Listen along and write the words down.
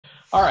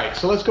All right,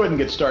 so let's go ahead and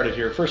get started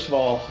here. First of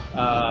all,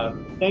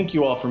 thank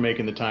you all for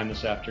making the time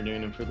this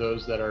afternoon, and for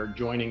those that are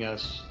joining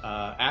us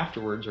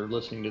afterwards or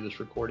listening to this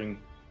recording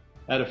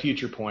at a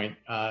future point,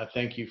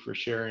 thank you for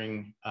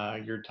sharing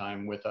your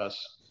time with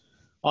us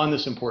on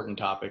this important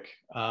topic.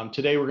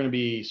 Today we're going to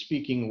be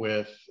speaking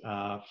with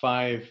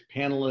 5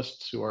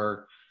 panelists who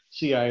are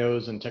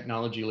CIOs and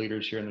technology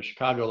leaders here in the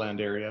Chicagoland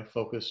area,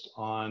 focused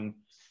on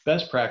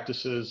best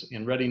practices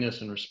in readiness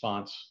and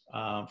response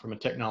from a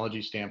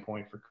technology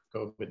standpoint for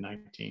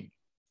COVID-19.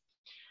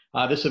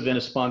 This event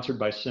is sponsored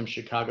by SIM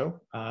Chicago,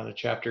 the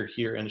chapter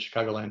here in the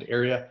Chicagoland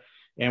area.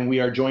 And we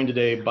are joined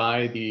today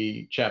by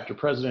the chapter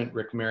president,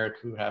 Rick Merrick,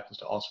 who happens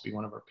to also be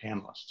one of our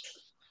panelists.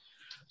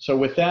 So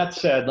with that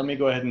said, let me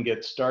go ahead and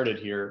get started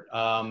here.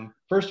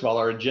 First of all,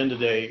 our agenda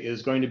today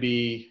is going to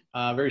be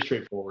very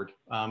straightforward.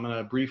 I'm going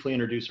to briefly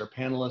introduce our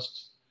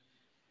panelists.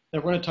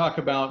 Then we're going to talk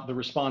about the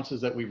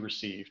responses that we've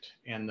received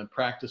and the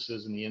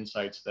practices and the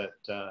insights that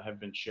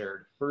have been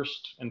shared.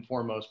 First and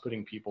foremost,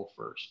 putting people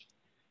first.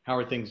 How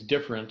are things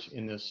different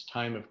in this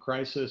time of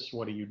crisis?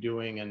 What are you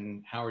doing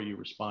and how are you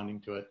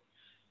responding to it?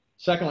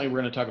 Secondly, we're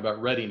going to talk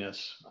about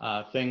readiness,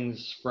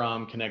 things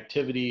from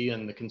connectivity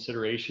and the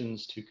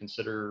considerations to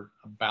consider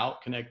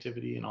about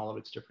connectivity and all of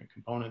its different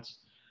components,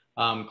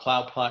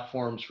 cloud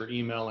platforms for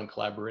email and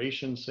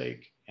collaboration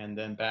sake, and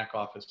then back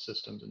office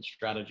systems and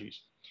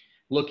strategies.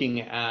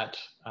 Looking at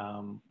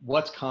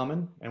what's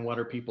common and what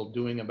are people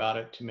doing about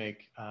it to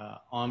make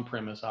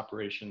on-premise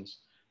operations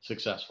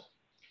successful.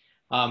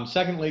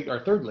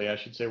 Thirdly, I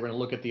should say, we're going to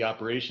look at the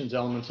operations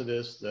elements of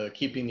this, the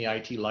keeping the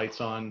IT lights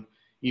on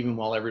even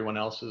while everyone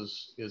else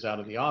is out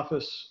of the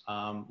office,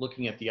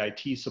 looking at the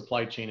IT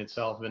supply chain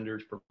itself,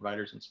 vendors,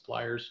 providers, and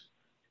suppliers.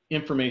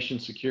 Information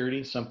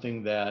security,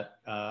 something that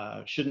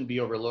shouldn't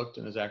be overlooked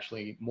and is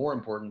actually more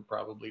important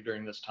probably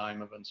during this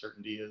time of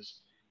uncertainty, is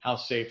how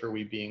safe are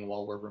we being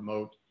while we're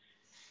remote?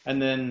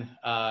 And then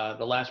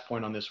the last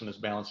point on this one is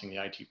balancing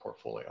the IT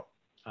portfolio.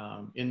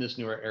 In this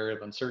newer era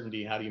of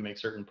uncertainty, how do you make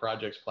certain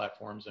projects,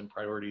 platforms, and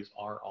priorities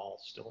are all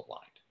still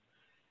aligned?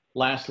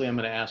 Lastly, I'm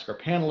going to ask our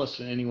panelists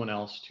and anyone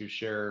else to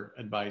share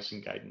advice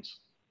and guidance.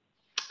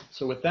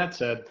 So with that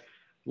said,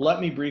 let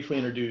me briefly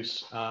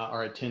introduce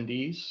our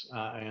attendees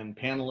and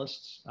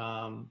panelists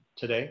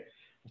today.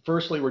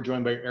 Firstly, we're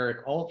joined by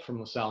Eric Alt from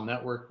LaSalle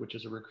Network, which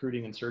is a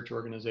recruiting and search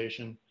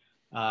organization.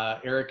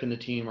 Eric and the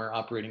team are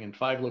operating in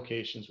 5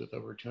 locations with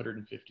over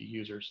 250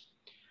 users.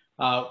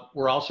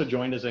 We're also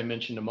joined, as I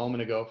mentioned a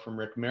moment ago, from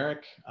Rick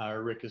Merrick.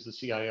 Rick is the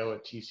CIO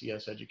at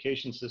TCS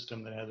Education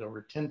System that has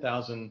over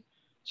 10,000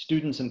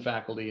 students and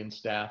faculty and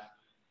staff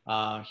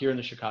here in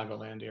the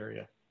Chicagoland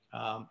area.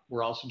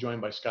 We're also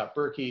joined by Scott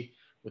Berkey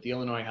with the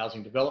Illinois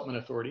Housing Development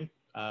Authority.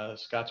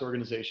 Scott's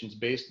organization is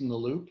based in the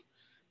Loop,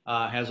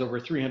 has over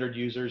 300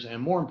 users, and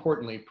more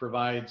importantly,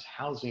 provides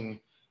housing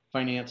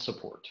finance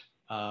support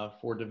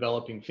for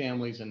developing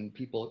families and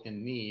people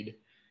in need.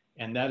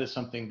 And that is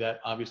something that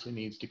obviously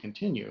needs to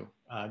continue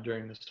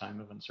during this time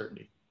of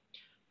uncertainty.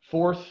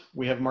 Fourth,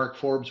 we have Mark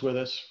Forbes with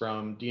us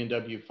from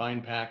D&W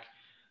FinePack.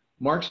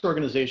 Mark's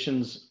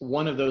organization's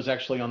one of those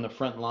actually on the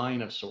front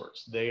line of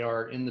sorts. They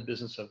are in the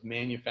business of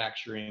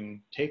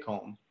manufacturing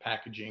take-home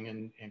packaging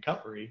and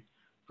cutlery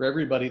for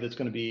everybody that's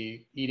going to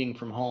be eating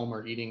from home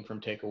or eating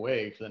from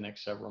takeaway for the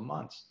next several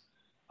months.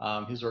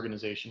 His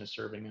organization is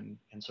serving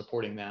and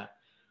supporting that.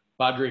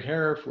 Badri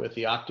Harif with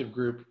the Octave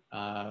Group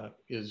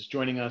is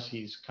joining us.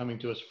 He's coming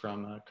to us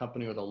from a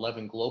company with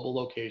 11 global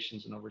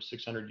locations and over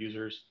 600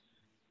 users.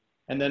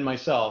 And then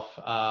myself,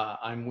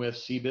 I'm with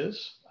CBiz,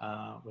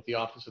 with the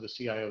Office of the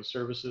CIO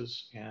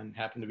Services, and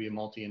happen to be a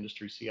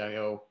multi-industry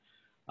CIO,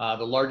 the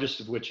largest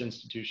of which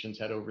institutions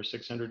had over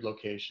 600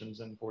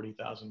 locations and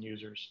 40,000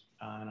 users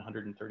in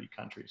 130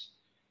 countries.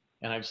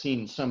 And I've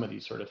seen some of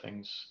these sort of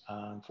things,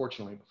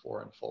 unfortunately,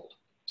 before unfold.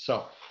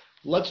 So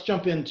let's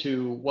jump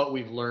into what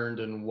we've learned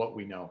and what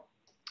we know.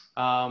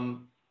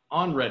 On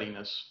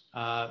readiness,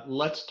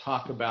 let's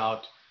talk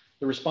about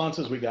the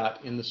responses we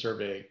got in the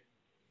survey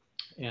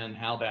and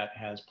how that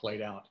has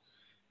played out.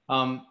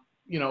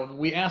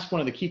 We asked,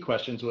 one of the key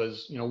questions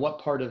was, what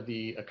part of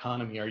the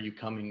economy are you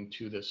coming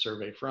to this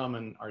survey from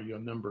and are you a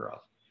member of?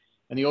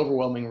 And the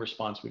overwhelming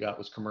response we got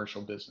was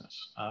commercial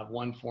business,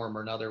 one form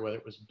or another, whether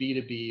it was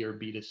B2B or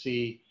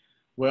B2C.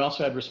 We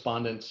also had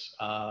respondents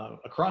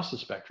across the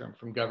spectrum,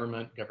 from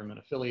government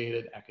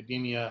affiliated,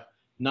 academia,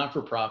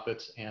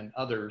 not-for-profits, and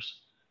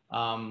others,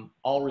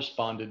 all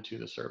responded to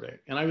the survey.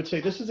 And I would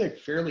say this is a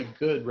fairly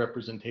good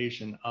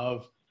representation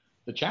of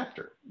the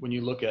chapter. When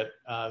you look at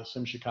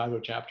SIM Chicago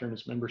chapter and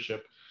its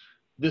membership,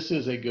 this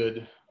is a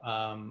good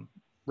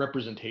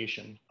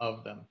representation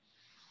of them.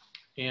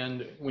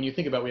 And when you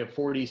think about, we have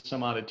 40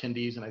 some odd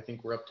attendees, and I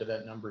think we're up to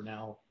that number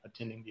now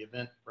attending the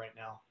event right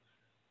now.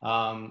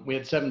 We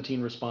had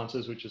 17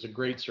 responses, which is a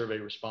great survey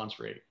response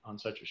rate on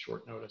such a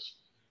short notice.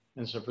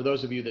 And so for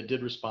those of you that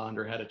did respond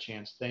or had a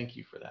chance, thank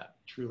you for that.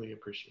 Truly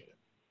appreciate it.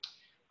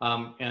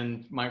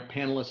 And my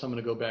panelists, I'm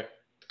going to go back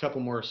a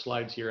couple more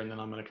slides here, and then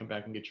I'm going to come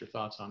back and get your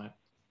thoughts on it.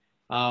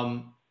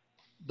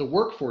 The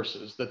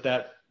workforces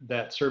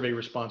that survey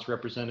response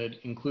represented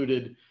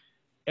included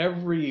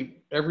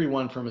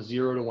everyone from a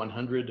 0 to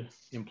 100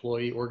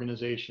 employee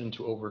organization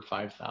to over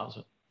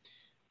 5,000.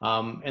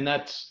 And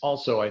that's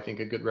also, I think,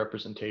 a good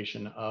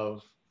representation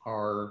of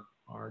our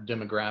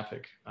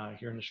demographic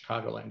here in the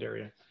Chicagoland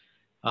area.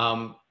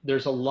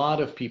 There's a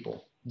lot of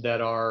people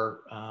that are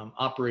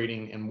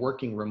operating and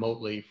working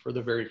remotely for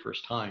the very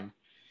first time.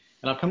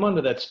 And I'll come on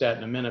to that stat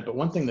in a minute, but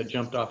one thing that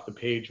jumped off the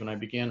page when I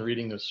began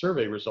reading the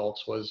survey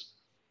results was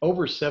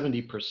over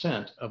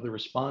 70% of the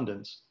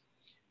respondents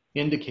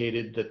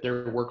indicated that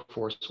their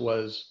workforce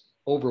was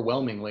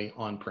overwhelmingly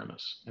on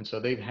premise. And so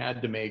they've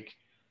had to make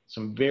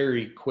some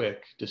very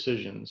quick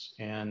decisions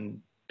and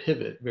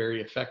pivot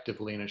very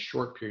effectively in a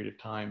short period of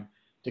time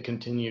to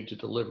continue to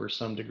deliver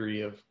some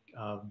degree of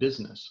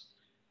business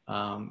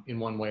in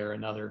one way or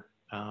another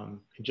in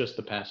just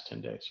the past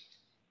 10 days.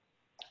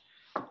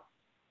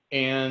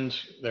 And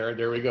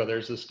there we go.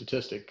 There's the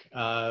statistic.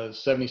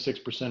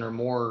 76% or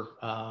more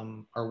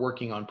are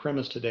working on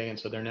premise today. And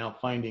so they're now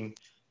finding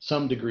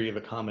some degree of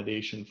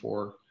accommodation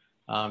for,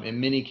 in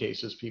many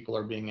cases, people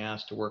are being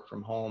asked to work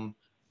from home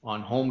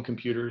on home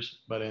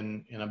computers, but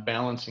in a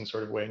balancing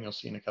sort of way, and you'll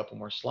see in a couple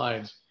more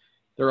slides,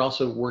 they're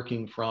also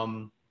working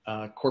from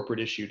corporate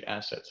issued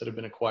assets that have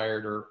been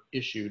acquired or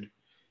issued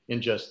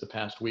in just the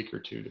past week or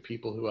two to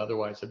people who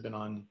otherwise have been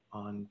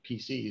on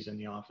PCs in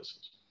the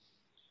offices.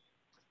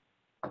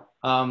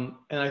 And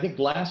I think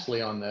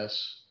lastly on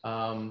this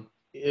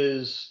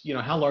is,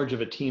 how large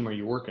of a team are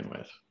you working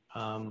with?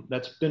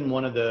 That's been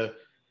one of the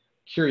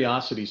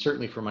curiosities,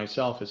 certainly for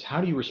myself, is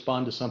how do you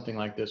respond to something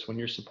like this when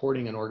you're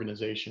supporting an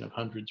organization of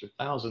hundreds or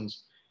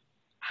thousands?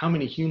 How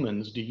many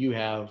humans do you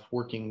have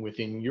working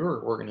within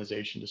your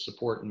organization to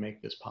support and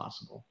make this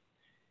possible?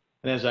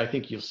 And as I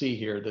think you'll see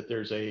here, that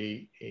there's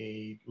a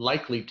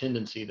likely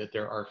tendency that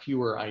there are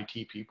fewer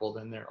IT people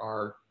than there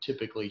are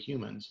typically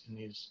humans in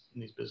these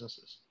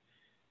businesses.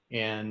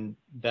 And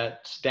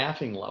that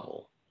staffing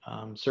level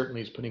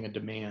certainly is putting a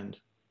demand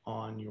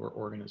on your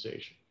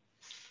organization.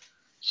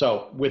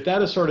 So with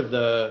that as sort of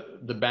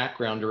the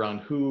background around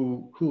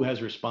who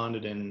has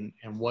responded and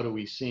what are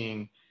we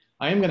seeing,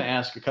 I am going to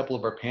ask a couple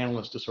of our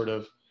panelists to sort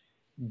of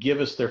give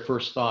us their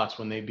first thoughts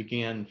when they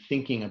began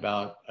thinking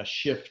about a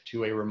shift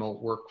to a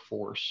remote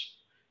workforce.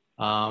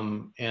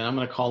 And I'm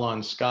going to call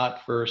on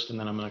Scott first, and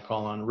then I'm going to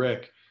call on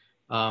Rick.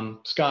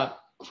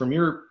 Scott, from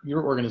your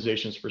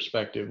organization's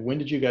perspective, when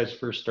did you guys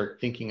first start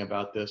thinking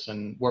about this,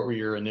 and what were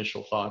your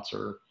initial thoughts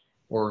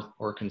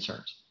or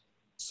concerns?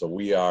 So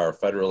we are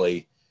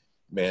federally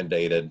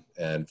mandated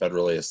and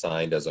federally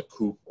assigned as a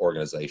COOP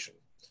organization.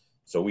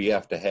 So we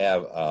have to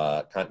have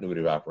a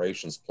continuity of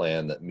operations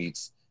plan that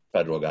meets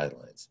federal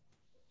guidelines.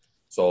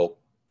 So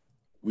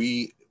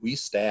we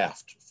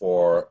staffed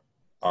for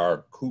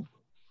our COOP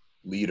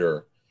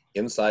leader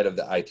inside of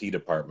the IT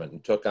department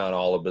and took on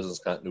all of business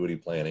continuity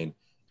planning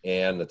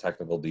and the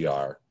technical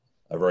DR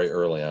very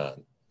early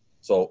on.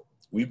 So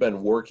we've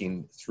been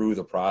working through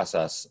the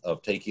process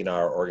of taking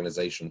our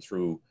organization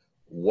through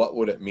what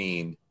would it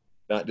mean,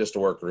 not just to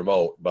work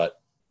remote, but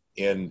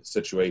in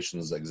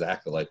situations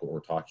exactly like what we're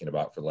talking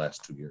about for the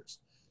last 2 years.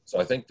 So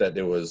I think that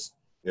it was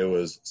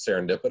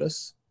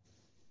serendipitous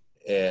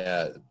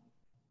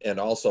and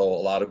also a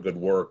lot of good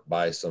work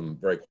by some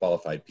very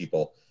qualified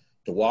people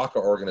to walk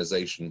our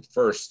organization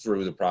first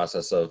through the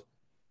process of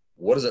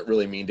what does it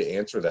really mean to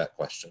answer that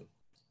question?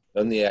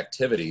 Then the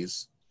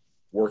activities,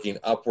 working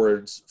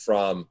upwards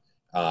from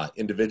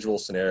individual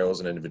scenarios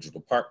and individual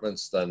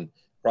departments, then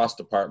cross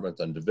department,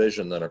 then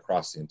division, then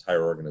across the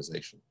entire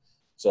organization.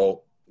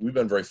 So we've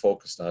been very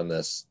focused on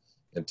this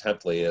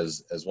intently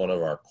as one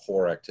of our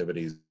core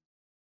activities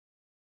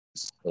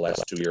the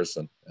last 2 years,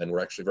 and we're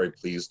actually very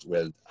pleased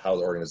with how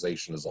the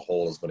organization as a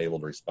whole has been able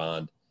to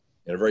respond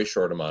in a very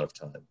short amount of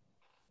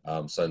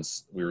time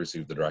since we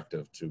received the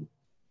directive to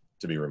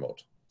be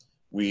remote.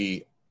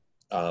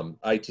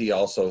 IT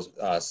also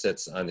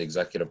sits on the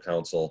executive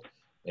council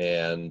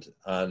and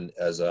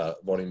as a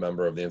voting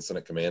member of the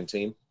incident command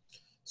team.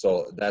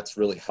 So that's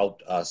really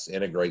helped us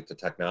integrate the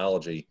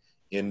technology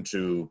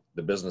into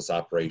the business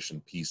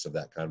operation piece of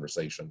that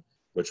conversation,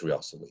 which we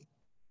also lead.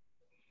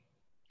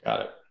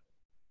 Got it.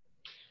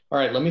 All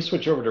right, let me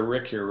switch over to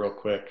Rick here real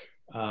quick.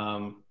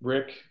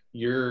 Rick,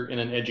 you're in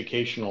an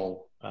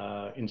educational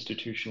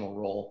institutional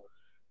role.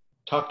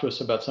 Talk to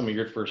us about some of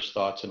your first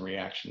thoughts and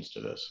reactions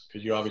to this,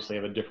 because you obviously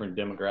have a different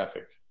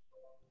demographic.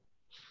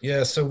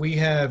 Yeah, so we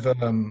have,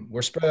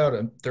 we're spread out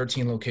in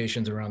 13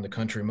 locations around the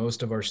country.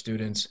 Most of our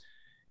students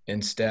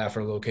and staff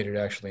are located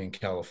actually in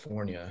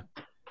California.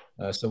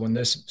 So when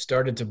this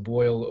started to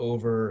boil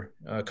over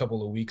a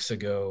couple of weeks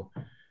ago,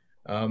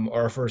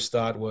 our first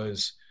thought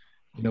was,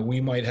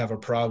 we might have a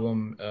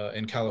problem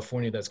in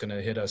California that's going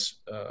to hit us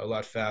a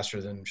lot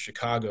faster than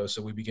Chicago.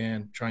 So we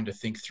began trying to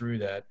think through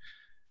that.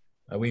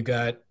 We've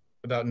got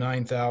about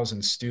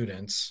 9,000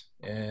 students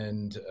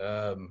and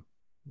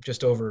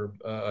just over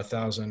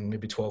 1,000,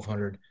 maybe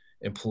 1,200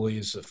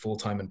 employees,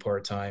 full-time and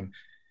part-time.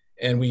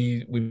 And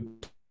we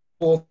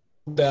pulled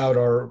out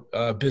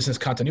our business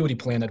continuity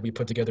plan that we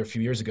put together a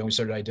few years ago. We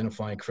started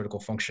identifying critical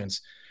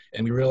functions,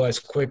 and we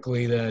realized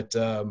quickly that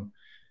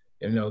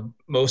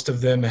most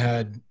of them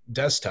had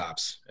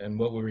desktops, and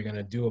what were we going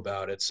to do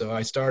about it? So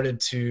I started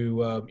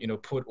to,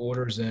 put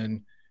orders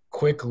in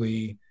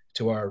quickly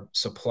to our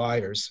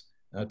suppliers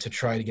to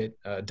try to get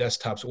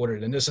desktops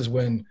ordered. And this is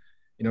when,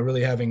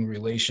 really having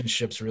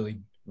relationships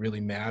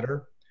really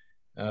matter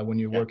when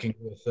you're working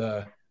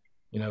with,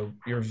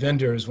 your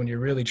vendors, when you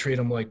really treat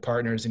them like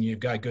partners and you've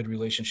got good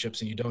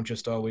relationships and you don't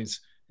just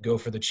always go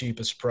for the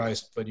cheapest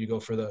price, but you go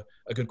for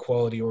a good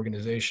quality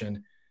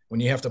organization. When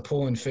you have to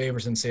pull in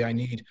favors and say, I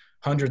need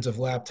hundreds of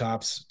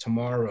laptops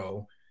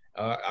tomorrow,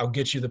 I'll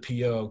get you the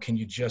PO. Can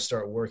you just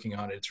start working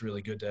on it? It's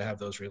really good to have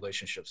those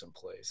relationships in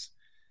place.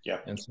 Yeah.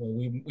 And so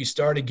we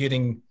started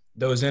getting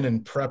those in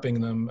and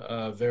prepping them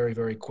very,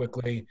 very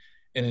quickly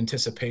in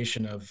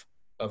anticipation of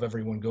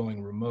everyone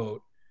going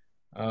remote.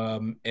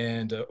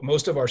 And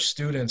most of our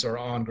students are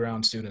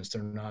on-ground students.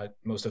 They're not,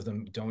 most of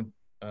them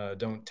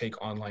don't take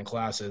online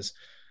classes.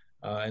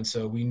 And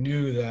so we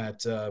knew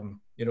that,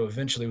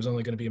 eventually it was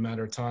only going to be a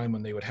matter of time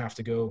when they would have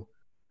to go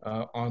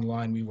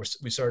online.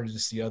 We started to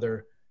see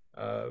other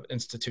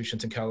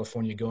institutions in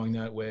California going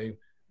that way.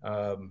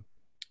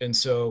 And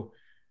so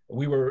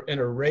we were in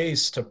a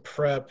race to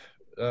prep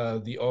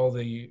all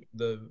the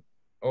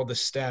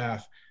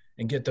staff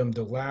and get them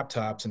the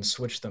laptops and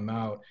switch them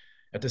out,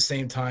 at the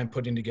same time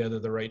putting together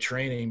the right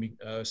training.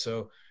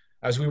 So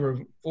as we were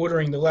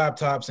ordering the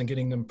laptops and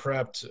getting them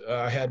prepped,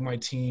 I had my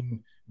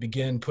team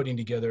begin putting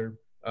together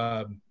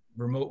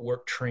remote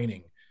work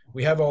training.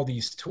 We have all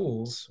these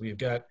tools. We've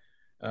got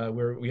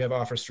we have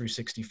Office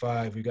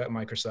 365. We've got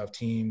Microsoft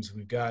Teams.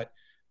 We've got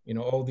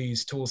all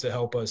these tools to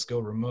help us go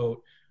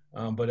remote.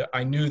 But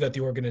I knew that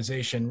the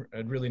organization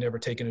had really never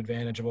taken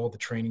advantage of all the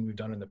training we've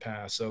done in the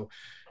past. So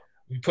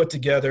we put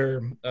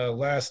together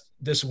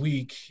this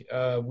week.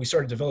 We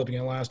started developing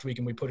it last week,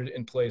 and we put it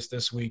in place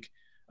this week.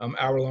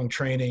 Hour-long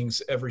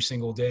trainings every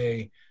single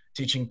day,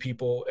 teaching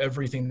people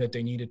everything that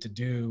they needed to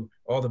do,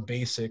 all the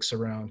basics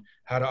around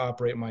how to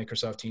operate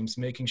Microsoft Teams,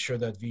 making sure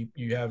that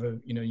you have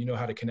you know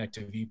how to connect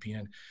to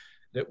VPN,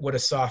 that what a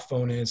soft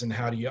phone is and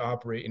how do you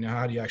operate and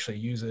how do you actually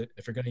use it.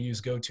 If you're going to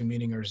use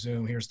GoToMeeting or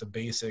Zoom, here's the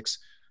basics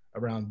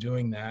around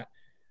doing that.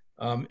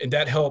 And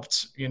that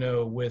helped,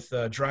 with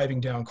driving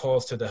down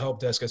calls to the help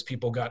desk as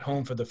people got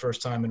home for the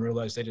first time and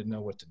realized they didn't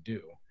know what to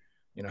do.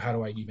 How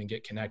do I even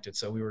get connected?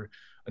 So we were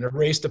in a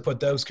race to put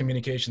those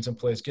communications in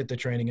place, get the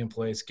training in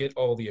place, get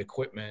all the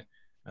equipment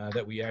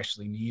that we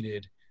actually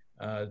needed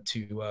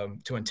to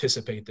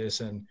anticipate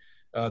this. And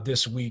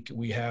this week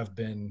we have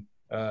been,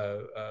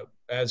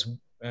 as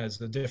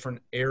the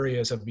different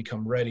areas have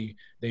become ready,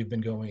 they've been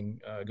going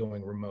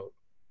remote.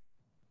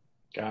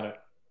 Got it.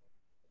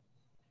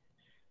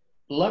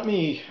 I'm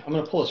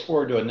going to pull us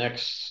forward to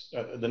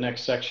the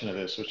next section of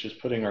this, which is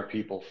putting our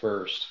people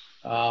first.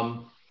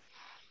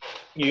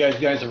 You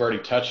guys have already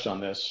touched on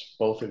this,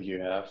 both of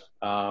you have,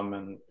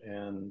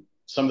 and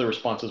some of the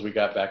responses we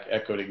got back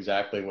echoed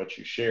exactly what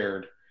you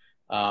shared.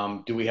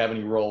 Do we have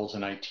any roles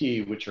in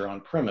IT which are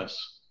on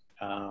premise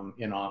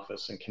in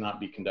office and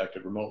cannot be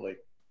conducted remotely?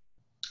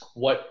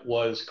 What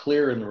was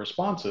clear in the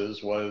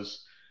responses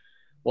was,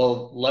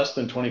 well, less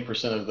than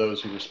 20% of those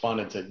who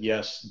responded said,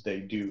 yes, they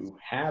do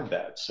have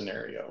that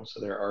scenario. So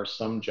there are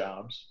some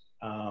jobs,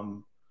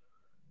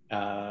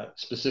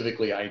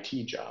 specifically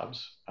IT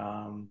jobs,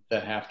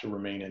 that have to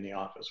remain in the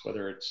office,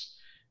 whether it's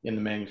in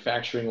the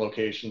manufacturing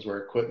locations where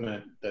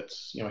equipment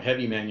that's,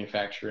 heavy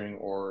manufacturing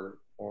or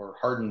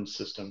hardened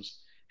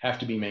systems have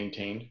to be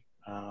maintained.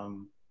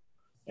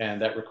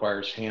 And that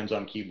requires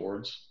hands-on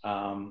keyboards.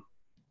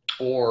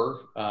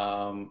 Or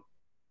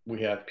we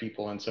have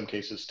people in some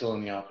cases still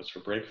in the office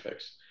for break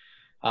fix.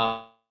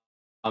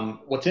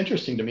 What's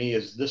interesting to me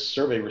is this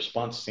survey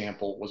response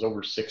sample was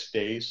over 6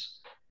 days.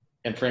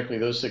 And frankly,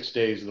 those 6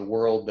 days, the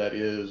world that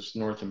is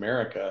North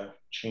America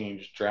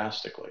changed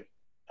drastically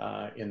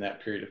in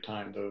that period of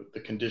time, the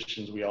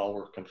conditions we all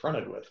were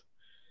confronted with.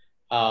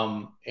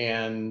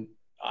 And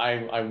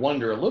I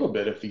wonder a little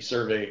bit if the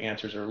survey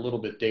answers are a little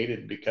bit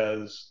dated,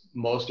 because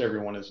most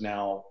everyone is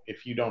now,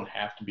 if you don't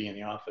have to be in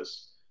the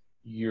office,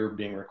 you're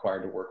being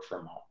required to work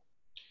from home.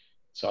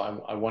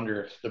 So I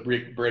wonder if the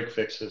break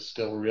fix is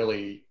still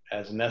really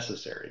as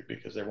necessary,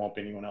 because there won't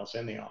be anyone else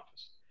in the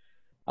office.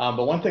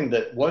 But one thing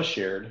that was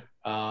shared,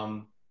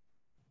 that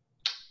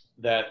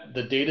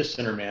the data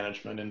center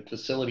management and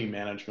facility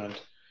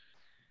management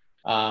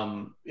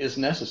is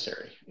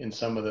necessary in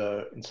some of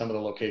the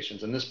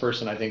locations. And this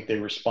person, I think they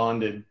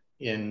responded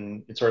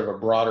in sort of a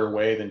broader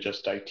way than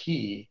just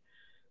IT.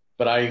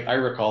 But I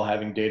recall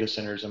having data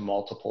centers in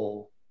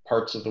multiple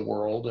parts of the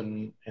world,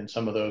 and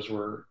some of those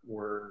were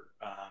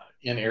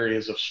in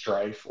areas of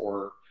strife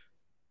or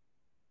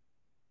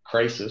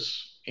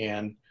crisis,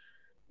 and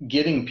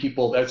getting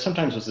people, that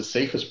sometimes was the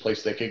safest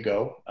place they could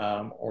go,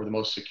 or the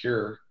most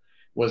secure,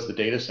 was the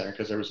data center,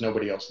 because there was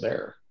nobody else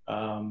there.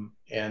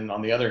 And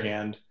on the other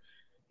hand,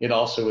 it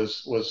also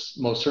was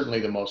most certainly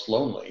the most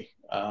lonely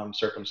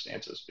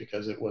circumstances,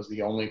 because it was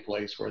the only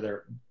place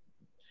where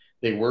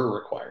they were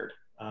required.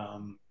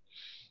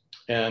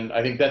 And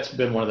I think that's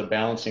been one of the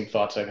balancing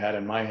thoughts I've had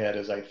in my head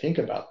as I think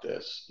about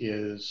this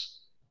is,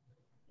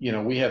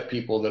 we have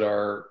people that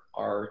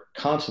are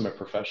consummate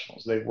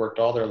professionals. They've worked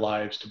all their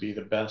lives to be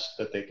the best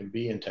that they can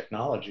be in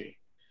technology.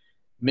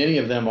 Many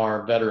of them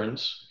are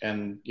veterans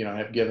and,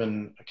 have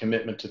given a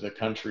commitment to the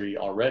country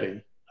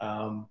already.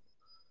 And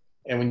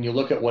when you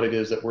look at what it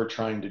is that we're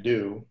trying to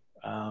do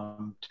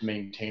to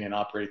maintain and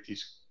operate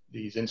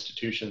these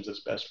institutions as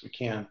best we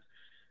can,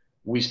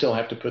 we still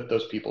have to put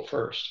those people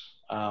first.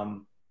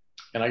 And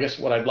I guess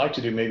what I'd like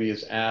to do maybe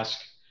is ask,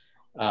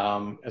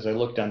 as I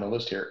look down the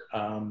list here,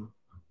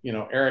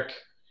 Eric,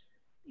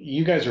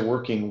 you guys are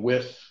working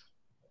with,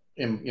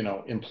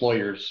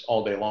 employers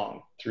all day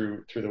long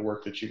through the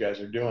work that you guys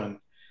are doing.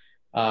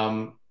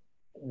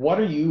 What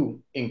are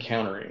you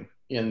encountering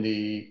in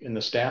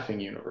the staffing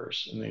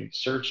universe, in the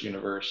search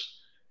universe?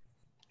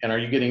 And are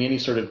you getting any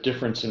sort of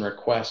difference in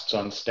requests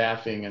on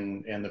staffing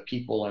and the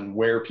people and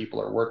where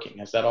people are working?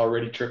 Has that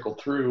already trickled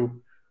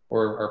through,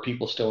 or are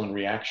people still in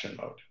reaction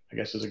mode? I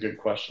guess is a good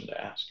question to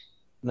ask.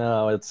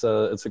 No, it's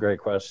a great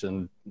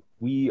question.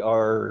 We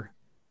have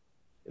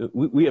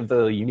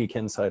the unique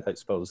insight, I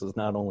suppose, is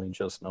not only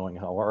just knowing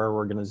how our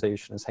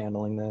organization is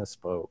handling this,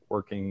 but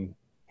working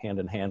hand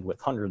in hand with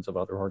hundreds of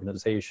other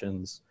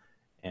organizations.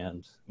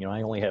 And,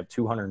 I only have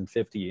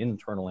 250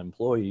 internal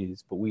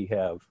employees, but we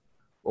have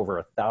over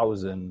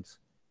 1,000,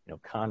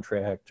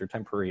 contract or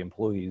temporary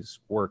employees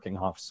working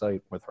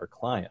off-site with our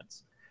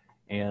clients.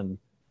 And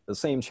the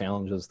same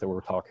challenges that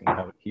we're talking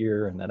about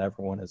here and that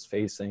everyone is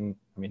facing,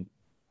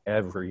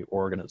 every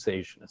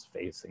organization is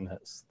facing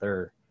this.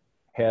 They're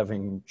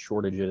having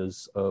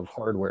shortages of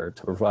hardware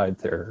to provide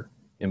their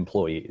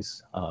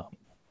employees.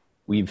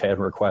 We've had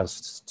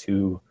requests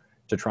to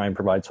try and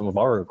provide some of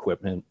our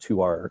equipment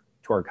to our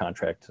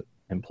contract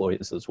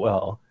employees as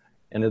well.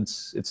 And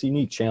it's a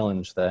unique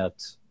challenge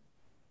that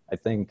I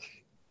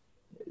think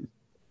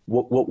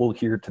what we'll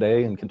hear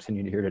today and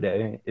continue to hear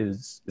today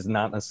is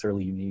not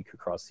necessarily unique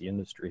across the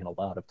industry, and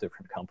a lot of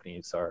different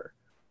companies are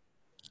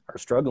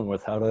struggling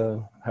with how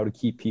to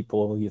keep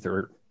people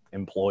either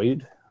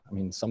employed.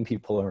 Some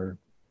people are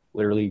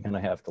literally going to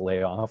have to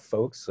lay off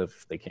folks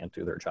if they can't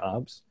do their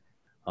jobs.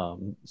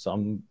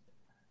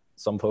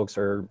 Some folks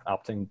are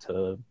opting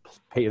to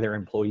pay their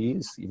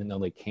employees even though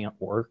they can't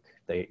work.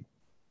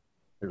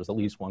 There's at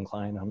least one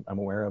client I'm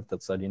aware of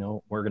that said,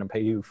 we're going to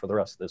pay you for the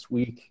rest of this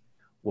week.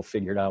 We'll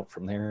figure it out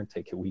from there,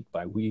 take it week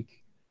by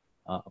week.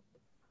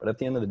 But at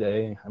the end of the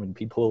day,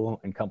 people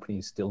and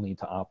companies still need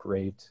to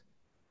operate.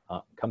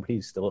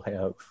 Companies still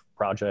have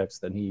projects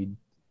that need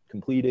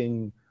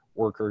completing,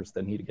 workers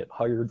that need to get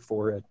hired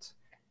for it.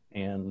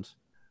 And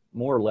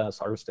more or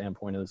less, our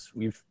standpoint is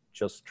we've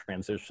just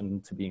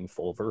transitioned to being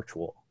full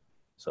virtual.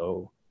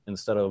 So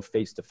instead of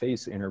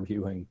face-to-face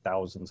interviewing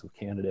thousands of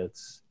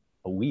candidates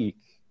a week,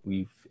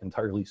 we've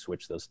entirely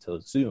switched this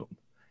to Zoom.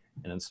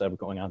 And instead of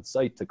going on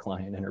site to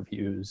client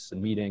interviews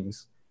and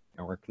meetings,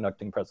 we're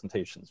conducting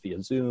presentations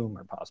via Zoom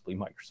or possibly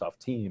Microsoft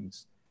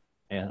Teams.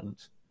 And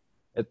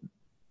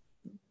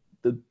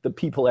the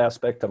people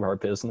aspect of our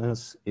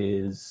business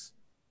is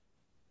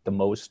the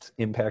most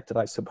impacted,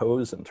 I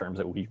suppose, in terms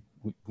of we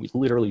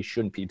literally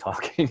shouldn't be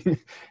talking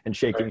and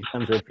shaking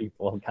hands with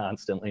people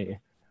constantly.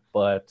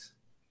 But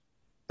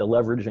the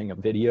leveraging of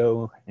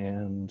video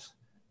and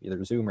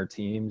either Zoom or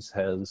Teams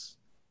has,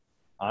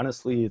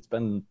 honestly, it's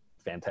been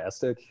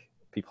fantastic.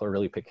 People are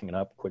really picking it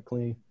up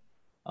quickly.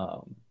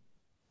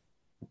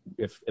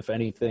 If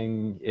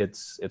anything,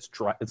 it's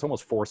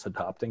almost force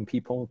adopting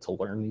people to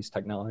learn these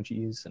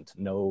technologies and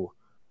to know,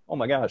 oh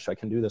my gosh, I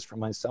can do this from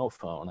my cell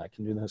phone. I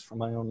can do this from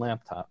my own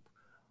laptop.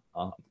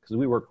 Because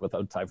we work with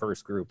a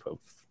diverse group of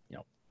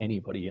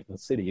anybody in the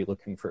city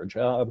looking for a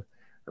job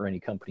or any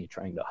company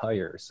trying to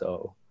hire.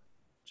 So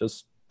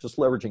just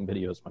leveraging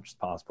video as much as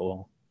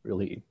possible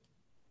really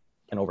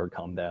can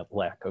overcome that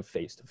lack of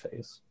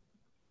face-to-face.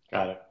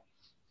 Got it.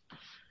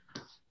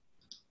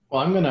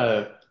 Well, I'm going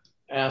to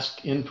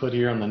ask input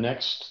here on the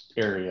next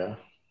area,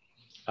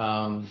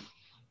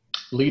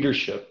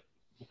 leadership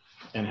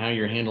and how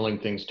you're handling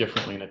things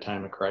differently in a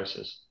time of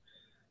crisis.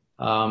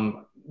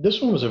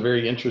 This one was a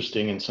very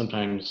interesting and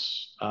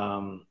sometimes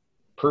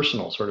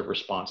personal sort of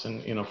response.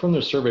 And from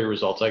the survey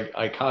results,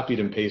 I copied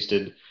and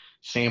pasted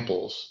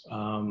samples,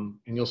 and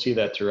you'll see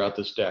that throughout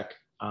this deck.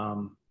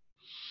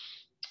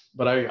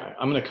 But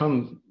I'm going to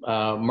come,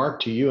 Mark,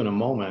 to you in a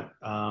moment.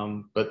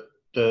 But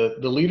the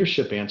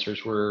leadership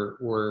answers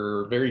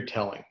were very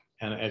telling,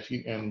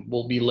 and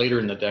we'll be later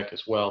in the deck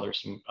as well.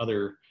 There's some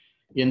other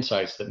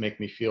insights that make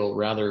me feel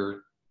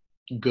rather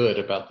good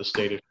about the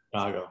state of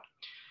Chicago.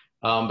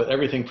 But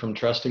everything from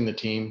trusting the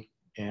team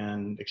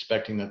and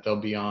expecting that they'll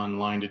be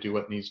online to do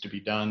what needs to be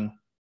done,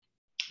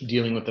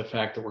 dealing with the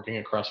fact that working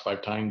across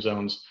 5 time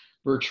zones,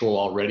 virtual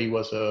already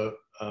was a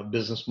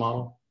business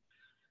model.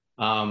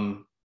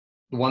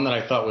 The one that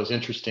I thought was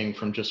interesting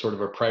from just sort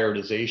of a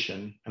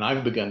prioritization, and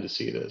I've begun to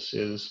see this,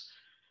 is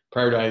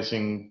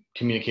prioritizing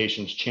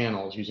communications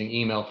channels, using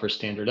email for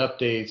standard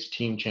updates,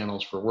 team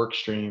channels for work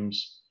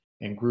streams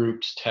and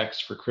groups,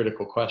 text for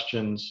critical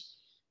questions,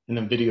 and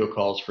then video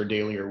calls for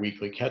daily or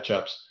weekly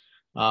catch-ups.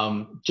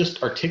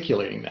 Just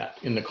articulating that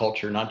in the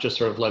culture, not just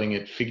sort of letting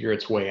it figure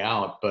its way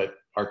out, but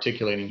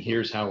articulating,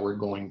 here's how we're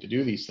going to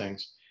do these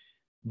things,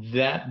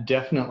 that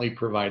definitely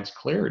provides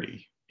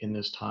clarity in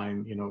this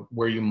time,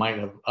 where you might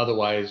have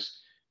otherwise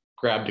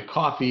grabbed a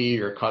coffee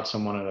or caught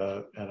someone at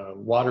a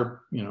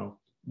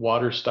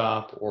water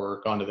stop,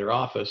 or gone to their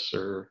office,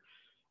 or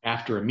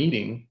after a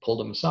meeting, pulled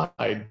them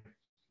aside.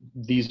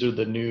 These are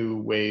the new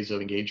ways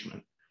of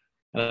engagement.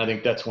 And I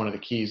think that's one of the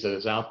keys that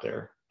is out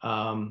there.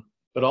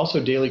 But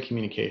also daily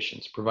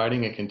communications,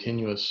 providing a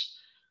continuous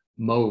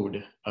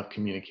mode of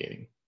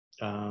communicating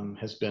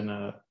has been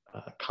a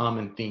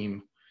common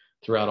theme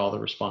throughout all the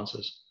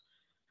responses.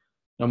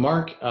 Now,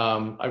 Mark,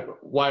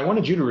 why I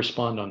wanted you to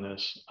respond on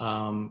this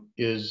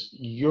is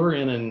you're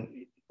in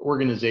an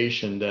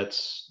organization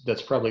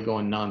that's probably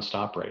going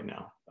nonstop right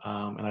now.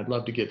 And I'd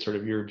love to get sort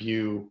of your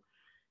view,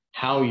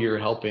 how you're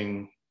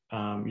helping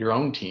your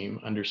own team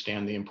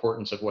understand the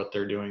importance of what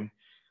they're doing,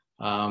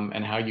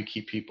 and how you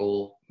keep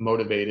people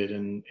motivated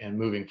and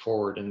moving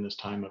forward in this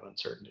time of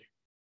uncertainty.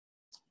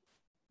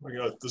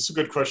 This is a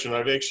good question.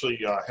 I've actually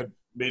had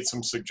made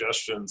some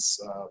suggestions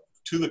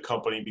to the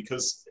company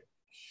because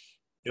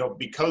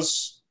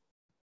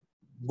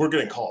we're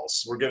getting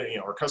calls. We're getting,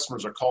 our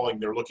customers are calling,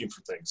 they're looking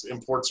for things.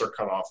 Imports are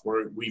cut off.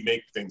 We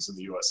make things in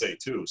the USA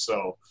too.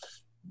 So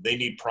they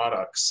need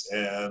products,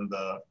 and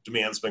the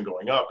demand's been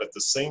going up. At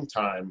the same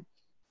time,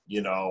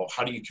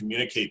 how do you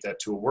communicate that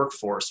to a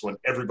workforce when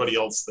everybody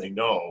else they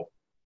know,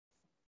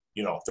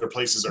 their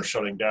places are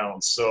shutting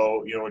down?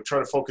 So, we try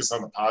to focus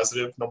on the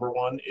positive. Number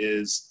one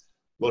is,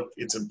 look,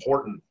 it's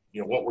important.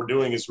 What we're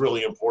doing is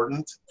really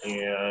important,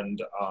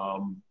 and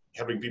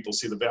having people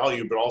see the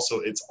value, but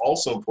it's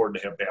also important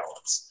to have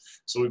balance.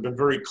 So we've been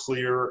very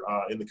clear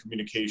in the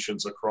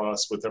communications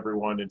across with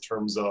everyone in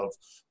terms of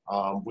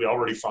we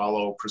already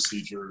follow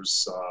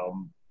procedures,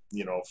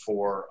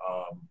 for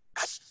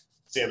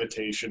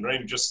sanitation,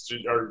 right? Just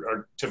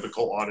our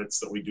typical audits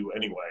that we do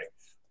anyway.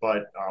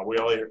 But we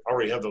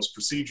already have those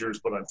procedures,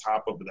 but on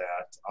top of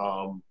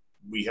that,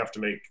 we have to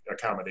make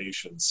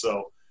accommodations.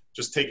 So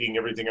just taking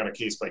everything on a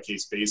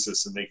case-by-case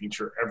basis and making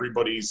sure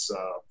everybody's,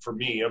 for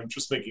me, I'm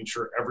just making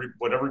sure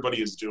what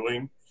everybody is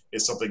doing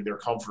is something they're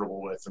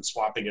comfortable with, and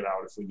swapping it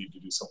out if we need to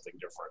do something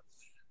different.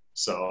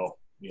 So,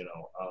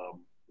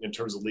 in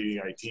terms of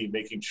leading IT,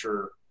 making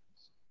sure,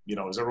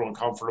 is everyone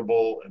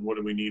comfortable, and what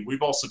do we need?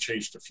 We've also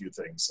changed a few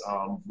things.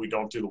 We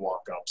don't do the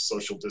walk-ups,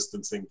 social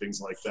distancing,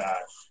 things like that.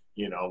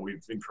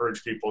 We've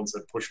encouraged people and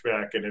said push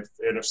back. And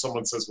if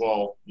someone says,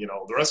 well,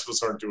 the rest of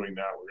us aren't doing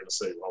that, we're going to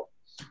say, well,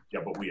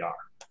 yeah, but we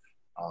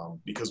are,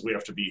 because we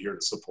have to be here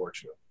to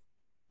support you.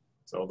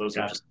 So those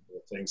are just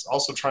things.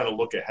 Also trying to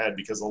look ahead,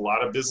 because a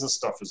lot of business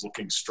stuff is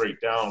looking straight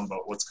down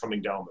about what's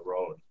coming down the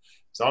road.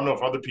 So I don't know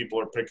if other people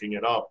are picking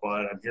it up,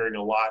 but I'm hearing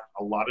a lot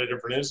of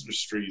different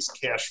industries,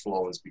 cash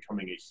flow is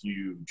becoming a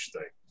huge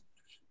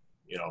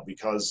thing,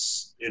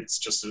 because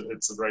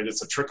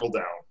it's a trickle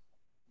down.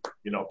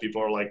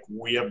 People are like,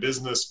 we have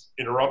business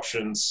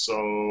interruptions,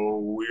 so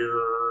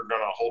we're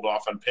going to hold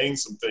off on paying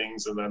some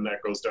things, and then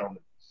that goes down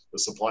the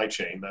supply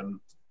chain. Then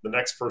the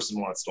next person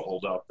wants to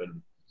hold up,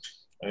 and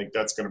I think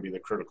that's going to be the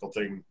critical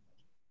thing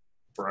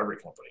for every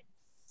company.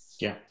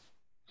 Yeah,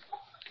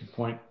 good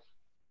point.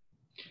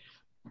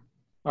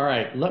 All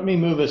right, let me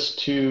move us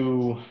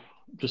to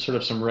just sort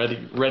of some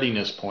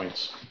readiness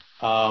points.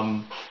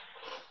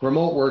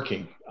 Remote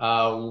working.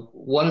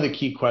 One of the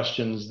key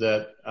questions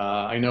that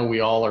I know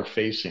we all are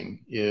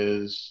facing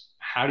is,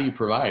 how do you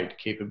provide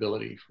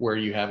capability where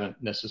you haven't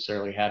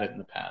necessarily had it in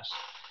the past?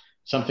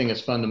 Something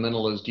as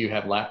fundamental as, do you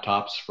have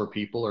laptops for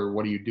people, or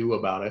what do you do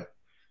about it?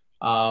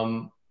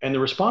 And the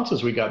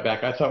responses we got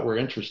back, I thought were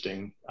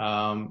interesting.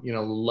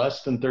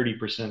 Less than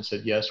 30%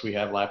 said, yes, we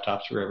have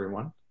laptops for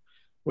everyone,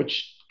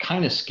 which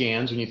kind of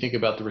scans when you think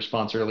about the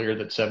response earlier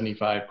that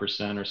 75% or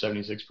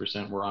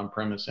 76% were on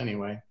premise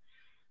anyway.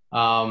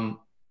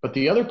 But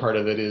the other part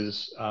of it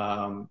is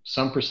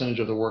some percentage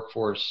of the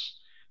workforce,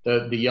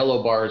 the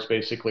yellow bar is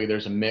basically,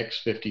 there's a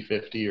mix,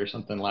 50-50 or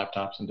something,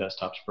 laptops and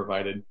desktops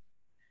provided.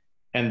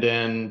 And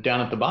then down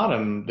at the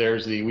bottom,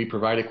 there's we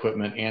provide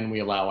equipment and we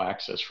allow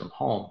access from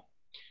home.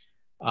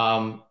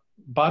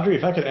 Badri,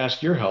 if I could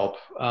ask your help,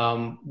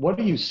 what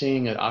are you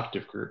seeing at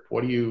Octave Group?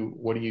 What are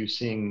you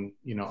seeing,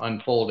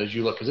 unfold as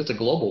you look, because it's a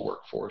global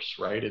workforce,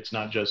 right? It's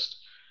not just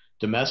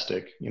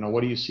domestic.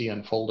 What do you see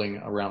unfolding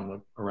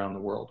around the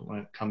world when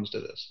it comes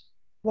to this?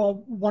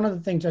 Well, one of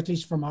the things, at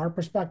least from our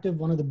perspective,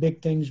 one of the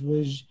big things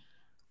was,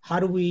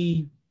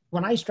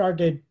 when I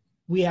started,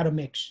 we had a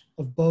mix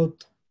of both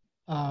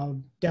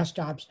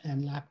desktops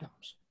and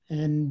laptops.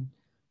 And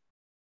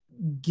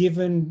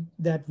given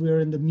that we're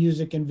in the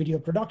music and video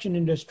production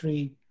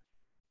industry,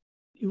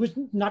 it was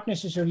not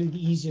necessarily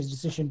the easiest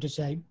decision to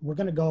say, we're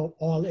going to go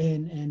all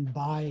in and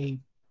buy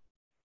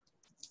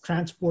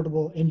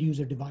transportable end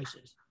user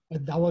devices.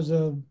 But that was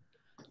a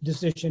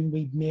decision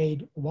we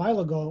made a while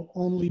ago,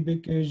 only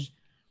because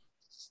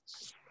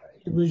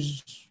it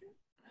was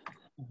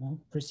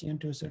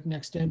prescient to a certain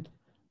extent,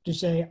 to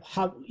say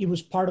how it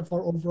was part of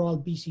our overall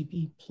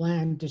BCP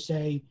plan to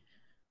say,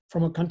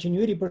 from a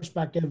continuity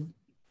perspective,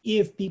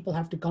 if people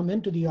have to come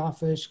into the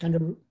office, kind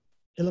of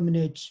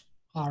eliminates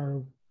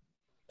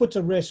puts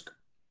a risk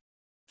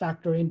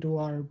factor into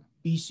our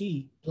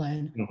BC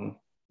plan. Mm-hmm.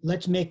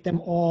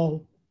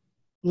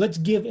 Let's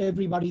give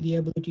everybody the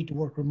ability to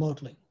work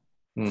remotely.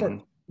 Mm-hmm.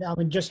 Now,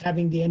 just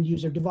having the end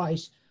user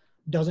device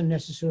doesn't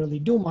necessarily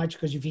do much,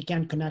 because if you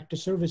can't connect to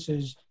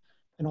services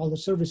and all the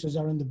services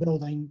are in the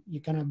building,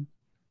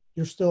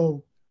 you're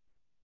still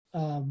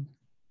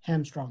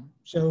hamstrung.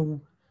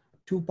 So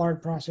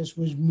two-part process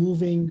was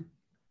moving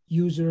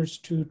users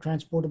to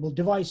transportable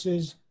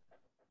devices,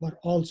 but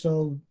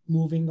also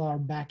moving our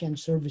back-end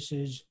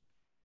services,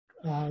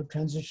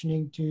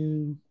 transitioning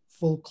to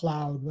full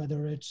cloud,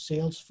 whether it's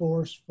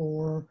Salesforce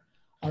for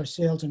our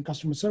sales and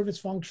customer service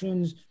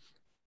functions,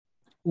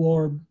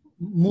 or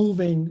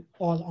moving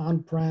all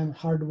on-prem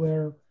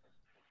hardware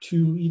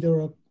to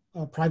either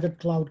a private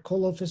cloud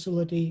colo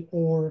facility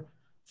or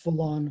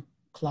full-on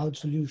cloud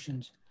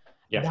solutions.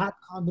 Yeah. That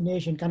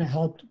combination kind of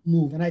helped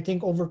move. And I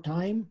think over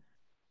time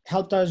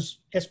helped us,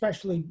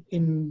 especially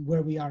in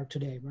where we are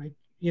today, right?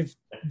 If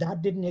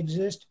that didn't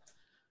exist,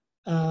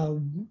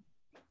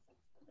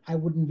 I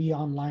wouldn't be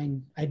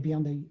online. I'd be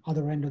on the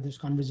other end of this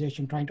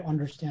conversation trying to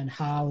understand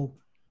how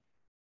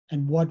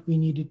and what we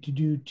needed to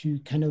do to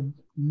kind of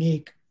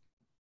make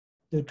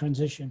the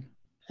transition.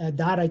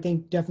 That I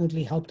think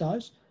definitely helped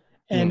us.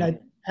 And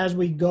as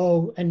we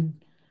go, and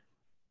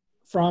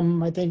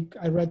I think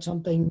I read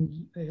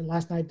something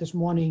last night, this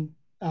morning,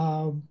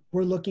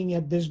 we're looking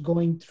at this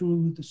going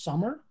through the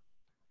summer.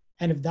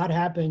 And if that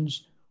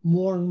happens,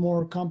 more and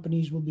more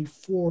companies will be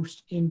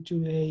forced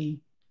into a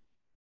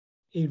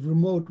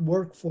remote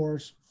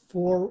workforce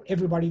for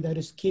everybody that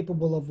is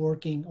capable of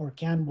working or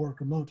can work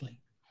remotely.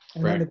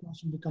 And then the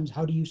question becomes,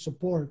 how do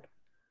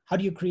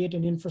you create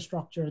an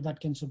infrastructure that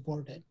can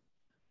support it?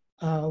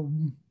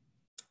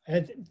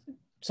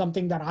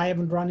 Something that I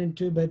haven't run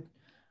into, but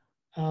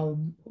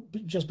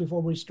just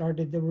before we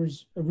started, there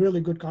was a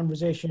really good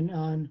conversation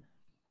on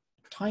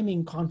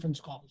timing conference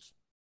calls.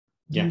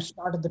 Do you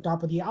start at the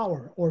top of the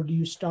hour, or do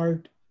you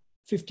start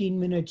 15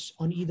 minutes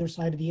on either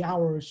side of the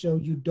hour so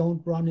you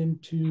don't run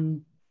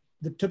into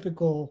the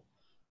typical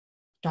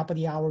top of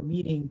the hour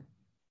meeting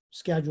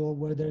schedule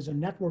where there's a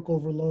network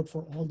overload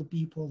for all the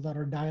people that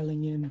are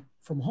dialing in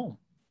from home?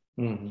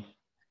 Mm-hmm.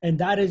 And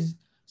that is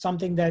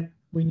something that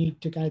we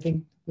need to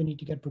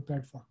get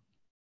prepared for.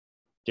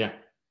 Yeah.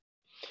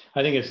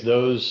 I think it's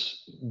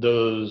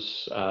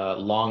those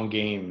long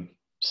game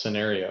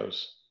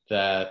scenarios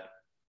that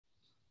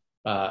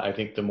I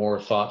think the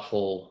more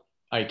thoughtful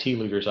IT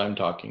leaders I'm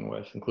talking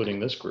with, including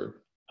this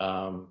group,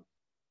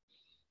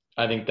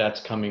 I think that's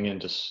coming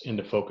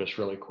into focus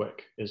really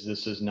quick.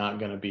 This is not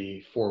going to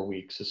be 4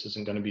 weeks. This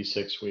isn't going to be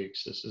 6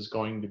 weeks. This is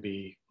going to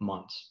be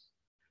months.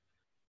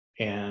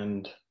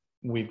 And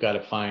we've got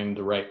to find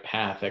the right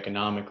path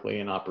economically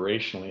and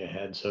operationally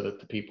ahead so that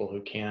the people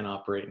who can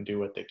operate and do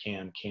what they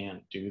can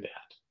do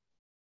that.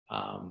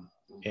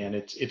 And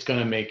it's going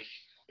to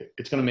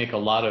make a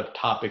lot of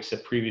topics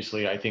that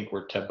previously I think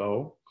were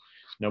taboo.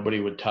 Nobody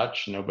would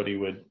touch. Nobody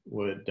would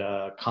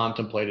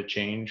contemplate a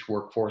change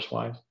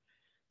workforce-wise.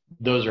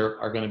 Those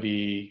are going to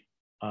be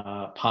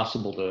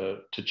possible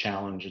to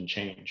challenge and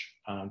change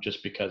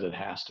just because it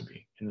has to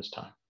be in this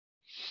time.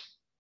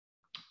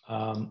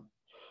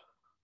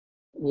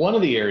 One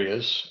of the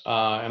areas,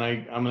 and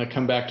I'm going to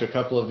come back to a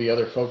couple of the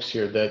other folks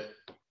here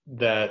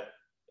that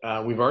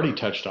we've already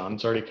touched on.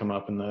 It's already come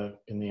up in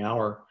the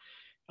hour.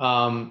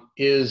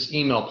 Is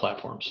email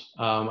platforms.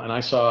 And I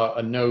saw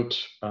a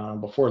note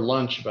before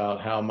lunch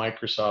about how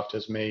Microsoft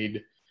has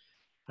made,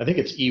 I think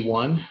it's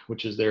E1,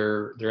 which is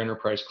their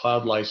enterprise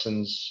cloud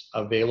license,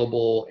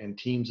 available, and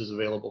Teams is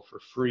available for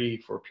free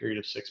for a period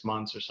of 6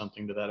 months or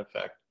something to that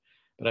effect.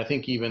 But I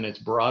think even it's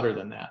broader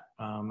than that.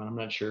 And I'm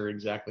not sure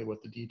exactly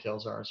what the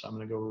details are, so I'm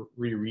going to go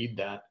reread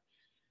that.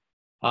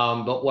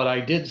 But what I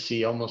did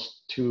see,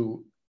 almost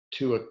to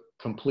a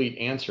complete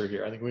answer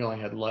here, I think we only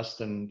had less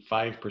than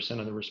 5%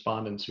 of the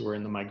respondents who are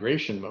in the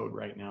migration mode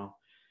right now.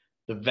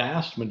 The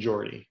vast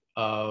majority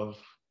of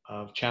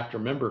chapter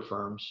member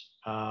firms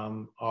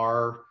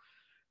are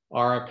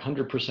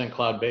 100%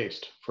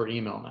 cloud-based for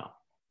email now.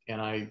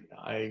 And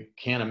I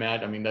can't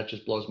imagine, I mean, that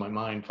just blows my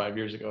mind 5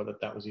 years ago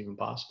that was even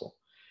possible.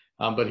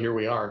 But here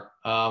we are.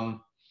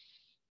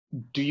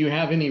 Do you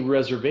have any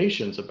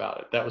reservations about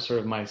it? That was sort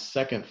of my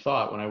second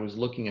thought when I was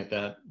looking at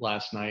that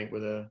last night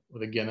with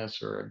a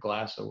Guinness or a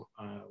glass of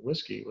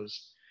whiskey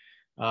was,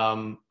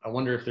 I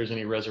wonder if there's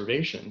any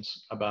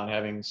reservations about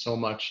having so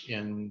much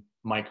in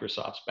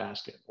Microsoft's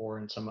basket or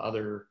in some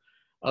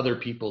other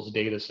people's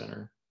data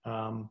center.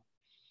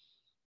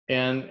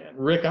 And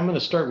Rick, I'm going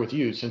to start with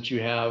you, since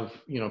you have,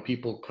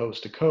 people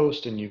coast to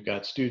coast, and you've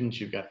got students,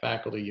 you've got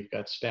faculty, you've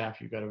got staff,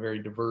 you've got a very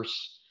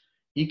diverse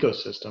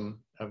ecosystem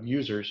of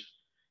users.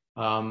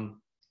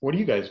 What are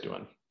you guys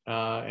doing?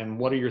 And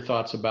what are your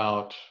thoughts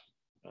about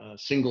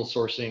single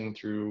sourcing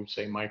through,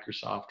 say,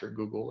 Microsoft or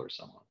Google or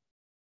someone?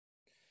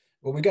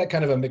 Well, we got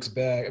kind of a mixed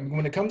bag. I mean,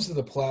 when it comes to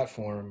the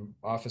platform,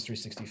 Office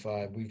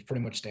 365, we've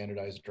pretty much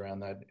standardized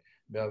around that,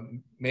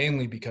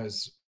 mainly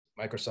because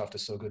Microsoft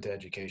is so good to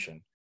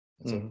education.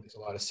 And so it makes a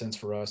lot of sense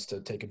for us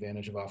to take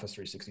advantage of Office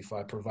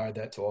 365, provide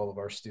that to all of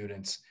our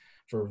students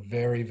for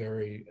very,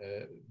 very,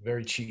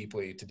 very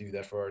cheaply to do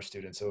that for our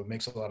students. So it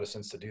makes a lot of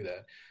sense to do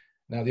that.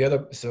 Now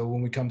so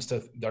when it comes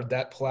to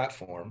that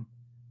platform,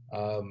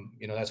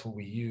 that's what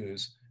we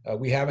use.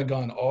 We haven't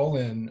gone all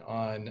in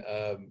on,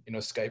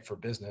 Skype for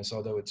Business,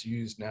 although it's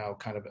used now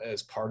kind of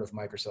as part of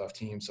Microsoft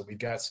Teams. So we've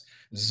got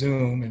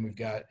Zoom and we've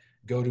got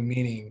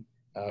GoToMeeting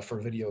for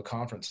video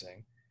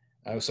conferencing.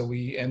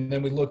 And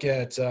then we look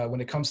at,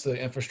 when it comes to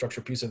the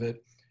infrastructure piece of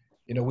it,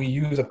 we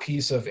use a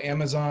piece of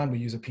Amazon, we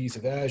use a piece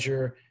of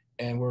Azure,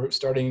 and we're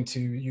starting to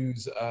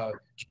use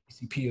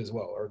GCP as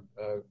well, or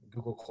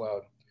Google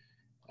Cloud.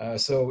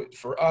 So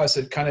for us,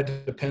 it kind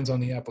of depends on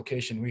the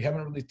application. We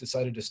haven't really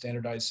decided to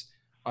standardize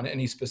on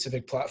any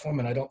specific platform,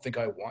 and I don't think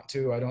I want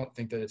to. I don't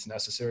think that it's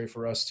necessary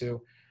for us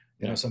to.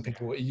 Some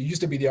people, it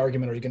used to be the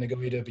argument, are you going to go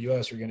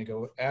AWS or are you going to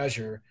go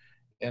Azure?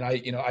 And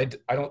I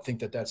don't think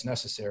that that's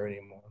necessary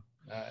anymore.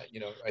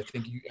 I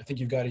think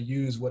you've got to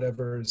use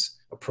whatever is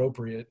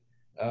appropriate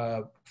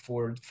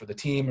for the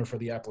team or for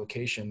the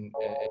application.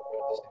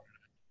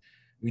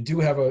 We do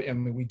have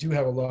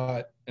a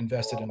lot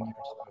invested in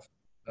Microsoft.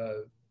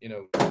 There's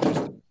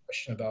no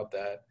question about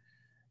that.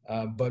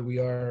 But we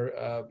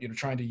are,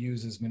 trying to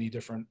use as many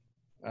different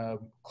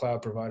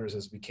cloud providers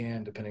as we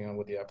can, depending on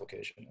what the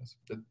application is.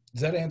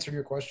 Does that answer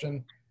your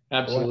question?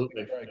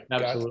 Absolutely.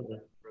 Absolutely.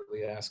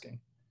 Really asking.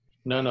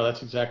 No,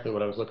 that's exactly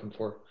what I was looking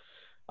for.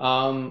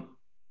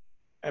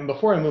 And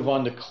before I move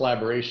on to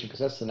collaboration, because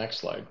that's the next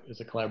slide, is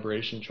the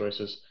collaboration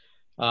choices.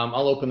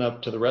 I'll open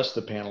up to the rest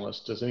of the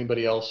panelists. Does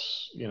anybody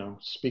else,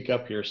 speak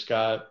up here?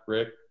 Scott,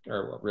 Rick, I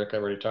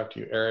already talked to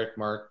you. Eric,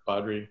 Mark,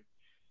 Badri.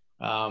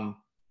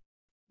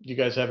 Do you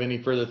guys have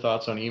any further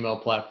thoughts on email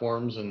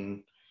platforms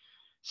and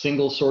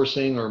single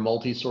sourcing or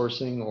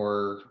multi-sourcing,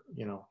 or,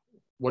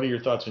 what are your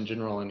thoughts in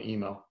general on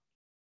email?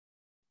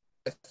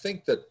 I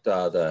think that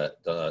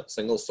the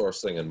single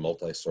sourcing and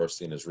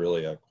multi-sourcing is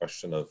really a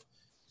question of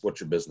what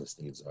your business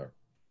needs are.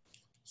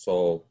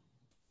 So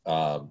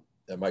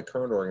at my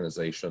current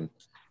organization,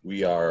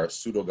 we are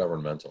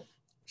pseudo-governmental,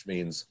 which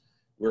means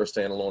we're a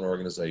standalone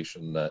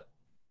organization that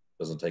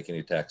doesn't take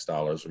any tax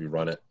dollars. We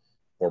run it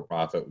for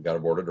profit. We've got a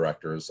board of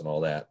directors and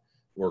all that.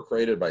 We're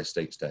created by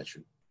state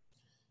statute.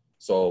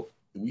 So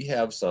we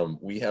have some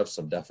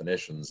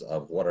definitions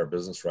of what are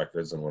business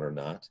records and what are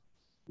not.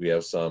 We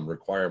have some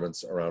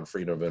requirements around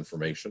freedom of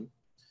information,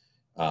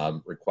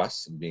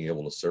 requests, and being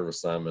able to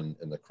service them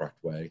in the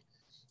correct way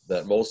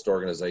that most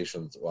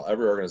organizations, well,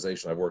 every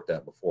organization I've worked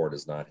at before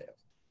does not have.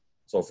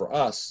 So for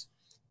us,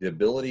 the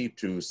ability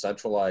to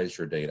centralize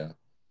your data,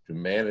 to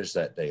manage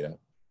that data,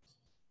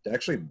 to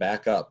actually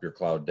back up your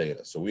cloud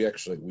data. So we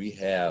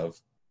have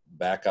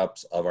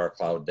backups of our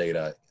cloud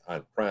data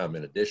on-prem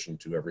in addition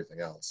to everything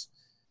else.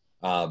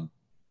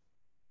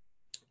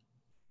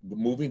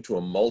 Moving to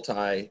a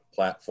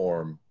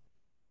multi-platform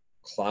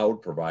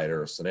cloud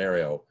provider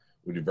scenario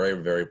would be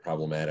very, very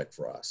problematic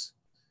for us.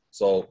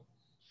 So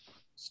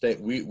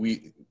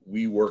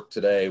we work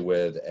today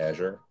with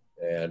Azure,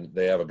 and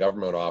they have a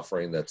government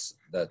offering that's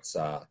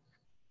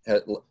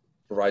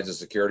provides a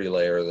security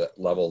layer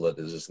level that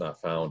is just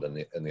not found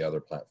in the other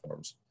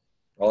platforms.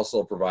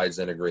 Also provides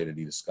integrated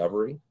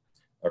e-discovery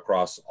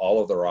across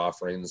all of their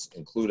offerings,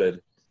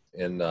 included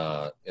in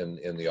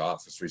the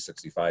Office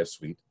 365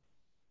 suite,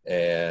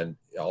 and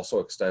it also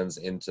extends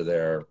into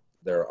their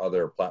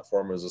other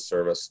platform as a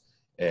service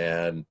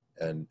and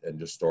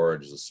just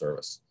storage as a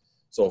service.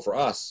 So for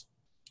us,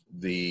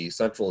 the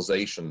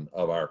centralization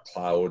of our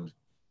cloud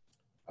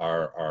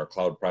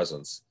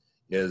presence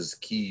is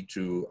key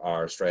to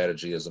our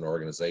strategy as an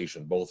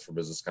organization, both for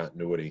business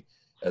continuity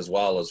as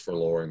well as for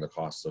lowering the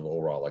costs of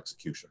overall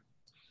execution.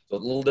 So a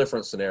little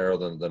different scenario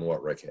than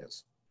what Rick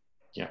has.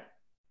 Yeah,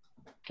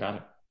 got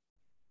it.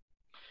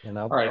 And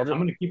all right, I'm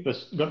going to keep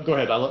this. Go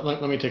ahead.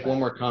 Let me take one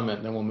more comment,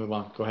 and then we'll move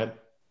on. Go ahead.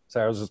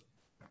 So I was just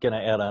going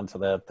to add on to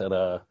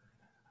that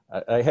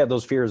I had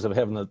those fears of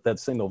having that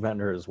single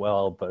vendor as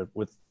well, but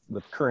with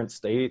current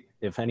state,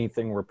 if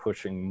anything, we're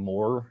pushing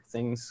more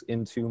things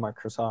into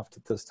Microsoft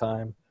at this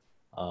time,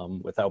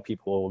 without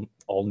people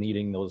all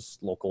needing those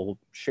local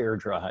share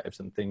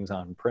drives and things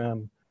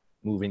on-prem,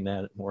 moving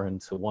that more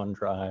into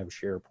OneDrive,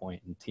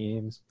 SharePoint, and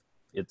Teams.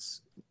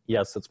 It's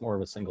more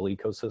of a single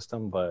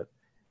ecosystem, but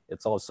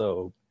it's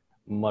also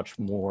much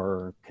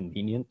more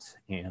convenient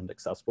and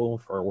accessible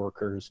for our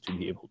workers to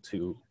be able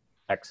to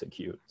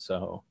execute.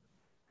 So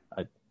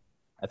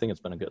I think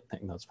it's been a good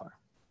thing thus far.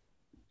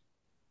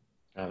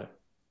 Got it.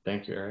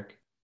 Thank you, Eric.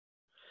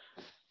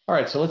 All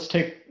right, so let's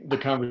take the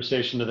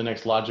conversation to the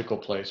next logical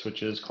place,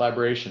 which is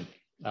collaboration.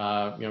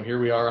 Here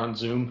we are on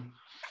Zoom.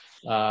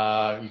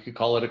 You could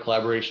call it a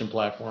collaboration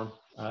platform.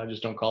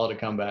 Just don't call it a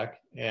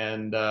comeback.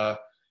 And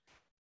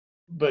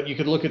but you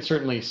could look at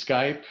certainly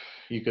Skype.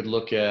 You could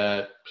look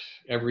at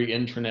every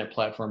intranet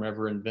platform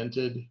ever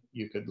invented.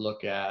 You could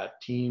look at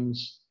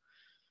Teams.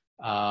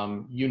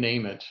 You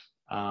name it.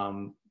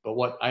 But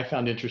what I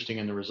found interesting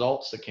in the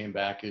results that came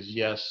back is,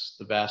 yes,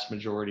 the vast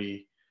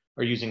majority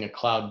are using a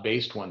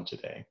cloud-based one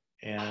today.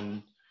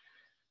 And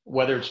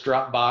whether it's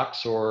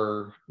Dropbox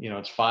or,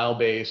 it's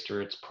file-based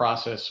or it's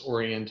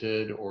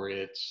process-oriented or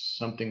it's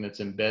something that's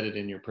embedded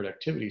in your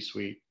productivity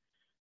suite,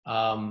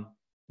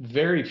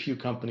 very few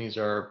companies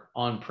are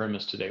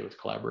on-premise today with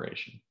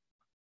collaboration.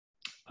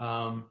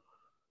 I'm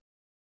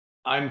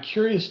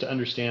curious to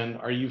understand,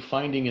 are you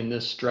finding in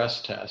this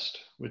stress test,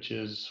 which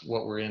is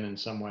what we're in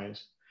some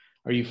ways,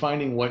 are you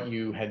finding what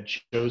you had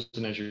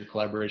chosen as your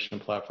collaboration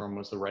platform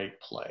was the right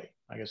play?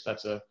 I guess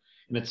and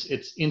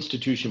it's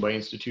institution by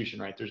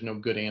institution, right? There's no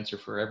good answer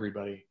for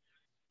everybody,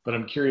 but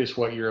I'm curious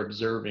what you're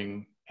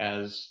observing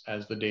as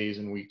the days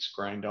and weeks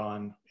grind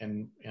on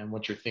and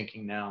what you're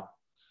thinking now.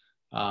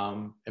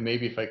 And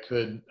maybe if I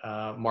could,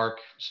 Mark,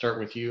 start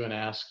with you and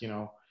ask,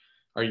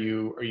 are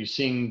you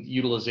seeing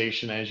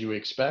utilization as you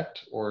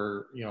expect,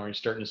 or are you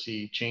starting to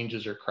see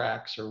changes or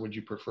cracks, or would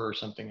you prefer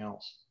something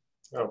else?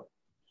 Oh,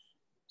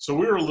 so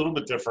we were a little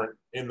bit different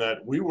in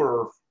that we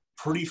were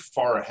pretty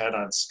far ahead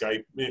on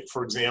Skype.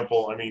 For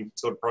example,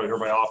 so probably heard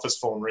my office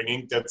phone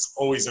ringing. That's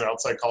always an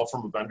outside call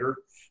from a vendor.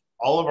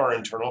 All of our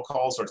internal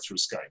calls are through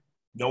Skype.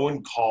 No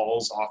one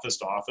calls office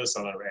to office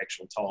on an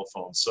actual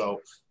telephone. So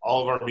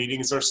all of our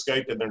meetings are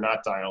Skype and they're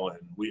not dial-in.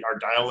 Our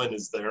dial-in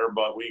is there,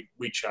 but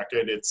we check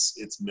it.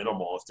 It's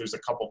minimal. If there's a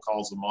couple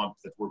calls a month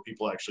where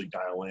people actually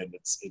dial in,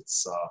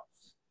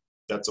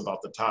 that's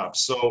about the top.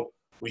 So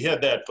we had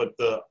that, but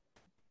the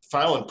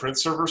file and print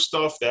server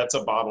stuff, that's a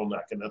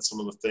bottleneck, and that's some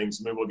of the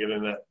things. Maybe we'll get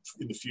into that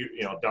in the few,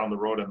 down the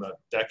road in the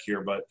deck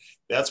here. But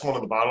that's one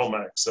of the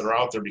bottlenecks that are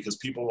out there because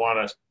people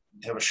want to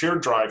have a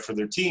shared drive for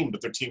their team,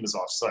 but their team is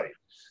off-site.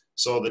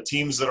 So the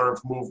teams that are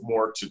moved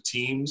more to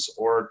Teams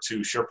or to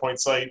SharePoint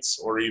sites,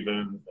 or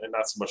even, and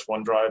not so much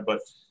OneDrive, but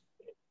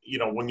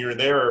when you're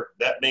there,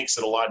 that makes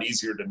it a lot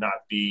easier to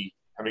not be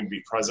having to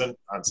be present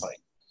on site.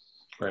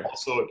 Right.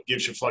 Also, it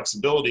gives you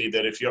flexibility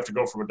that if you have to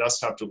go from a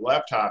desktop to a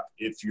laptop,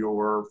 if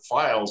your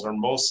files are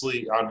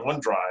mostly on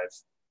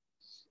OneDrive,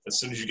 as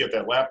soon as you get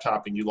that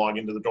laptop and you log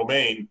into the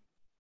domain,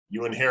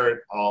 you inherit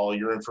all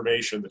your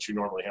information that you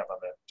normally have on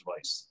that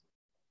device.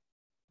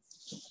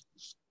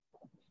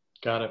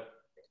 Got it.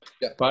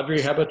 Yeah.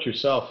 Badri, how about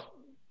yourself?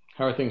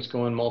 How are things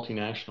going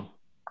multinational?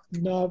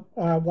 No,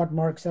 what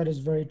Mark said is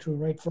very true,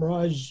 right? For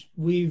us,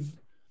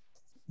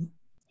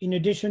 in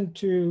addition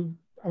to,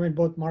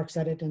 both Mark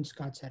said it and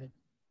Scott said it,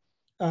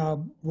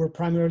 we're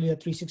primarily a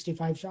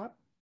 365 shop,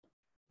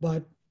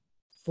 but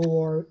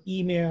for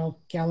email,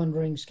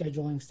 calendaring,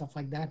 scheduling, stuff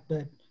like that,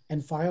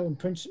 and file and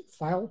print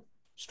file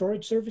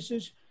storage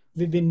services,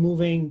 we've been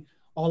moving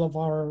all of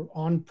our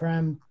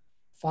on-prem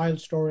file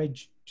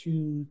storage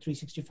to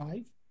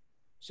 365.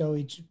 So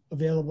it's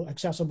available,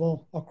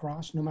 accessible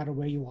across no matter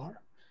where you are.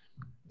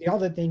 The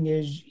other thing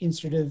is,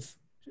 instead of,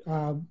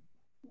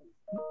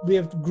 we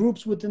have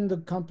groups within the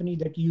company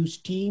that use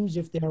Teams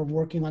if they are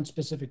working on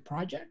specific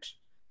projects,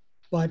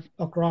 but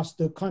across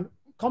the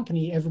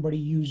company, everybody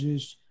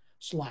uses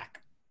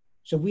Slack.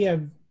 So we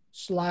have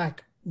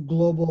Slack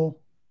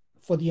global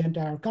for the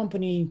entire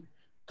company,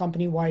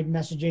 company-wide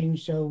messaging.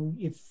 So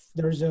if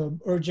there's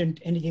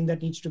anything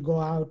that needs to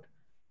go out,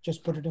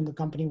 just put it in the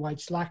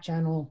company-wide Slack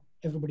channel.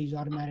 Everybody's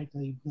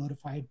automatically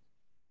notified,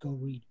 go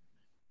read.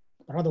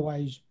 But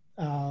otherwise,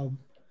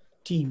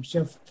 Teams.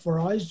 So for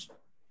us,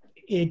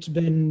 it's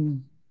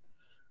been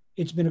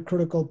a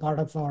critical part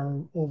of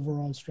our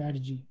overall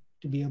strategy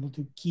to be able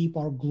to keep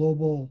our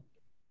global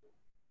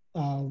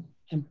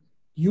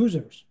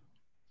users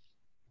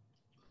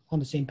on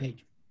the same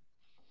page.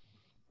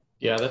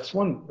 Yeah, that's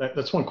one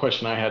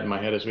question I had in my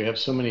head is we have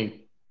so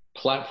many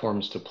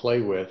platforms to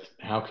play with.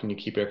 How can you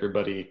keep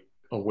everybody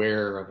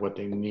aware of what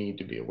they need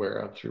to be aware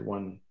of through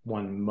one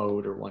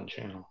mode or one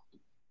channel?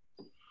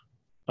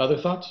 Other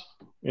thoughts?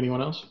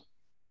 Anyone else?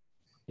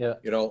 Yeah.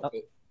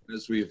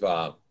 As we've,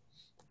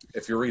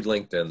 if you read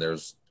LinkedIn,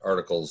 there's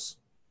articles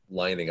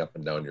lining up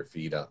and down your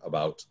feed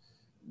about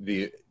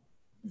the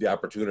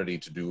opportunity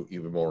to do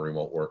even more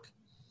remote work.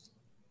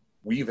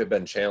 We have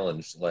been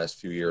challenged the last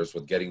few years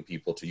with getting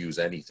people to use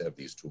any of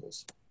these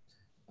tools.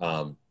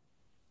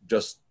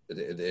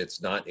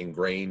 It's not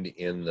ingrained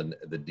in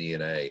the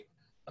DNA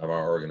of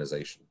our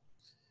organization.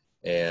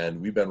 And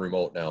we've been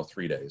remote now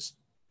 3 days,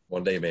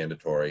 1 day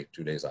mandatory,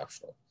 2 days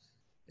optional.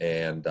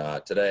 And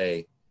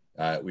today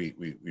we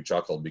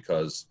chuckled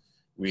because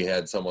we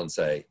had someone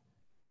say,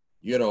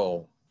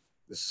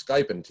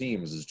 Skype and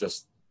Teams is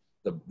just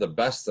the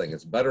best thing.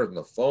 It's better than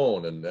the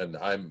phone. And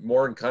I'm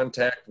more in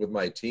contact with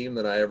my team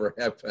than I ever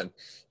have been,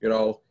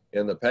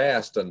 in the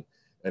past. And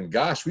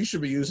gosh, we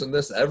should be using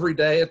this every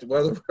day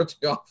whether we're at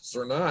the office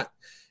or not.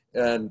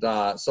 And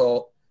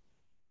so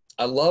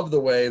I love the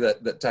way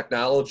that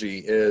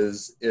technology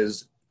is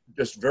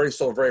just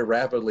very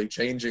rapidly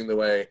changing the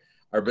way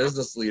our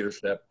business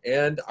leadership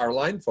and our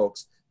line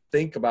folks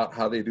think about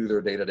how they do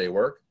their day-to-day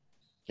work.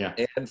 Yeah.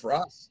 And for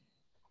us,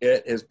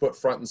 it has put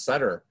front and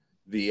center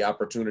the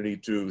opportunity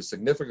to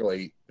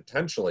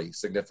potentially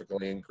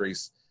significantly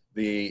increase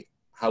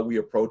how we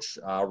approach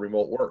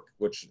remote work,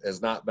 which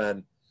has not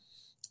been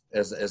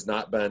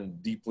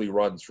deeply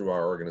run through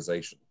our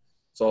organization.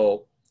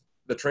 So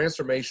the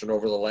transformation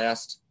over the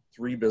last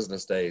 3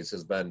 business days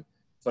has been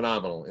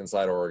phenomenal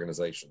inside our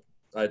organization.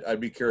 I'd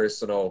be curious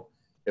to know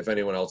if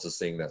anyone else is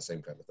seeing that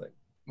same kind of thing.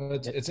 Well,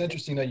 it's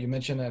interesting that you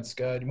mentioned that,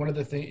 Scott. One of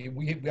the things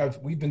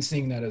we've been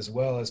seeing that as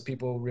well, as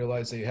people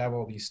realize they have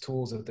all these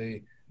tools that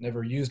they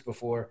never used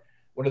before.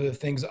 One of the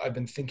things I've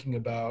been thinking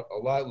about a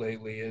lot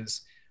lately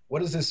is,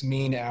 what does this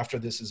mean after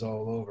this is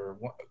all over?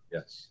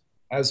 Yes.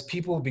 As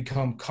people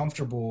become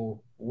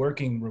comfortable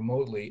working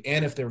remotely,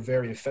 and if they're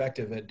very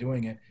effective at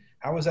doing it,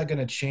 how is that going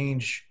to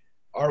change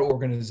our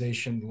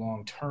organization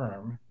long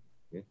term?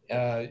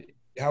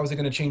 How is it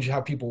going to change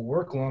how people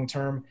work long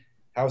term?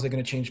 How is it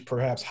going to change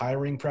perhaps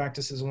hiring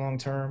practices long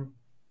term?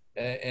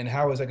 And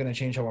how is that going to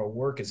change how our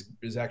work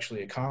is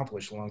actually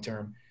accomplished long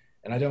term?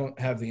 And I don't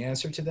have the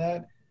answer to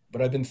that,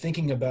 but I've been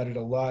thinking about it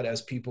a lot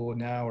as people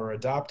now are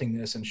adopting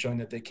this and showing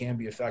that they can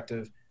be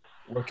effective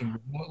working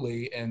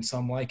remotely, and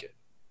some like it.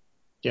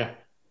 Yeah.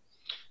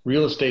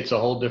 Real estate's a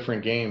whole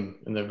different game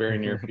in the very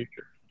near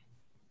future.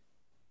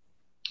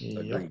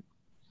 Yep.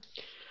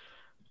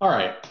 All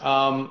right.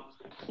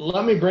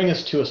 Let me bring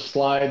us to a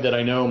slide that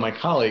I know my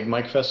colleague,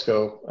 Mike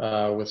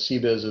Fesco with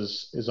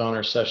CBiz is on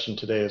our session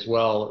today as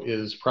well,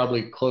 is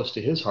probably close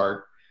to his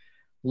heart,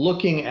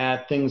 looking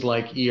at things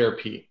like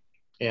ERP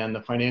and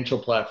the financial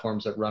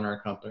platforms that run our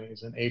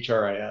companies, and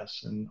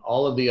HRIS and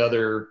all of the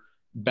other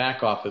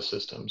back office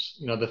systems,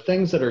 you know, the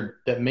things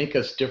that make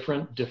us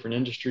different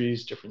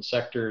industries, different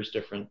sectors,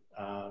 different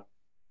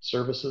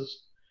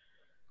services,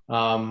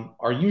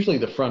 are usually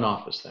the front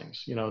office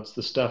things. You know, it's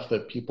the stuff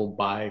that people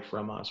buy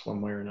from us one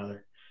way or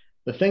another.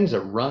 The things that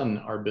run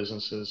our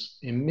businesses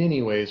in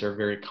many ways are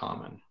very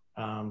common.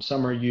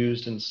 Some are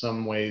used in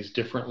some ways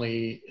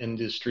differently,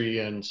 industry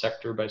and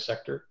sector by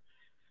sector,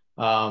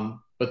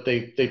 but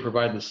they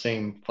provide the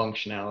same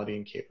functionality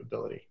and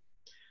capability.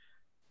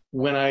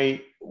 When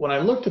I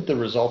looked at the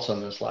results on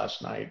this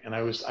last night, and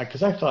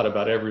because I thought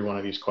about every one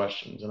of these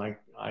questions, and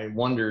I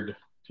wondered,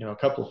 you know, a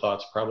couple of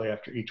thoughts probably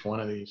after each one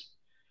of these.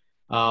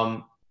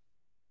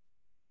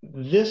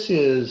 This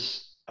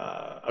is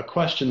a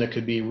question that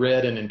could be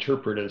read and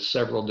interpreted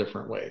several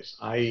different ways.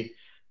 I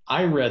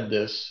read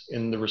this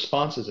in the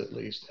responses, at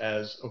least,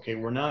 as, okay,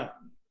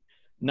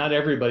 not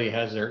everybody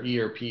has their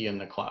ERP in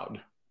the cloud,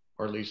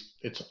 or at least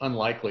it's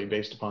unlikely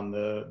based upon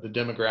the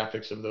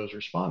demographics of those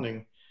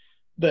responding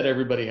that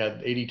everybody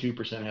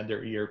 82% had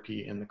their ERP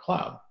in the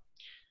cloud.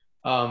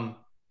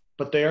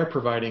 But they are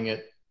providing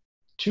it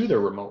to their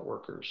remote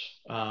workers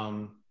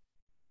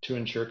to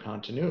ensure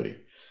continuity.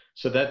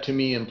 So that to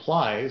me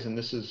implies, and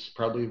this is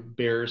probably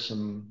bears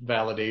some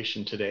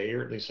validation today,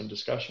 or at least some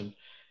discussion,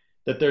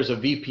 that there's a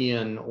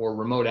VPN or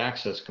remote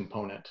access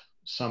component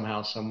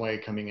somehow, some way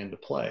coming into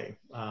play.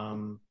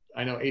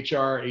 I know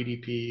HR,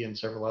 ADP, and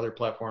several other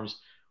platforms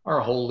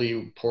are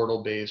wholly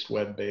portal-based,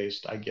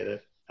 web-based. I get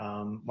it.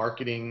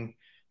 Marketing,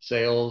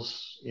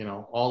 sales, you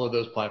know, all of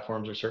those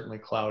platforms are certainly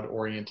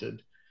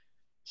cloud-oriented.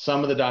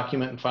 Some of the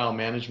document and file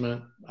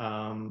management,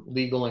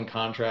 legal and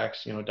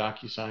contracts, you know,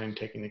 DocuSign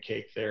taking the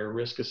cake there,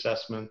 risk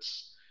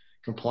assessments,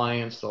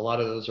 compliance, a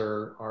lot of those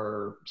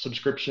are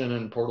subscription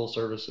and portal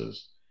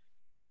services.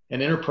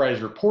 And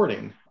enterprise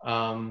reporting,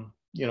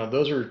 you know,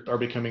 those are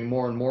becoming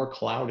more and more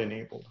cloud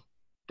enabled.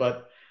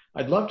 But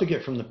I'd love to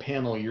get from the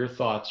panel your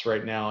thoughts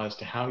right now as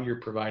to how you're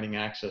providing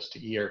access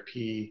to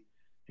ERP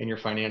and your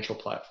financial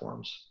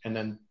platforms. And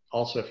then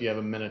also if you have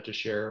a minute to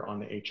share on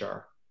the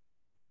HR.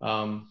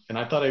 And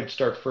I thought I'd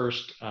start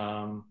first.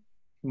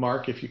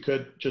 Mark, if you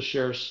could just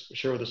share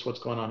with us what's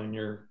going on in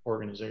your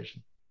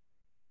organization.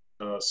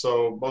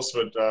 So most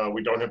of it,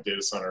 we don't have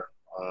data center.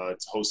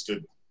 It's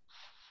hosted,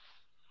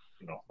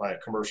 you know, by a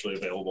commercially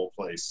available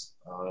place.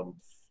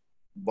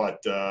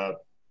 But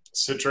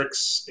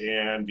Citrix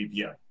and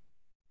VPN.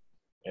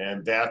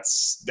 And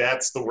that's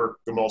the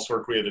most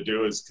work we had to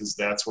do, is because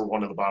that's where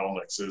one of the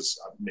bottlenecks is.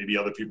 Maybe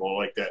other people are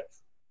like that.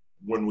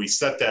 When we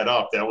set that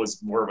up, that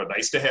was more of a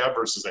nice to have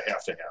versus a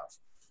have to have.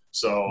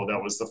 So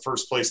that was the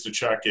first place to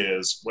check,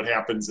 is what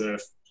happens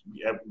if,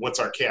 what's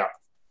our cap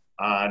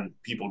on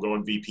people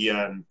going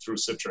VPN through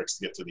Citrix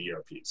to get to the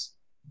ERPs.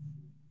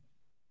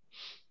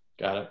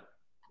 Got it.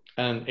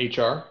 And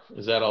HR,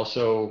 is that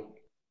also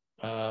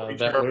that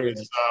way?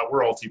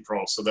 We're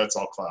Ulti-Pro, so that's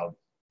all cloud.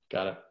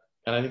 Got it.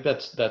 And I think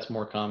that's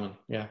more common.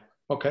 Yeah.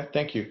 Okay.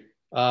 Thank you.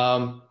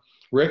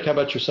 Rick, how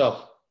about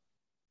yourself?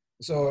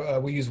 So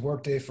we use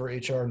Workday for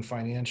HR and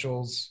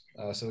financials.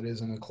 So it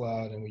is in the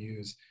cloud, and we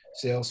use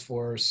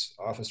Salesforce,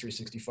 Office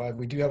 365.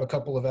 We do have a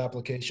couple of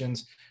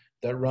applications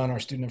that run our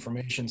student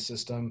information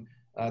system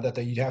that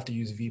you'd have to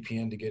use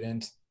VPN to get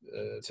in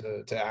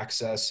to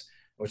access,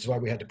 which is why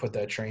we had to put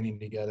that training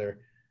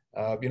together.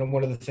 You know,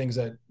 one of the things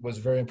that was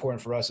very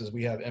important for us is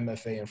we have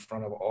MFA in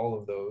front of all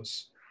of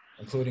those,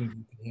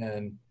 including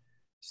VPN.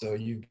 So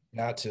you've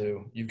got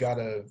to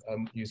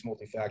use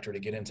multi-factor to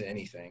get into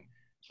anything.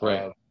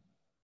 Right.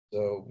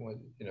 So,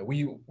 you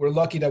know, we're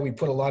lucky that we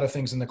put a lot of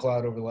things in the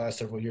cloud over the last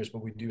several years,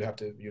 but we do have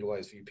to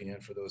utilize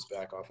VPN for those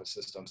back office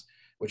systems,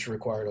 which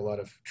required a lot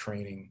of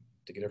training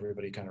to get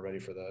everybody kind of ready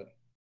for that.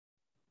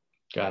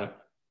 Got it.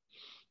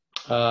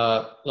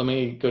 Let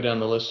me go down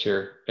the list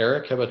here.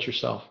 Eric, how about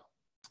yourself?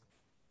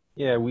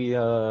 Yeah,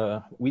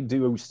 we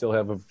do still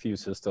have a few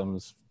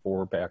systems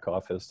for back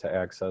office to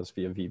access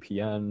via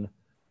VPN.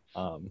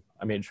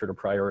 I made sure to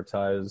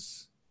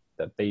prioritize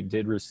that they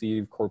did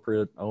receive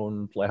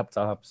corporate-owned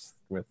laptops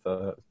with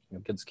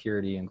good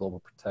security and Global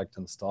Protect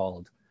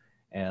installed.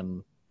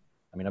 And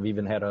I mean, I've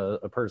even had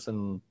a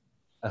person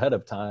ahead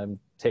of time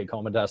take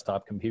home a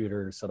desktop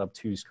computer, set up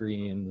 2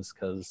 screens,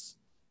 because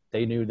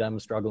they knew them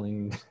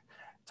struggling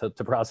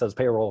to process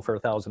payroll for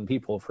 1,000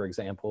 people, for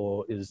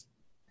example, is,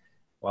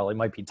 while it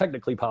might be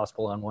technically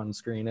possible on one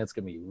screen, it's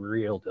going to be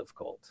real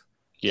difficult.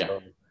 Yeah.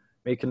 So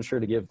making sure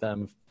to give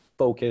them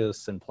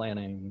focus and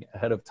planning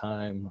ahead of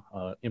time,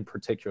 in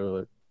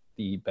particular,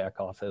 the back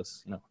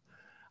office,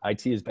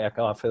 IT's back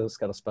office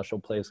got a special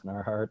place in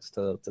our hearts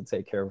to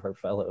take care of our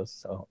fellows.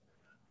 So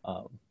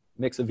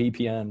mix of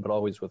VPN, but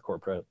always with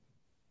corporate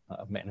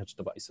managed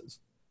devices.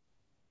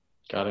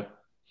 Got it.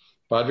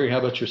 Badri, how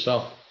about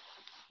yourself?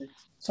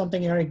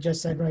 Something Eric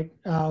just said, right?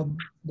 The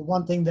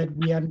one thing that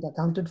we hadn't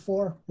accounted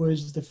for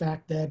was the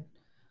fact that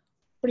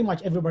pretty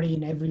much everybody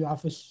in every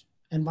office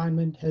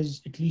environment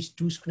has at least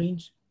 2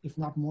 screens, if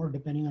not more,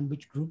 depending on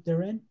which group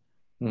they're in.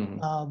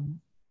 Mm-hmm.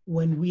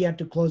 When we had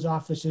to close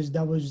offices,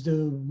 that was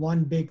the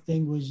one big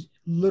thing, was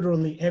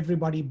literally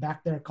everybody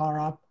backed their car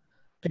up,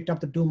 picked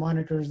up the 2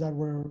 monitors that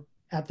were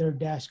at their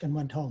desk and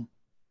went home.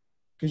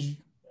 Because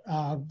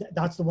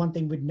that's the one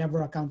thing we'd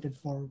never accounted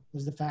for,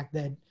 was the fact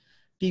that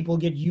people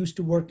get used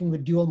to working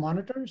with dual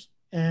monitors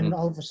and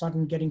all of a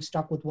sudden getting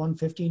stuck with one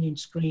 15-inch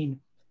screen,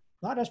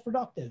 not as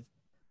productive.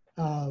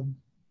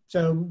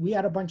 So we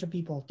had a bunch of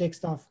people take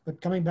stuff,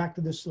 but coming back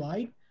to the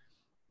slide,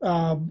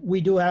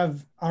 we do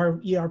have our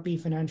ERP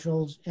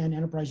financials and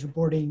enterprise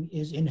reporting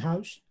is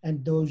in-house,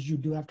 and those you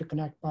do have to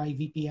connect by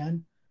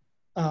VPN.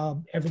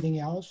 Everything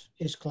else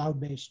is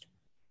cloud-based.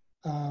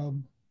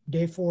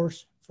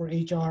 Dayforce for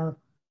HR,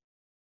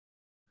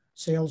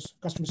 sales,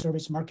 customer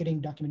service,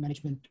 marketing, document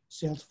management,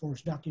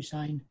 Salesforce,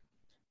 DocuSign.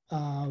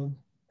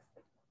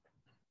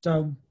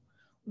 So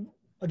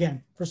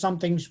again, for some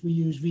things we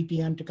use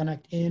VPN to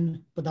connect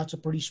in, but that's a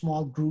pretty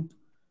small group.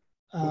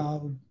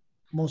 For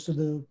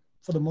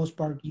the most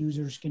part,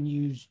 users can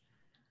use,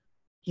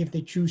 if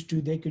they choose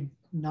to, they could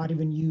not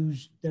even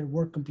use their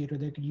work computer.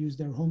 They could use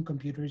their home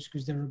computers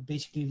because they're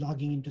basically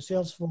logging into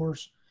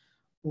Salesforce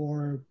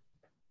or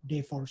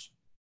Dayforce.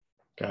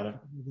 Got it.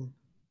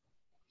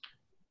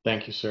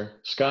 Thank you, sir.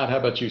 Scott, how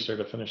about you, sir,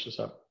 to finish this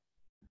up?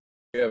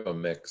 We have a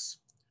mix,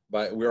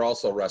 but we're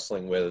also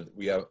wrestling with,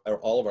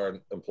 all of our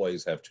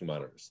employees have 2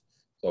 monitors.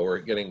 So we're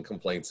getting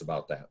complaints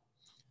about that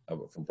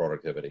from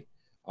productivity.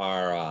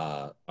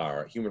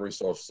 Our human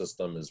resource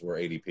system is, we're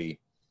ADP.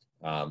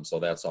 So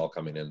that's all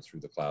coming in through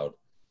the cloud.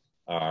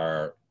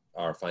 Our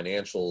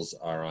financials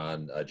are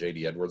on a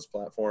JD Edwards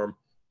platform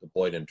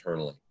deployed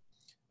internally.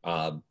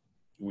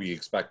 We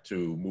expect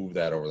to move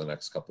that over the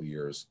next couple of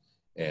years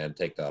and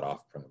take that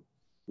off-prem.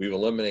 We've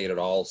eliminated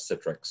all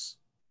Citrix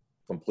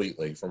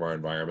completely from our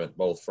environment,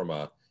 both from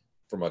a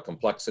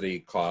complexity,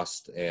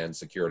 cost, and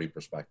security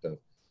perspective.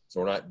 So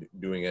we're not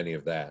doing any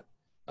of that.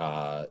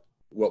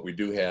 What we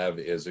do have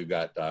is we've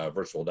got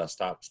virtual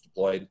desktops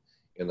deployed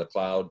in the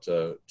cloud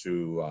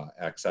to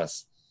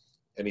access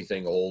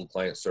anything old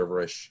client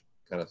server-ish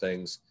kind of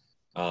things.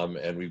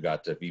 And we've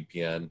got the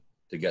VPN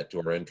to get to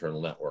our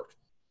internal network.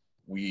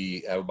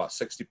 We have about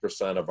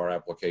 60% of our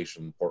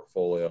application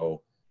portfolio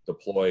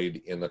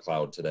deployed in the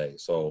cloud today.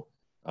 So,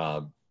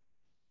 and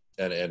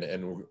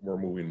we're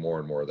moving more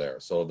and more there.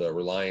 So the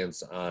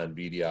reliance on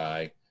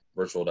VDI,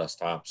 virtual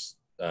desktops,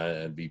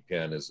 and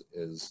VPN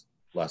is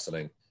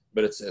lessening,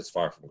 but it's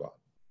far from gone.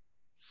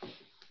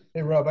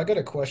 Hey, Rob, I got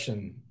a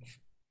question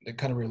that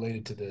kind of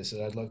related to this,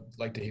 and I'd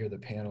like to hear the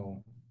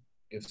panel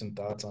give some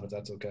thoughts on, if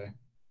that's okay.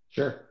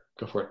 Sure,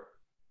 go for it.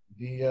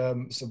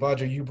 So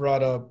Badri, you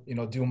brought up,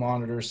 dual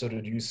monitors, so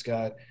did you,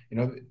 Scott.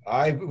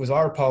 It was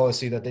our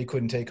policy that they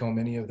couldn't take home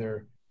any of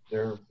their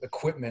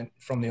equipment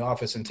from the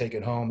office and take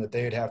it home, that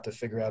they'd have to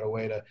figure out a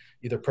way to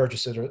either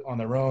purchase it on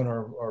their own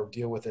or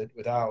deal with it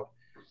without.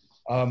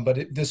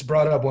 But this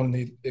brought up, when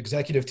the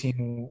executive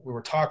team, we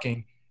were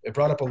talking, it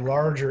brought up a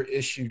larger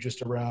issue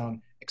just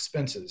around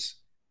expenses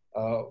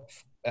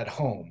at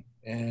home.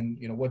 And,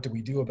 what do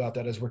we do about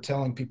that? As we're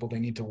telling people they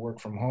need to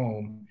work from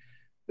home,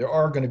 there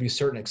are going to be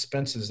certain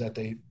expenses that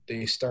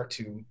they start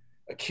to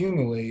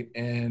accumulate.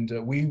 And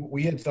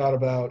we had thought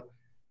about,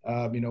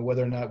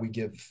 whether or not we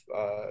give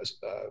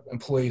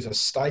employees a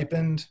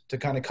stipend to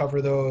kind of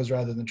cover those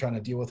rather than trying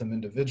to deal with them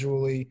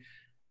individually.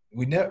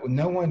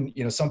 No one,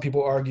 some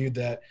people argued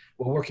that,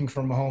 well, working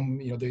from home,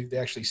 they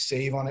actually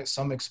save on it,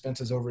 some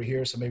expenses over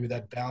here. So maybe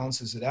that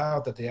balances it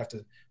out, that they have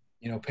to,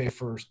 pay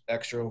for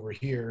extra over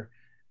here.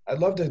 I'd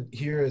love to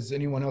hear, is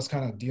anyone else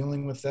kind of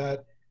dealing with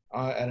that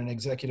at an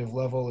executive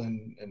level,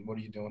 and what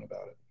are you doing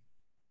about it?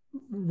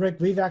 Rick,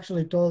 we've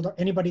actually told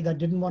anybody that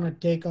didn't want to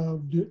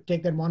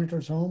take their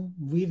monitors home,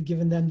 we've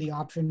given them the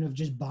option of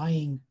just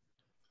buying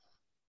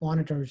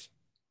monitors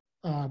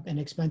and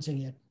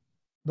expensing it.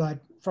 But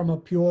from a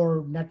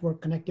pure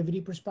network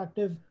connectivity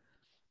perspective,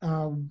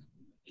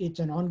 it's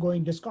an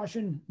ongoing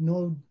discussion,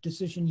 no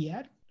decision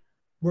yet.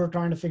 we're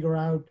trying to figure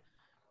out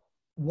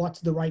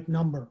what's the right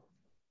number.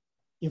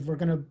 If we're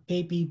going to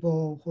pay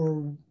people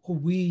who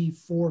we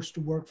force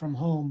to work from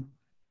home,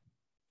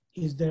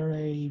 is there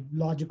a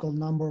logical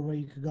number where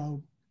you could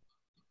go,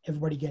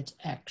 everybody gets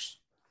X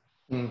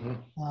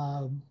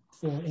for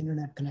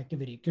internet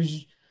connectivity?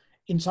 Because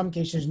in some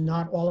cases,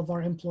 not all of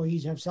our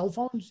employees have cell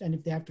phones, and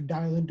if they have to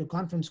dial into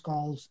conference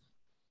calls,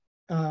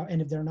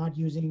 and if they're not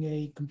using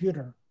a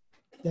computer,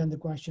 then the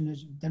question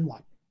is, then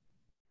what?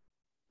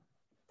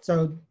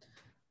 So,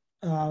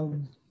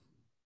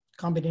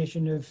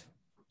 combination of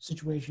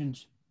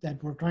situations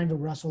that we're trying to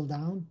wrestle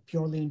down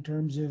purely in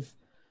terms of,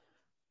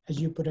 as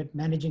you put it,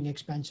 managing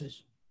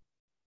expenses.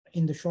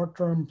 In the short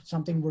term,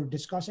 something we're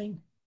discussing,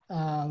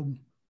 trying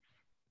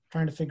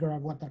to figure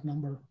out what that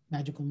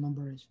magical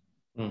number is.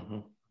 Mm-hmm.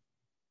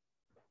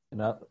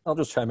 And I'll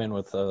just chime in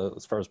with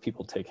as far as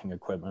people taking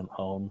equipment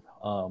home.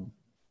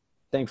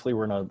 Thankfully,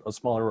 we're in a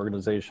smaller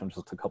organization,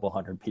 just a couple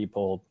hundred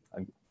people.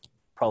 I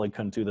probably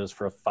couldn't do this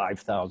for a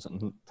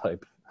 5,000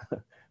 type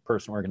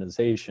person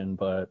organization,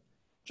 but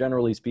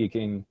generally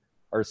speaking,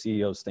 our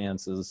CEO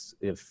stance is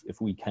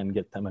if we can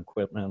get them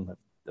equipment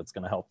that's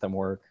going to help them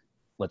work,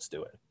 let's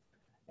do it.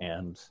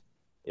 And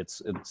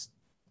it's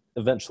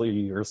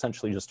eventually or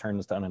essentially just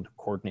turns down into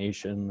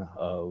coordination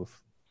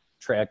of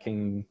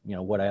tracking,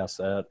 what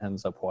asset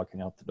ends up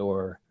walking out the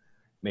door,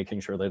 making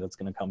sure that it's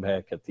going to come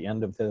back at the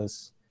end of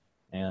this.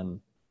 And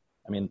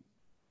I mean,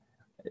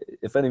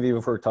 if any of you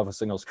have worked off a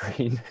single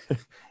screen,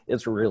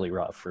 it's really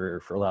rough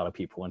for a lot of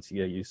people once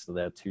you get used to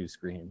that 2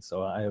 screens.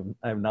 So I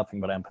have nothing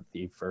but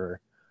empathy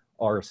for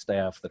our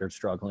staff that are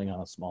struggling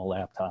on a small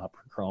laptop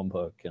or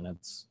Chromebook. And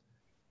it's,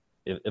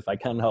 if I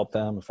can help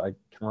them, if I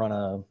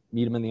can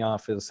meet them in the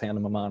office, hand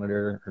them a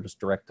monitor, or just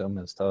direct them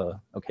as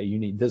to, okay, you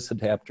need this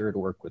adapter to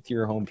work with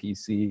your home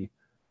PC.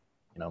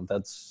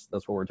 That's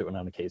what we're doing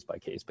on a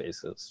case-by-case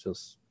basis,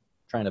 just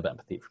trying to have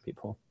empathy for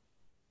people.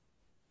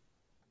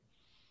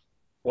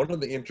 One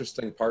of the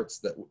interesting parts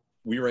that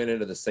we ran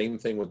into the same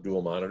thing with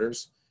dual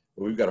monitors,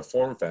 but we've got a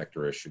form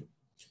factor issue.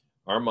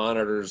 Our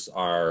monitors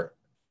are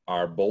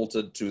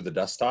bolted to the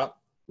desktop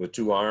with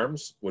 2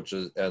 arms,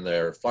 and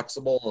they're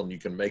flexible, and you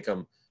can make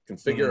them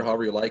configure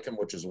however you like them,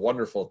 which is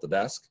wonderful at the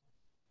desk.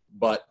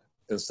 But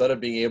instead of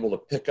being able to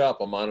pick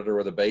up a monitor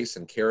with a base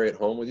and carry it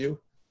home with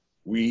you,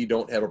 we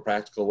don't have a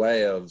practical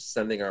way of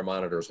sending our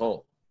monitors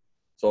home.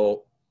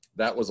 So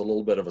that was a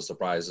little bit of a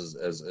surprise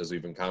as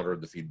we've encountered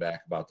the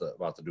feedback about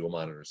the dual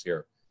monitors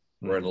here.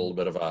 We're in a little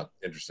bit of an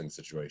interesting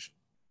situation.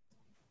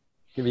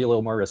 Give you a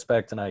little more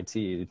respect in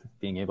IT,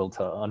 being able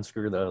to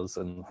unscrew those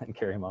and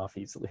carry them off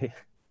easily.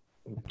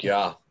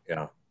 Yeah.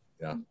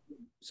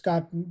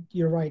 Scott,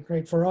 you're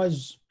right. For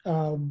us,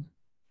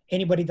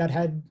 anybody that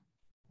had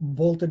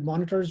bolted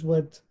monitors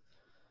with,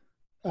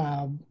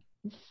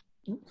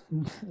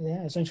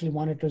 essentially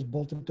monitors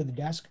bolted to the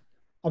desk,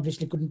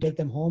 obviously couldn't take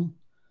them home.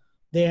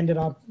 They ended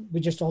up, we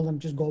just told them,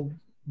 just go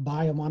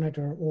buy a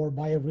monitor or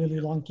buy a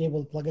really long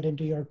cable, plug it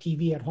into your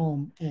TV at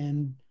home,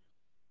 and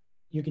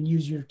you can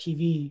use your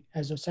TV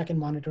as a second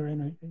monitor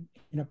in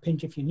a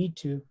pinch if you need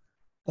to.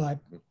 But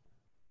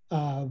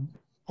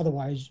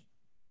otherwise,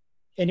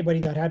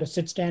 anybody that had a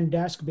sit-stand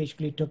desk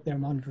basically took their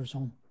monitors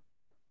home.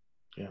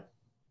 Yeah.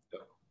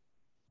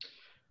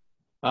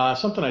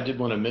 Something I did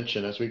want to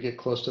mention as we get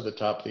close to the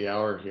top of the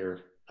hour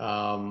here,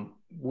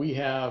 we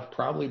have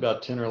probably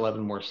about 10 or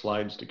 11 more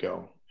slides to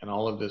go, and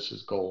all of this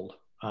is gold.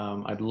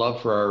 I'd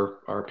love for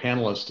our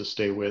panelists to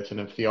stay with, and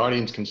if the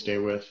audience can stay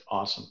with,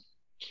 awesome.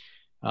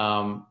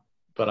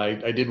 But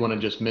I did want to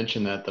just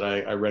mention that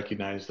I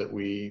recognize that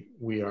we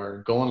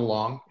are going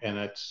along, and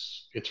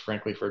it's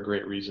frankly for a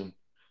great reason.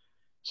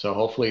 So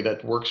hopefully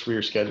that works for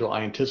your schedule.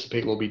 I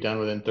anticipate we'll be done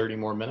within 30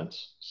 more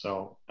minutes.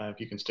 So if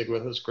you can stick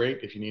with us, great.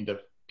 If you need to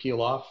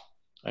peel off,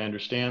 I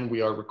understand.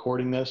 We are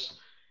recording this,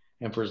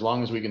 and for as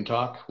long as we can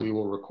talk, we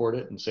will record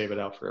it and save it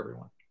out for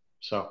everyone.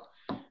 So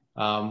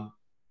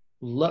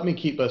let me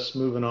keep us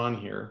moving on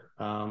here.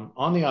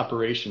 On the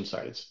operation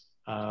side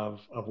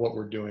of what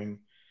we're doing,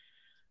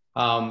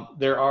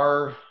 there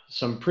are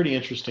some pretty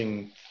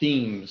interesting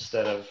themes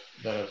that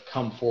have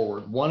come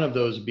forward. One of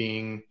those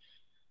being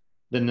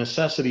the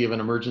necessity of an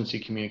emergency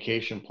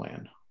communication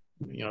plan.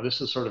 This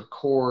is sort of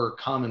core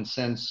common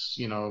sense,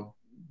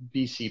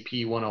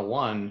 BCP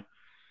 101,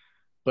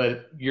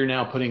 but you're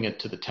now putting it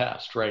to the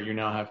test, right? You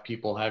now have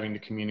people having to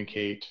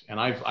communicate, and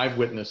I've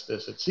witnessed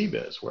this at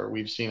CBIZ, where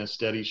we've seen a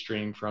steady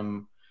stream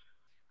from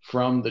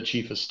the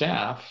chief of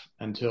staff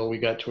until we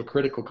got to a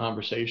critical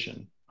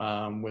conversation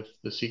with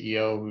the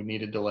CEO, who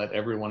needed to let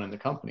everyone in the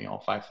company,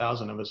 all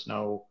 5,000 of us,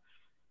 know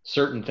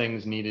certain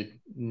things needed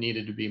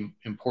to be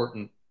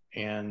important,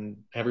 and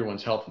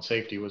everyone's health and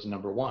safety was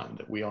number one,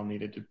 that we all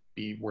needed to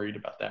be worried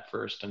about that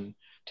first and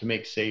to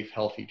make safe,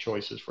 healthy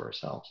choices for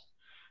ourselves.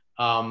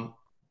 I've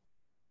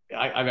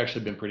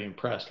actually been pretty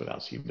impressed with how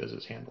CBIZ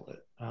has handled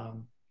it.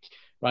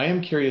 But I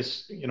am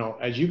curious,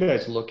 as you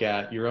guys look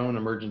at your own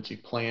emergency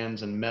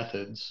plans and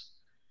methods,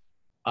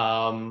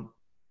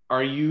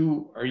 are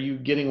you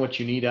getting what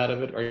you need out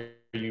of it?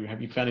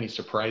 Have you found any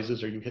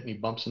surprises? Are you hitting any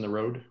bumps in the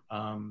road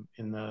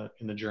in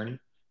the journey?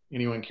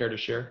 Anyone care to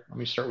share? Let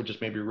me start with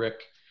just maybe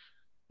Rick,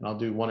 and I'll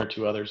do one or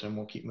two others, and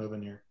we'll keep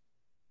moving here.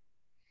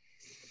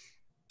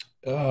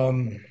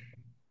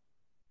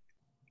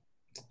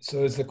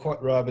 So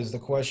Rob, is the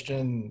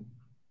question,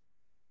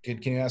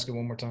 can you ask it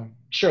one more time?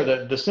 Sure.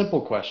 The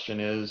simple question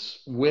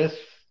is, with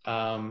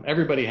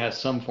everybody has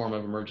some form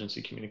of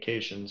emergency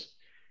communications.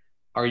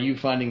 Are you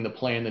finding the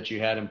plan that you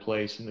had in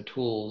place and the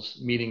tools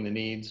meeting the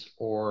needs,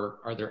 or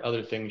are there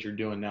other things you're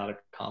doing now to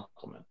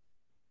complement?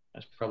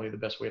 That's probably the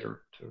best way to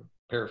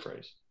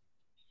paraphrase.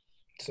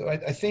 So I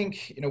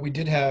think, we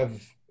did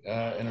have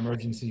an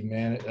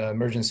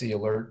emergency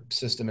alert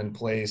system in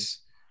place.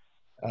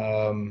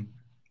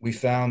 We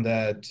found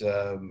that,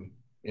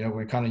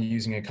 we're kind of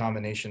using a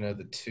combination of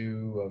the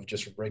two, of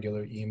just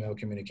regular email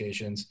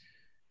communications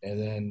and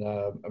then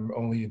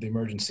only the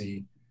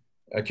emergency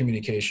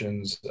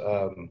communications,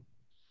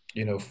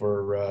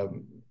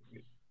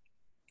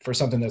 for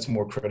something that's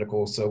more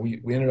critical. So we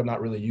ended up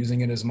not really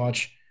using it as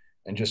much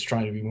and just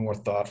trying to be more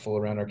thoughtful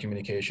around our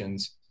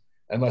communications,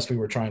 unless we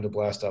were trying to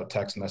blast out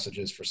text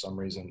messages for some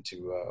reason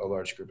to a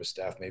large group of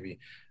staff, maybe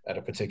at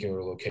a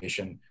particular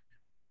location.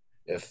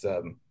 If,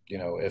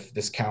 if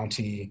this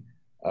county,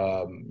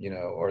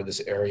 or this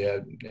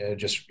area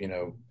just,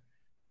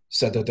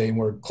 said that they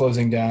were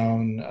closing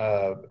down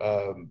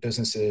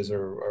businesses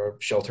or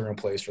shelter in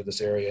place for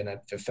this area, and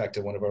it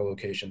affected one of our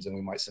locations, and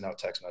we might send out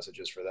text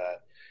messages for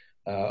that.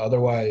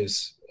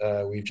 Otherwise,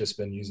 we've just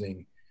been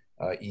using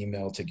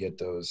email to get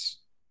those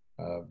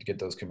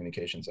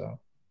communications out.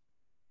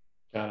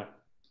 Got it.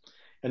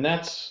 And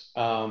that's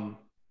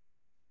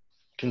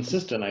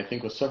consistent, I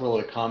think, with several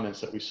of the comments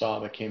that we saw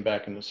that came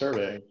back in the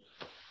survey.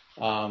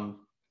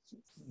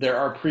 There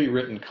are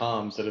pre-written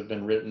comms that have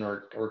been written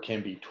or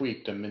can be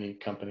tweaked on many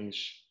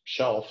companies'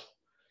 shelf,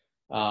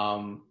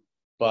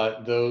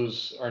 but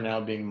those are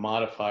now being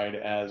modified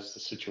as the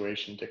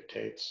situation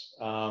dictates.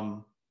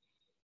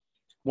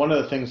 One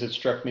of the things that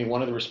struck me,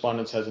 one of the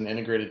respondents has an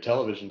integrated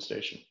television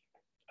station.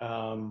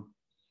 I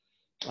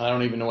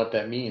don't even know what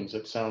that means.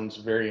 It sounds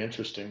very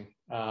interesting,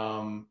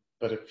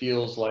 but it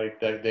feels like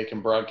that they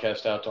can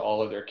broadcast out to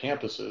all of their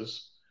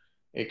campuses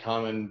a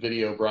common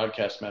video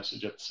broadcast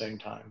message at the same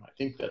time. I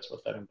think that's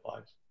what that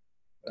implies.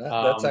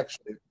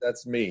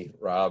 That's me,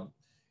 Rob.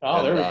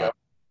 Oh, there we go.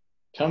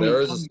 Tell me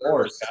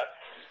more, Scott.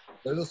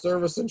 There's a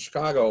service in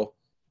Chicago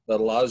that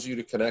allows you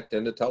to connect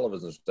into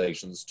television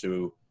stations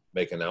to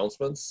make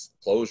announcements,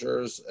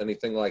 closures,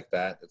 anything like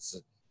that.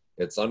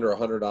 It's under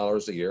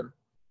 $100 a year,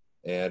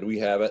 and we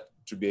have it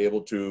to be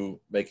able to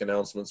make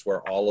announcements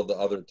where all of the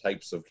other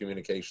types of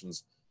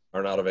communications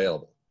are not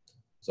available.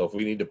 So if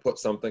we need to put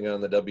something on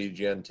the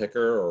WGN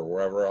ticker or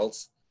wherever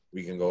else,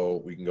 we can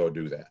go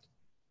do that.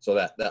 So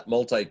that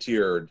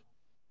multi-tiered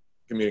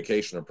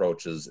communication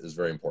approach is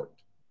very important.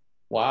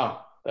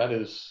 Wow, that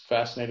is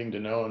fascinating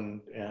to know,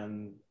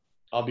 and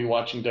I'll be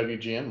watching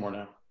WGN more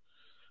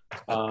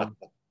now.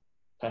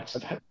 That's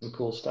some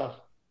cool stuff.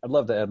 I'd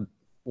love to add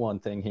one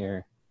thing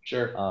here.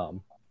 Sure.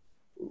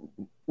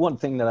 One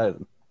thing that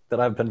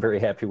I've been very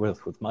happy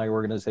with my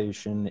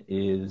organization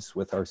is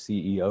with our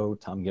CEO,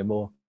 Tom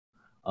Gimbel.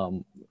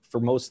 For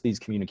most of these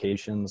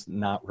communications,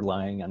 not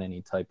relying on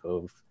any type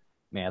of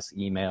mass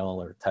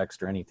email or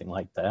text or anything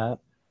like that.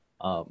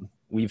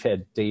 We've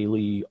had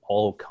daily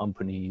all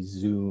company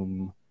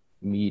Zoom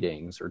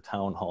meetings or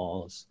town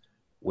halls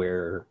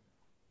where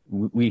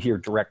we hear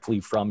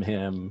directly from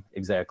him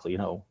exactly,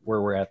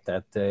 where we're at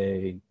that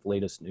day,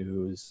 latest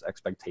news,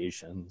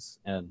 expectations,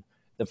 and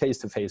the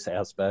face-to-face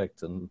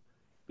aspect and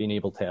being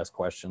able to ask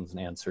questions and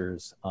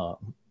answers.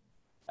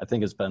 I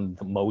think it's been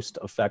the most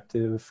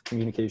effective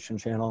communication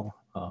channel.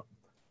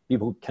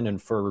 People can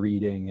infer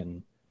reading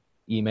and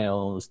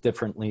emails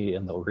differently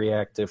and they'll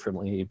react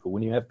differently. But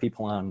when you have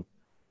people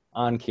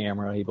on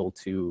camera able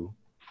to,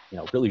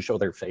 really show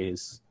their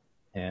face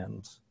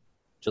and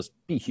just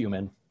be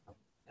human,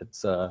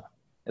 it's gone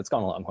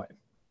a long way.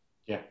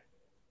 Yeah.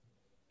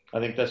 I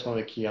think that's one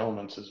of the key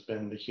elements has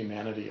been the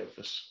humanity of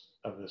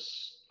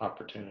this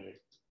opportunity.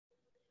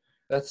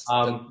 That's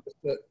go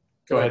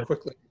ahead.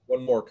 Quickly,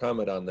 one more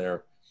comment on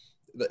there.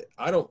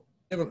 I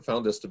haven't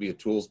found this to be a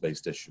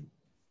tools-based issue,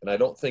 and I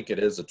don't think it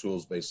is a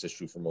tools-based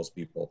issue for most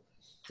people.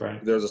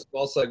 Right. There's a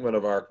small segment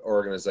of our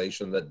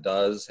organization that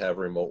does have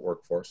a remote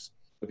workforce.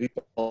 The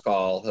people on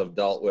call have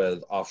dealt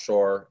with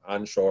offshore,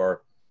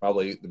 onshore,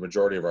 probably the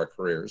majority of our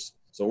careers,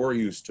 so we're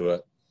used to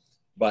it.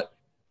 But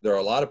there are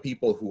a lot of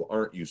people who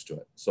aren't used to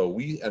it. So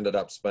we ended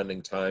up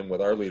spending time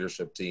with our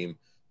leadership team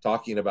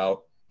talking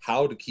about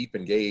how to keep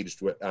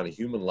engaged on a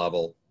human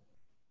level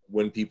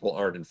when people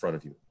aren't in front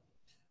of you.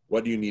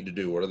 What do you need to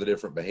do? What are the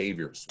different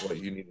behaviors? What do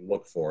you need to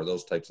look for?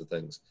 Those types of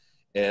things.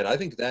 And I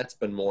think that's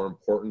been more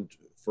important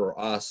for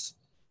us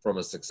from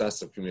a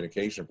success of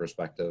communication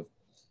perspective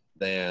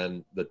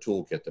than the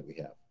toolkit that we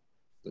have.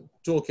 The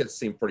toolkits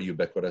seem pretty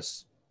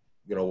ubiquitous.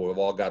 We've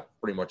all got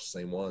pretty much the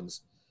same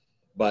ones.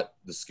 But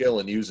the skill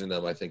in using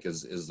them, I think,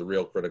 is the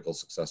real critical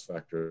success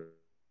factor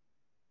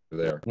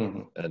there.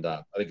 Mm-hmm. And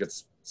I think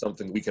it's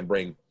something we can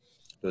bring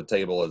to the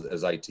table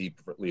as IT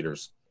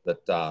leaders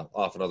that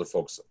often other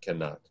folks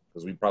cannot.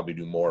 because we probably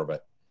do more of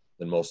it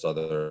than most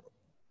other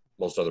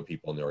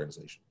people in the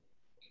organization.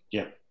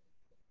 Yeah.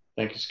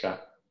 Thank you,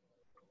 Scott.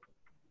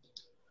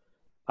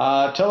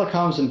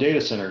 Telecoms and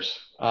data centers.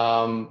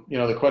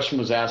 The question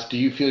was asked, do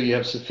you feel you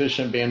have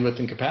sufficient bandwidth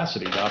and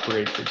capacity to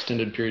operate for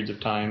extended periods of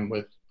time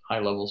with high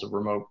levels of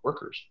remote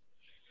workers?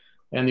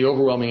 And the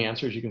overwhelming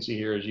answer, as you can see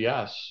here, is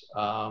yes.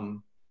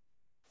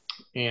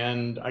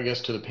 And I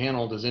guess to the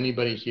panel, does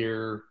anybody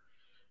here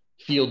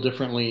feel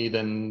differently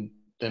than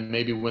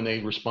maybe when they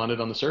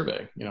responded on the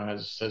survey?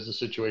 Has the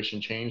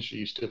situation changed? Are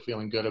you still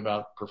feeling good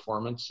about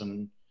performance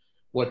and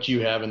what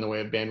you have in the way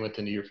of bandwidth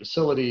into your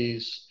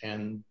facilities,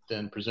 and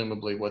then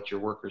presumably what your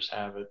workers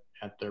have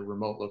at their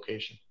remote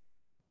location?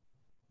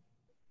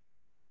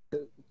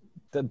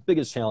 The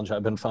biggest challenge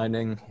I've been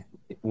finding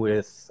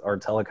with our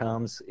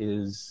telecoms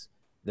is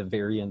the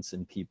variance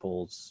in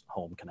people's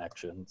home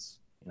connections.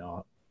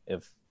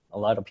 If a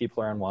lot of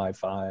people are on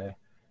Wi-Fi,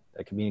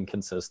 that can be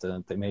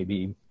inconsistent. They may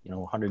be,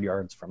 100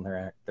 yards from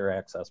their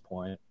access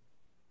point.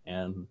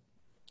 And,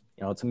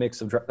 it's a mix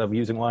of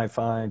using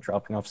Wi-Fi,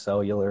 dropping off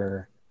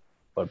cellular,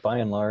 but by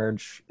and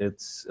large,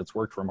 it's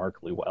worked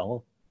remarkably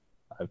well.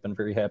 I've been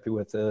very happy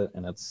with it,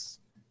 and it's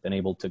been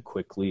able to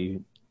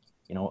quickly,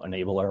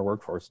 enable our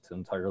workforce to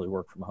entirely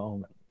work from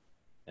home.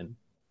 And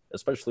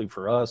especially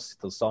for us,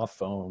 the soft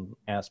phone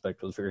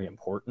aspect was very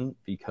important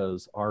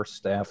because our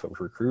staff of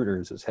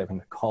recruiters is having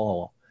to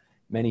call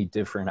many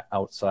different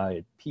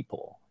outside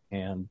people,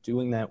 and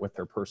doing that with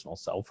their personal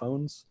cell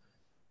phones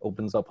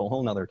opens up a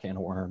whole nother can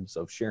of worms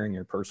of sharing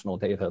your personal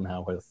data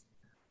now with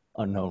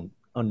unknown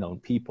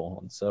people.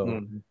 And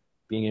so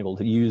being able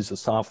to use a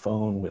soft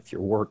phone with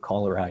your work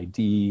caller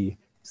ID,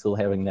 still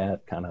having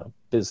that kind of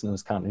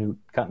business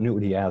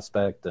continuity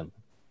aspect and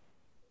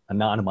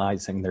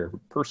anonymizing their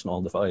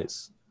personal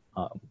device,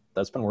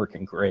 that's been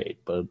working great.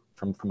 But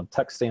from a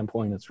tech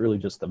standpoint, it's really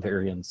just the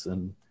variance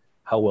in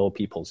how well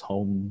people's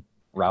home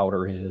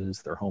router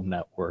is, their home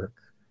network.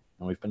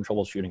 And we've been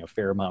troubleshooting a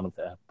fair amount of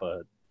that,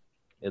 but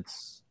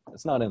it's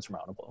not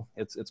insurmountable.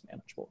 It's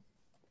manageable.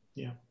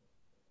 Yeah.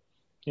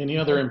 Any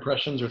other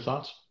impressions or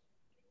thoughts?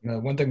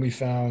 One thing we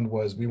found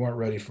was we weren't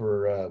ready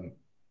for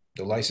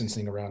the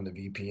licensing around the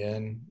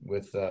VPN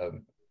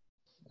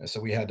so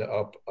we had to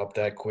up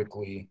that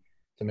quickly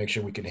to make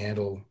sure we could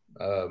handle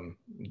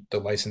the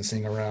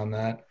licensing around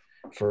that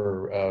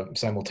for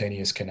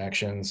simultaneous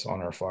connections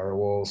on our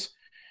firewalls.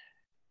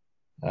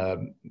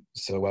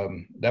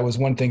 So that was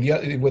one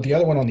thing. With the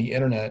other one on the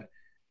internet,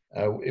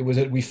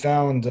 we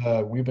found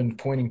we've been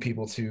pointing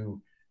people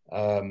to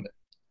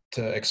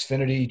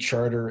Xfinity,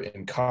 Charter,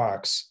 and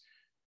Cox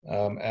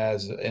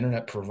as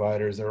internet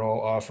providers. They're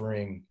all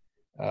offering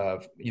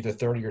either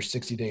 30 or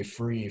 60-day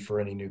free for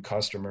any new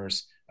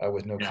customers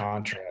with no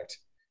contract,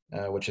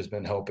 which has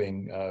been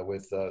helping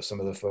with some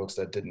of the folks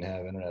that didn't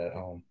have internet at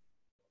home.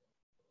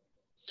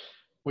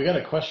 We got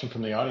a question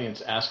from the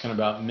audience asking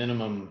about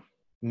minimum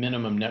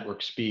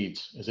network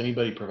speeds. Is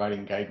anybody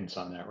providing guidance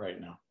on that right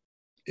now?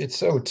 It's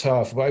so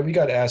tough. We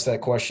got asked that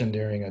question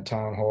during a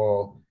town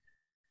hall.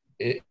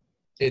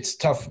 It's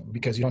tough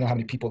because you don't know how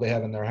many people they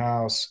have in their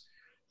house.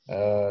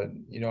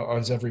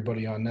 Is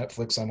everybody on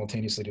Netflix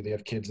simultaneously? Do they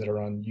have kids that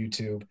are on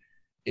YouTube?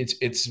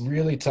 It's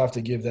really tough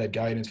to give that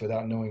guidance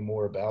without knowing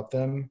more about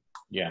them.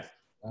 Yeah.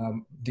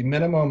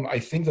 I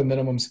think the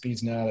minimum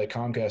speeds now that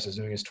Comcast is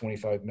doing is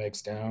 25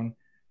 megs down,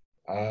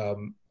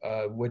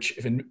 which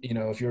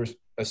if you're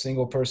a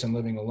single person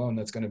living alone,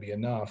 that's going to be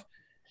enough.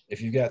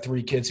 If you've got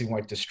 3 kids who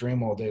like to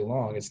stream all day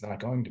long, it's not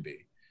going to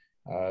be.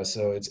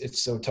 So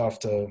it's so tough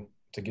to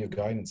give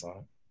guidance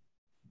on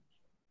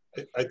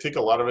it. I think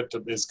a lot of it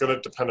is going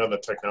to depend on the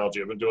technology.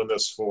 I've been doing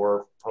this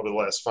for probably the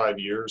last 5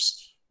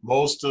 years.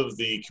 Most of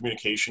the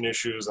communication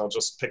issues, I'll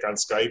just pick on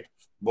Skype,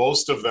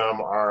 most of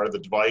them are the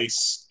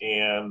device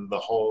and the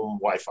home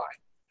Wi-Fi.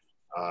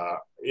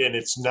 And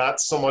it's not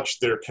so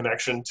much their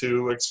connection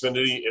to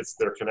Xfinity, it's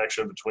their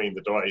connection between the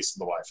device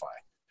and the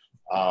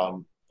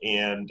Wi-Fi.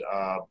 And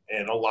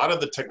a lot of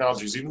the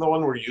technologies, even the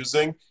one we're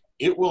using,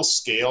 it will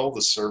scale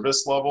the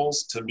service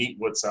levels to meet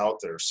what's out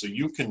there. So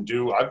you can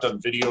I've done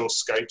video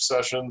Skype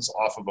sessions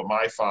off of a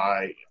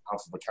MiFi,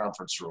 off of a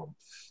conference room.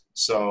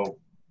 So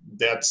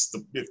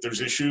if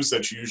there's issues,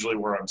 that's usually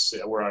where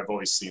I've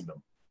always seen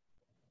them.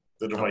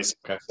 The devices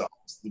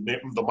themselves,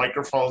 the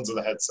microphones and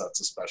the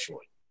headsets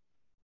especially.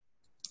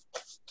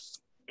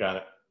 Got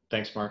it.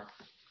 Thanks, Mark.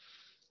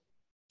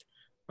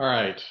 All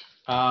right.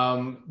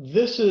 I'm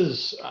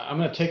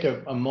going to take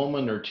a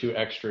moment or two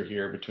extra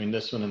here between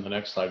this one and the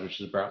next slide, which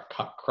is about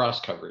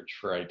cross coverage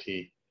for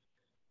IT.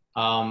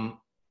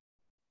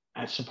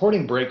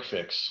 Supporting break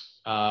fix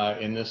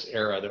in this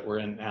era that we're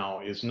in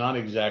now is not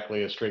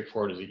exactly as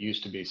straightforward as it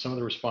used to be. Some of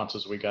the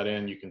responses we got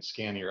in, you can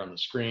scan here on the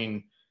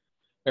screen.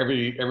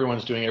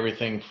 Everyone's doing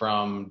everything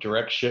from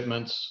direct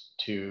shipments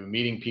to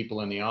meeting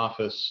people in the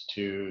office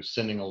to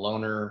sending a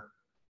loaner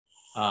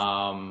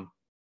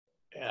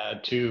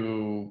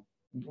to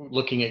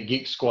looking at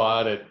Geek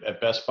Squad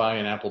at Best Buy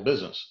and Apple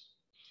Business.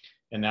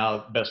 And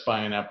now Best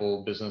Buy and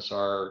Apple Business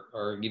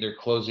are either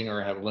closing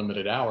or have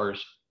limited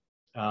hours.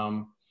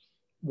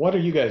 what are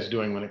you guys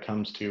doing when it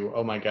comes to,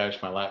 oh my gosh,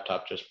 my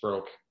laptop just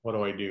broke, what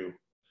do I do,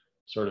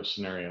 sort of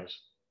scenarios?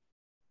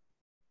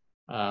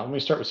 Let me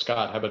start with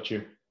Scott. How about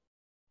you?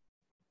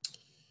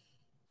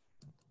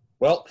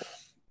 Well,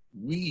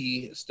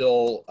 we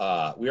still,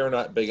 we are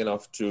not big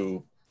enough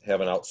to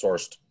have an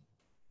outsourced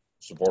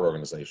support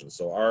organization.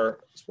 So our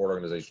support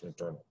organization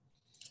internal.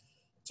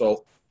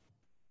 So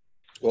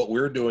what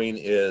we're doing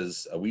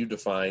is we've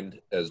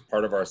defined as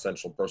part of our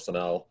essential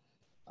personnel,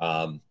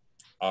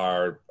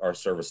 our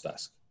service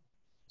desk.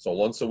 So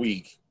once a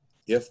week,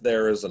 if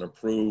there's an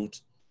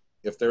approved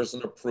trip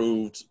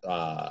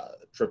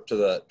to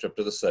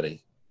the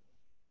city,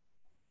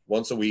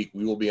 once a week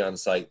we will be on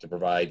site to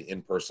provide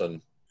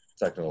in-person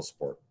technical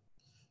support.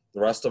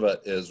 The rest of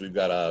it is we've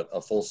got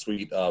a full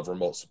suite of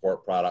remote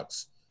support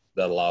products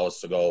that allow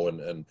us to go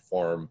and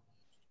perform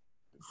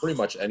pretty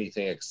much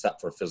anything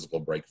except for physical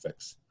break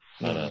fix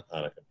on a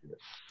computer.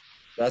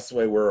 That's the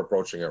way we're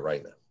approaching it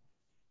right now.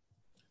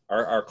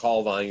 Our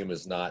call volume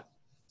is not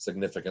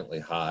significantly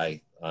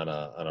high on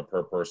a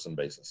per person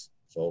basis,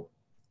 so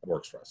it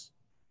works for us.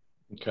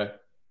 Okay.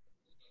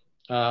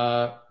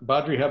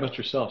 Badri, how about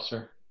yourself,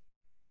 sir?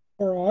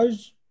 For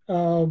us,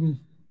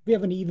 we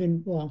have an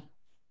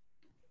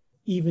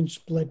even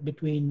split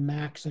between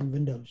Macs and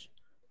Windows.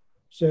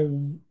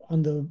 So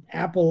on the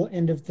Apple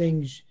end of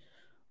things,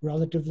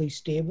 relatively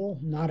stable,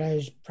 not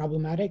as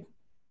problematic.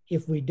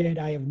 If we did,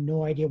 I have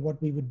no idea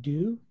what we would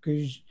do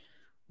because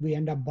we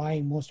end up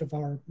buying most of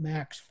our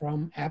Macs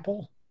from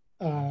Apple.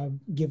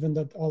 Given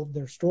that all of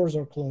their stores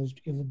are closed,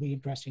 it will be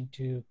interesting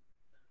to,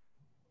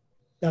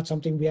 that's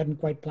something we hadn't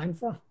quite planned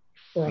for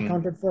or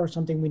accounted for,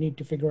 something we need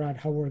to figure out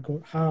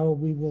how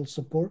we will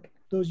support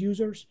those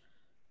users.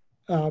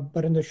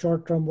 But in the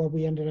short term, what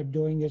we ended up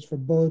doing is for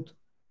both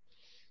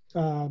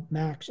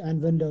Macs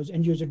and Windows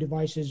end user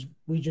devices,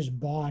 we just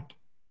bought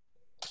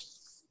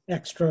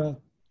extra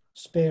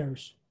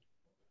spares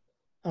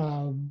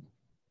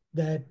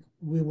that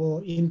we will,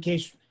 in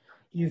case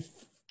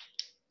if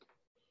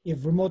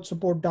remote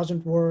support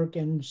doesn't work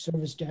and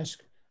service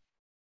desk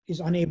is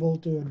unable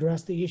to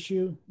address the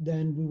issue,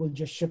 then we will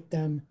just ship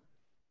them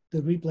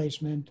the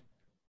replacement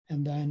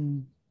and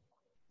then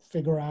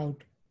figure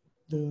out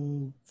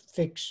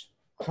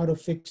how to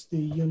fix the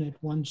unit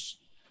once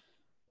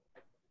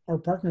our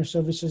partner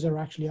services are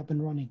actually up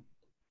and running.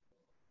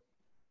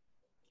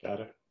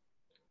 Got it.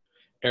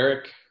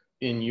 Eric,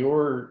 in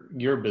your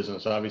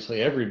business,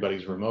 obviously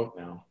everybody's remote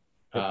now.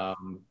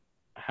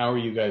 How are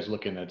you guys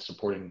looking at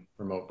supporting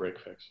remote break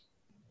fix?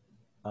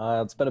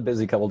 It's been a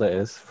busy couple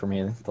days for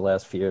me the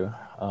last few.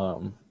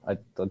 I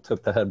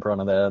took the head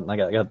brunt of that, and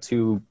I got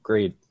two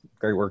great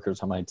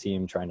workers on my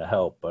team trying to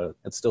help, but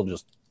it's still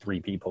just 3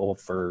 people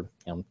for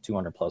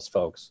 200 plus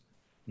folks.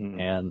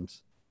 And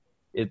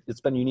it's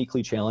been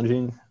uniquely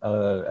challenging.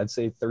 I'd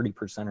say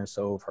 30% or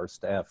so of our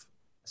staff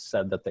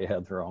said that they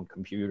had their own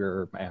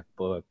computer,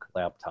 MacBook,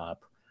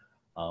 laptop.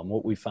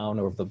 What we found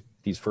over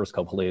these first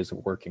couple of days of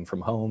working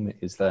from home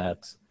is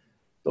that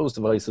those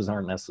devices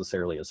aren't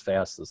necessarily as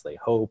fast as they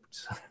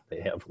hoped. They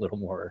have a little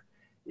more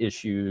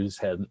issues,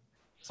 had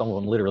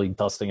someone literally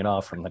dusting it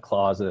off from the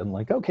closet and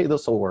like, okay,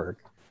 this will work.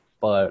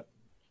 But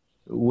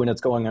when it's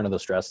going under the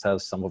stress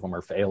test, some of them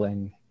are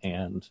failing.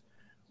 And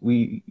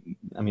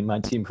my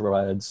team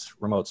provides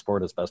remote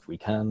support as best we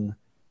can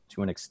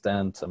to an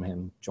extent.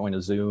 Join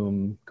a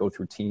Zoom, go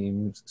through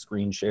Teams,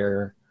 screen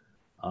share.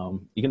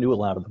 You can do a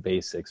lot of the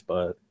basics,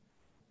 but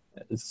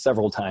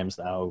several times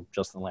now,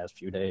 just in the last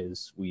few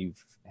days,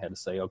 we've had to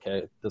say,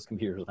 okay, this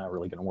computer is not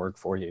really going to work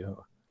for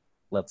you.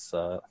 Let's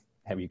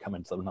have you come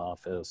into an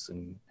office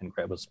and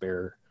grab a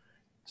spare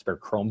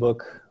Chromebook.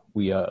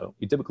 We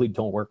typically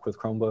don't work with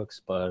Chromebooks,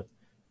 but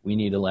we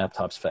need a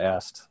laptop's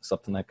fast,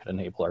 something that could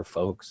enable our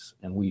folks.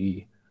 And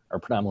we are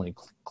predominantly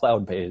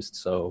cloud-based,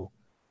 so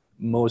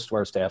most of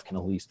our staff can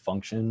at least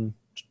function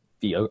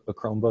via a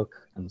Chromebook.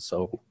 And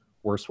so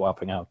we're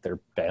swapping out their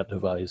bad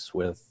device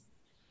with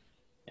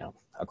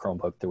a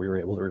Chromebook that we were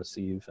able to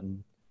receive,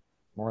 and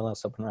more or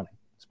less up and running.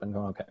 It's been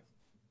going okay.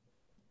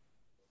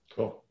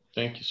 Cool.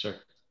 Thank you, sir.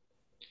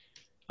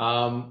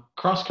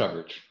 Cross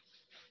coverage.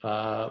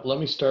 Let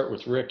me start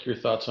with Rick. Your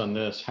thoughts on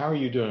this. How are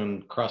you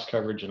doing cross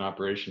coverage and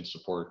operations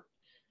support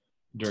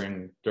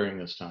during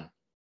this time?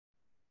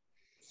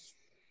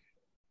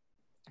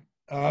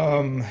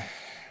 How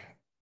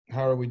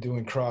are we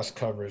doing cross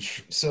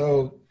coverage?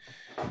 So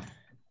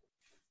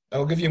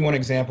I'll give you one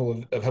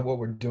example of what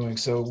we're doing.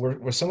 So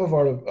where some of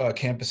our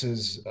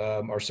campuses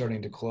are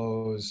starting to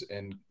close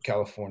in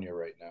California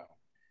right now.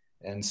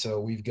 And so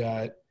we've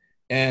got,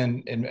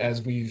 and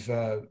as we've,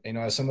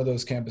 as some of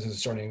those campuses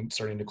are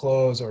starting to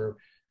close, or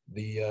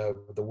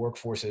the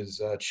workforce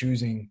is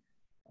choosing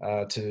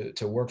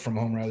to work from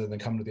home rather than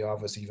come to the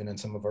office, even in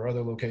some of our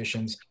other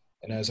locations.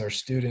 And as our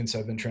students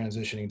have been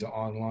transitioning to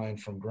online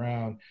from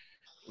ground,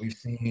 we've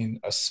seen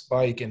a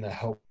spike in the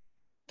help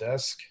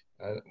desk,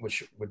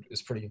 which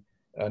is pretty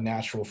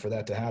natural for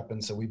that to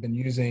happen. So we've been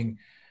using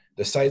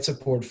the site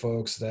support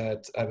folks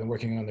that I've been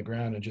working on the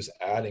ground and just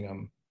adding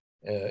them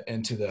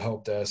into the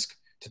help desk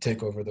to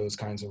take over those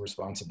kinds of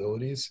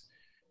responsibilities.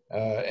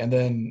 And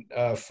then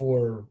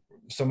for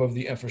some of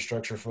the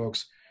infrastructure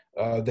folks,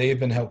 they've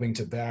been helping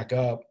to back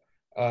up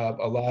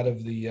a lot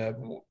of the,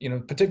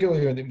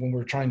 particularly when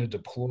we're trying to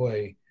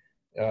deploy,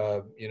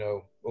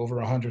 over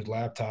 100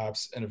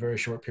 laptops in a very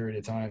short period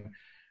of time.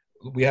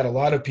 We had a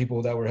lot of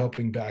people that were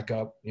helping back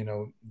up,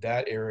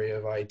 that area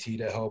of IT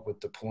to help with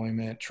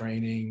deployment,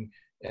 training,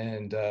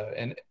 and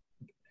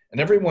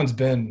everyone's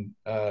been,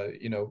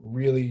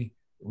 really,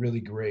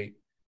 really great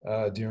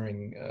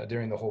during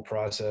the whole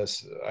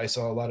process. I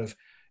saw a lot of,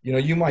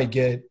 you might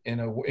get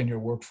in your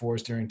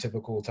workforce during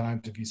typical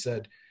times if you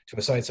said to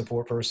a site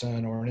support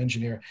person or an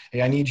engineer,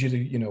 hey, I need you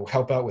to,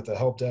 help out with the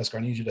help desk, or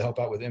I need you to help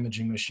out with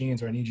imaging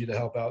machines, or I need you to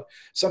help out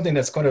something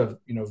that's kind of,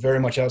 very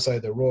much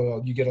outside the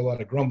role. You get a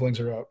lot of grumblings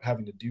about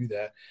having to do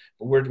that,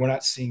 but we're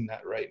not seeing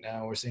that right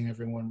now. We're seeing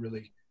everyone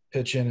really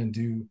pitch in and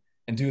do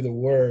the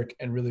work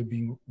and really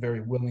being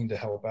very willing to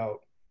help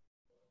out.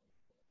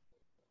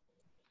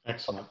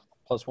 Excellent.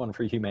 +1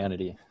 for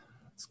humanity.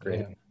 That's great.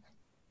 Yeah.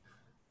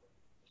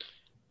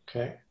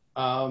 Okay.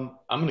 I'm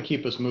going to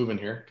keep us moving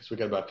here because we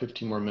got about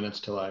 15 more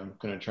minutes till I'm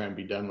going to try and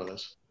be done with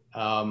this.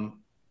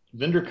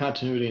 Vendor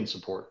continuity and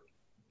support.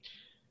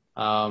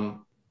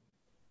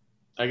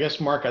 I guess,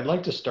 Mark, I'd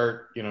like to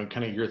start,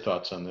 kind of your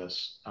thoughts on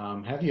this.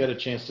 Have you had a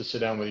chance to sit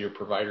down with your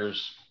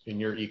providers in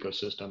your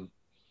ecosystem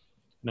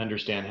and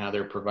understand how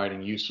they're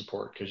providing you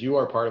support? Because you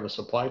are part of a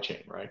supply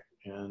chain, right?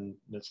 And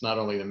it's not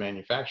only the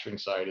manufacturing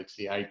side, it's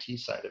the IT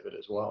side of it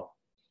as well.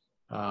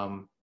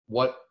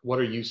 What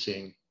are you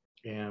seeing,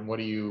 and what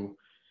are you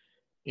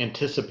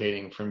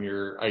anticipating from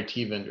your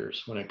IT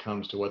vendors when it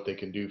comes to what they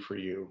can do for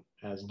you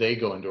as they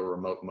go into a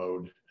remote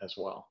mode as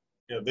well?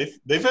 Yeah,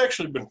 they've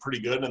actually been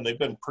pretty good, and they've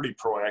been pretty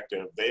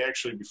proactive. They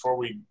actually, before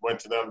we went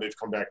to them, they've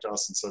come back to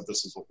us and said,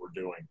 this is what we're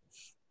doing.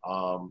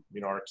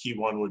 Our key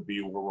one would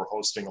be where we're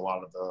hosting a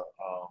lot of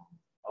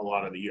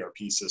the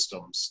ERP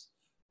systems,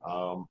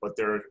 but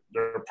they're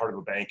part of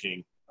a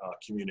banking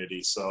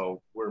community,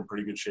 so we're in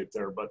pretty good shape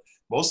there. But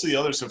most of the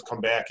others have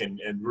come back and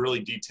really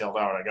detailed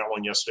out. I got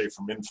one yesterday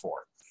from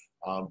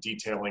Infor,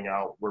 detailing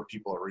out where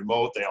people are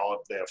remote. They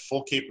have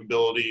full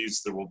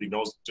capabilities. There will be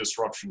no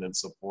disruption in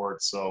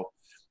support. So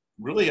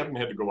really haven't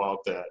had to go out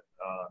that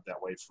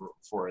way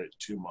for it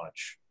too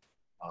much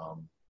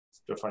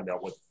to find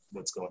out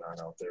what's going on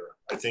out there.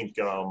 I think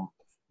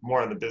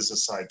more on the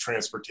business side,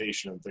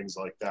 transportation and things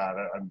like that.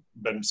 I've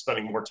been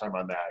spending more time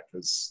on that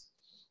because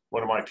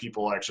one of my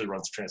people actually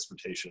runs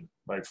transportation.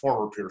 My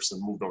former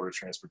person moved over to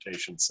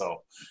transportation,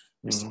 so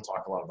we still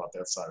talk a lot about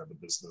that side of the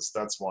business.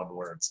 That's one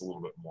where it's a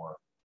little bit more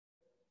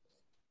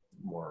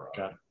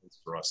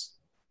for us.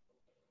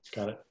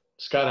 Got it.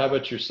 Scott, how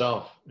about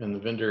yourself in the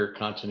vendor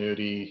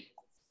continuity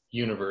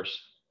universe?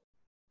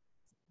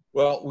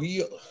 Well,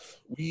 we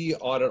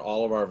audit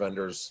all of our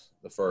vendors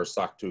for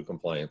SOC 2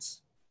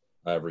 compliance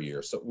every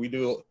year. So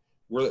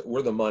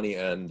we're the money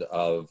end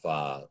of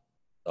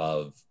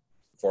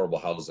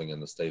affordable housing in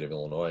the state of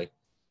Illinois.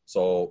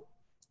 So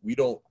we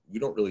don't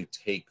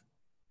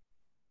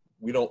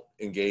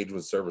engage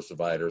with service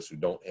providers who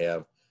don't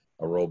have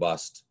a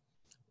robust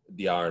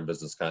DR and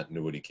business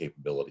continuity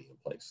capability in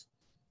place.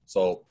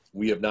 So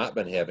we have not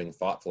been having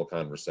thoughtful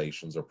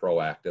conversations or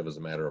proactive as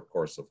a matter of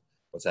course of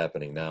what's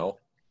happening now.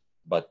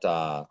 But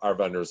our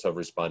vendors have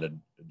responded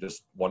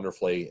just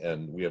wonderfully,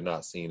 and we have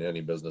not seen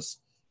any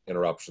business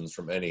interruptions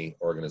from any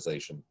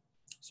organization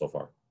so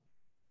far.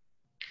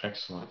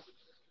 Excellent.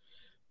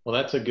 Well,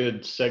 that's a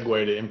good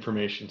segue to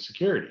information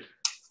security.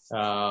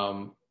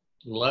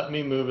 Let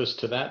me move us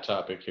to that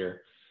topic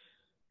here.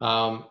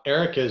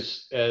 Eric,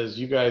 as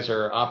you guys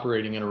are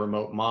operating in a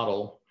remote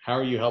model, how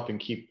are you helping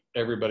keep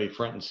everybody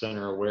front and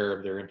center aware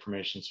of their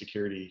information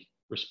security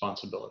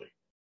responsibility?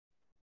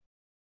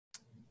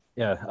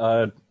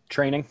 Yeah,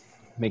 training,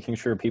 making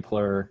sure people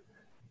are,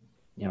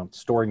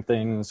 storing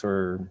things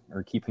or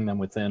keeping them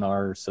within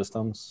our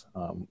systems.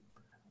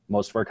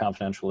 Most of our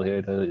confidential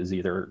data is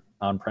either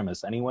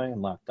on-premise anyway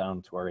and locked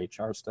down to our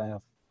HR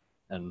staff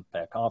and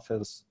back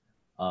office.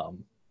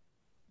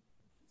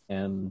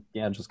 And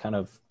yeah, just kind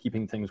of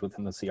keeping things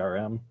within the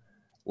CRM.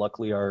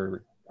 Luckily,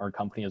 our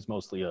company is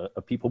mostly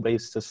a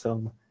people-based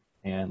system,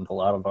 and a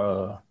lot of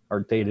our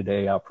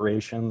day-to-day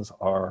operations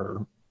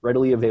are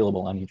readily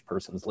available on each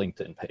person's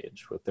LinkedIn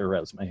page with their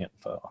resume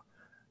info.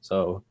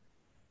 So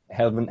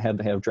haven't had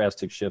to have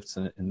drastic shifts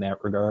in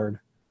that regard,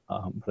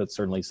 but it's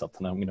certainly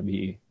something I'm going to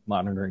be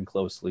monitoring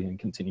closely and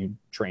continue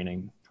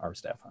training our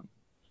staff on.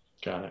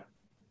 Got it.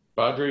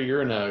 Badri,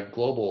 you're in a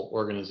global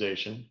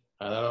organization.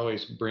 That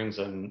always brings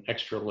an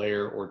extra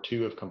layer or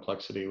two of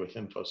complexity with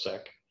InfoSec.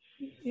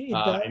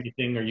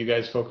 Anything are you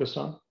guys focused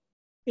on?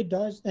 It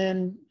does,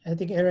 and I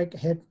think Eric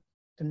hit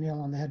the nail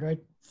on the head, right?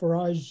 For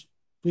us,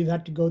 we've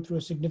had to go through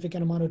a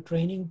significant amount of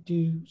training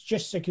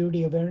just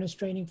security awareness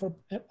training for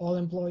all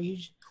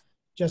employees,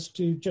 just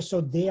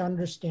so they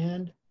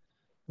understand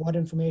what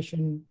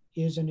information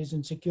is and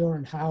isn't secure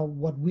and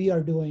what we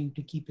are doing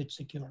to keep it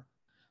secure.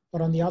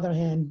 But on the other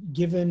hand,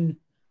 given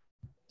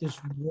this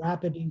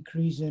rapid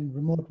increase in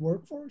remote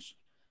workforce,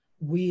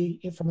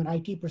 from an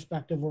IT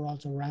perspective, we're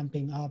also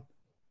ramping up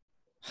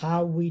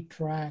how we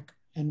track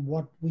and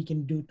what we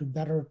can do to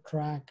better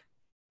track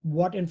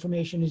what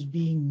information is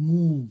being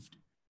moved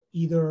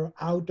either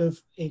out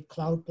of a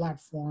cloud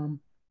platform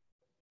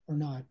or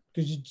not.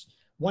 Because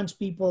once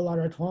people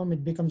are at home,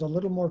 it becomes a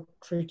little more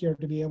trickier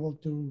to be able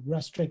to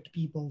restrict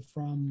people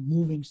from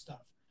moving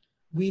stuff.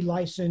 We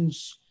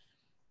license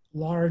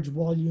large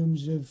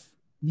volumes of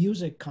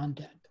music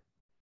content.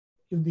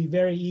 It would be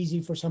very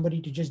easy for somebody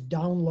to just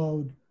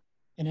download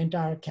an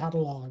entire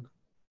catalog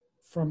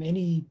from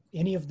any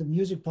of the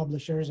music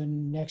publishers,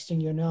 and next thing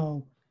you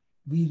know,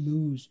 we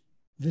lose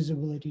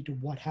visibility to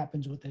what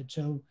happens with it.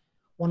 So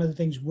one of the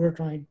things we're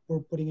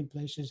putting in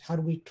place is how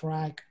do we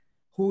track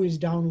who is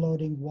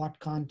downloading what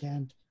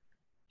content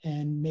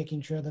and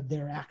making sure that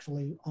they're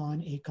actually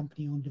on a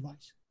company-owned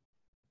device.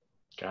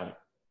 Got it.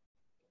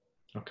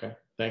 Okay,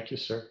 thank you,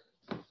 sir.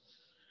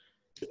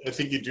 I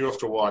think you do have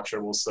to watch, I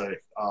will say.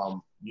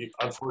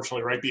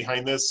 Unfortunately, right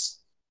behind this,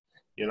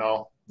 you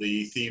know,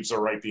 the thieves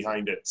are right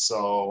behind it.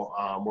 So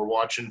we're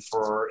watching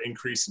for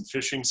increase in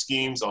phishing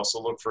schemes.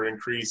 Also look for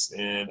increase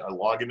in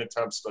login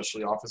attempts,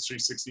 especially Office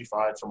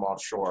 365 from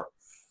offshore.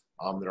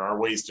 There are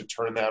ways to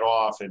turn that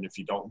off, and if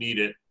you don't need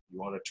it, you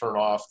want to turn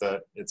off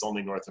that it's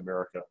only North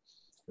America,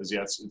 because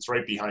yeah, it's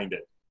right behind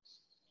it.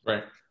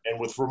 Right. And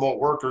with remote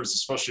workers,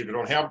 especially if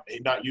you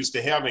not used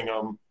to having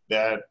them,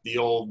 that the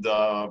old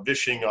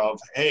vishing of,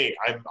 hey,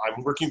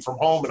 I'm working from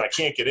home and I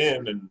can't get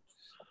in, and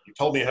you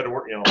told me I had to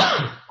work, you know,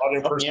 not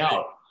in person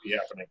be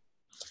happening.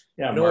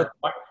 Yeah, Mark,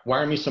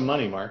 wire me some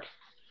money, Mark.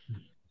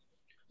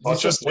 Well,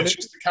 it's just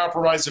to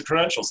compromise the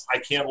credentials. I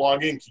can't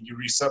log in. Can you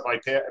reset my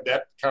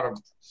that kind of,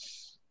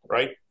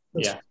 right?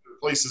 Yeah.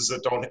 Places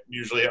that don't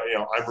usually, you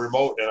know, I'm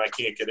remote and I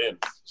can't get in.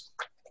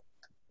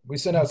 We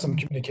sent out some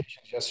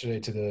communications yesterday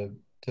to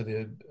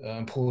the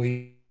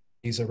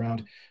employees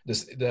around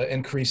the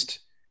increased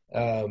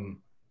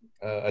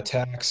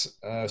attacks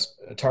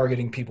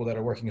targeting people that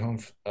are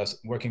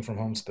working from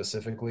home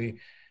specifically,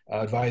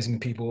 advising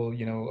people,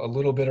 you know, a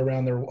little bit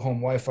around their home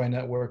Wi-Fi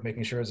network,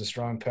 making sure it's a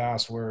strong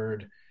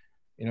password,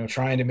 you know,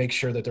 trying to make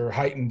sure that they're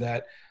heightened,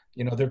 that,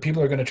 you know,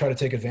 people are going to try to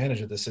take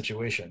advantage of this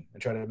situation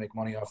and try to make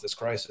money off this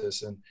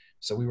crisis. And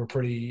so we were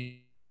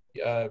pretty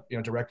you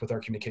know, direct with our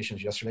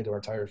communications yesterday to our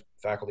entire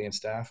faculty and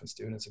staff and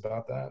students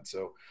about that.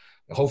 So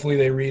hopefully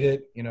they read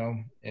it, you know,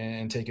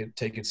 and take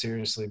it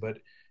seriously. But,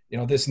 you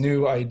know, this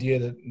new idea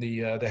that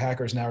the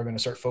hackers now are going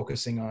to start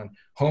focusing on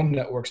home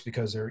networks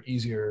because they're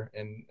easier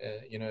and,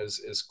 you know,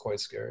 is quite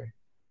scary.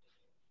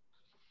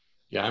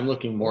 Yeah, I'm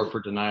looking more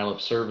for denial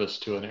of service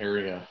to an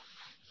area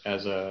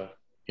as a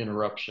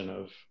interruption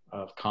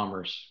of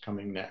commerce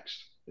coming next.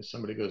 If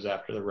somebody goes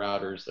after the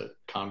routers that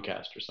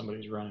Comcast or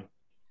somebody's running.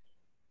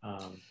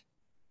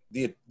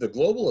 The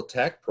global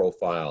attack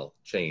profile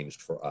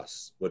changed for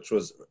us, which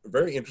was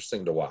very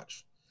interesting to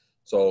watch.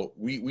 So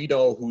we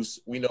know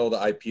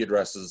the IP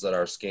addresses that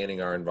are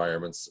scanning our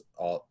environments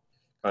all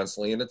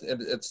constantly, and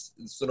it's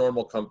the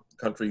normal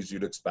countries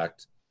you'd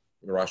expect: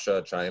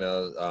 Russia,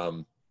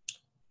 China,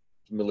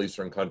 Middle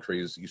Eastern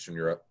countries, Eastern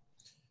Europe.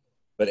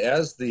 But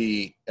as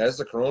the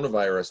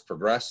coronavirus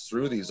progressed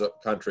through these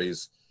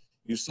countries,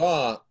 you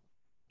saw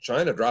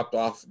China dropped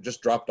off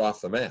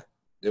the map.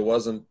 It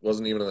wasn't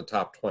even in the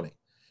top 20.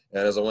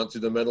 And as I went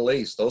through the Middle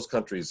East, those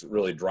countries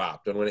really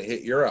dropped. And when it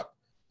hit Europe,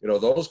 you know,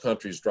 those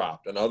countries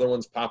dropped and other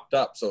ones popped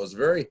up. So it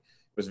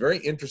was very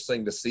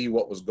interesting to see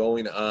what was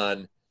going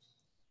on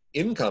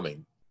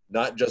incoming,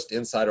 not just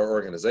inside our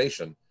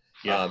organization,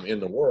 in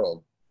the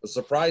world. I was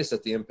surprised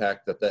at the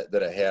impact that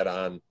it had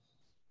on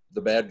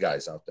the bad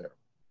guys out there.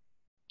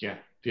 Yeah,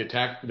 the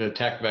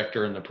attack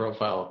vector and the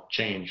profile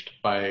changed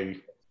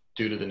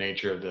due to the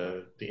nature of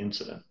the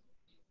incident.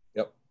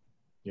 Yep.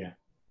 Yeah.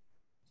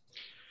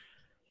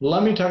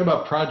 Let me talk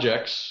about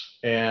projects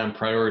and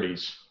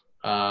priorities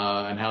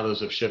and how those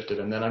have shifted,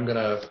 and then I'm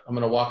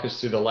gonna walk us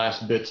through the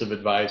last bits of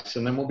advice,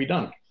 and then we'll be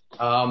done.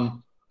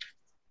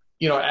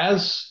 You know,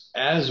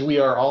 as we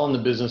are all in the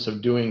business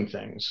of doing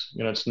things,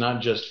 you know, it's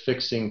not just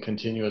fixing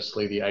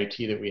continuously the IT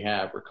that we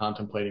have. We're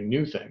contemplating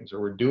new things, or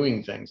we're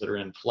doing things that are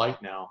in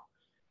flight now.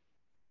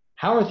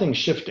 How are things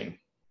shifting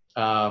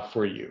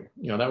for you?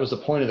 You know, that was the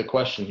point of the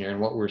question here,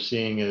 and what we're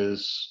seeing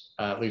is,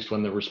 at least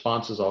when the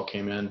responses all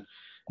came in,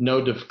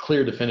 no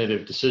clear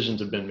definitive decisions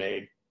have been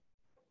made.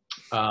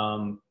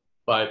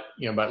 But,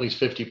 you know, about at least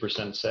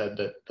 50% said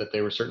that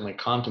they were certainly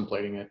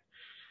contemplating it.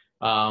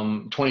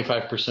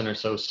 25% or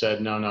so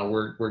said, no,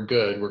 we're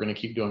good. We're going to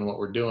keep doing what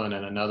we're doing.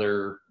 And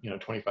another, you know,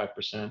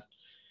 25%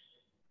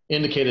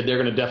 indicated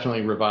they're going to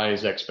definitely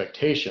revise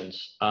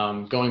expectations.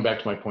 Going back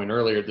to my point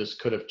earlier, this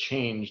could have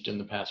changed in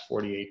the past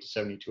 48 to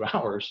 72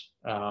 hours.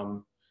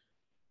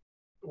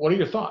 What are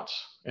your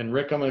thoughts? And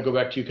Rick, I'm going to go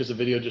back to you because the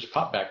video just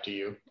popped back to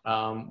you.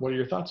 What are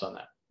your thoughts on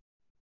that?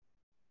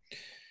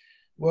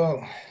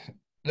 Well,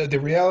 the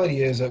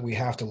reality is that we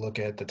have to look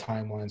at the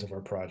timelines of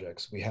our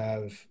projects. We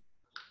have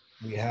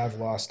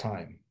lost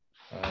time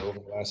over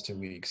the last 2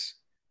 weeks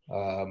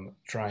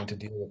trying to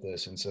deal with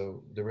this. And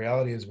so the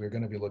reality is we're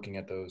going to be looking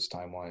at those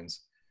timelines,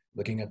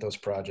 looking at those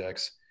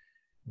projects.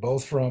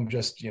 both from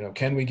just,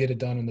 can we get it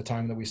done in the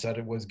time that we said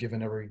it was, given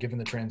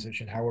the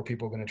transition? How are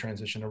people going to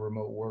transition to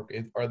remote work?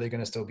 Are they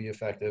going to still be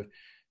effective?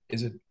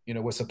 Is it,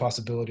 what's the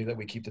possibility that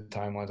we keep the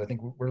timelines? I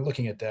think we're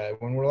looking at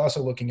that. When we're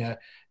also looking at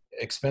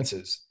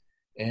expenses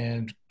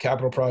and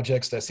capital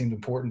projects that seemed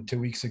important 2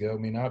 weeks ago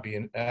may not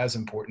be as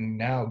important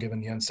now, given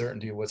the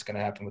uncertainty of what's going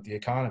to happen with the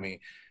economy.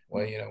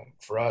 Well,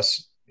 for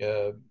us,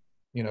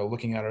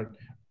 looking at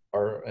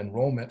our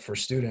enrollment for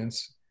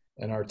students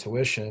and our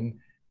tuition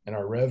and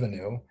our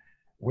revenue,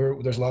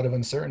 there's a lot of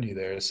uncertainty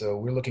there. So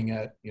we're looking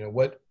at,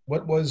 what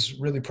was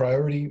really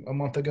priority a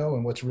month ago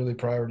and what's really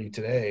priority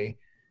today.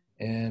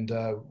 And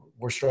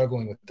we're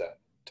struggling with that,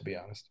 to be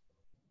honest.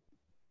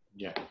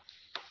 Yeah.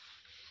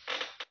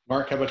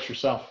 Mark, how about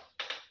yourself?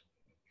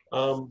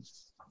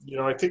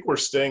 I think we're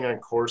staying on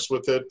course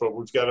with it, but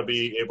we've got to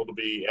be able to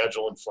be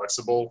agile and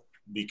flexible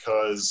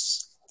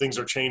because things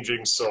are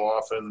changing so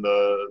often.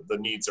 The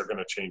needs are going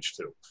to change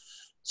too.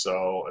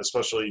 So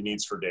especially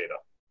needs for data.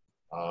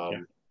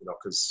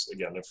 Because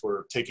again, if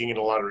we're taking in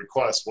a lot of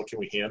requests, what can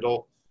we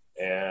handle?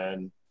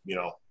 And,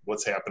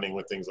 what's happening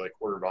with things like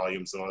order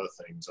volumes and other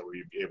things, are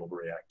we able to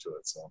react to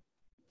it? So,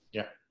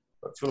 yeah.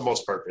 But for the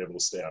most part, be able to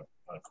stay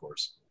on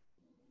course.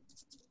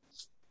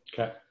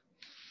 Okay.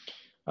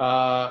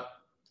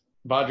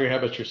 Badri, how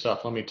about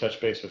yourself? Let me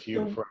touch base with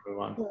you before I move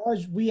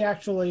on. We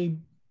actually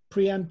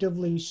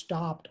preemptively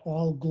stopped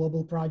all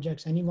global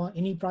projects.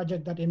 Any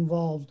project that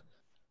involved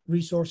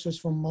resources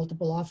from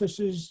multiple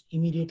offices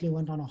immediately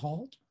went on a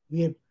halt.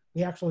 We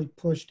actually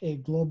pushed a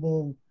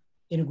global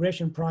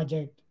integration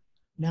project.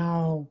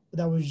 Now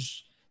that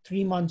was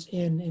 3 months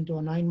into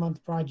a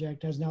 9-month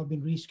project, has now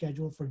been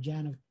rescheduled for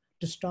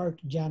to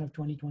start Jan of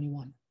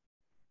 2021.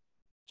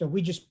 So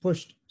we just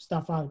pushed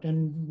stuff out,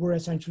 and we're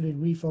essentially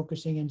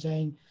refocusing and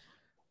saying,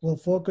 we'll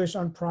focus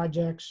on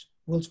projects.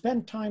 We'll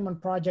spend time on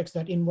projects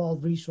that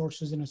involve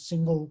resources in a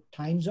single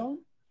time zone,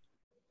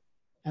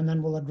 and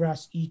then we'll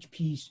address each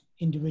piece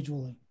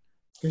individually.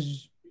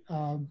 Because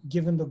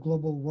given the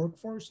global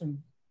workforce, and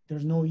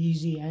there's no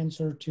easy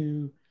answer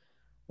to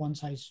one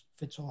size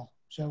fits all.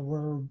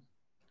 So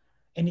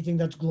anything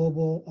that's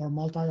global or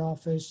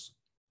multi-office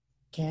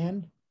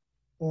canned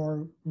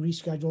or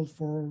rescheduled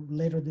for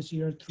later this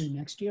year through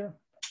next year.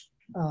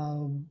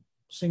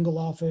 Single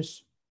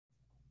office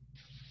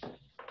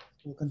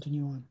will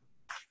continue on.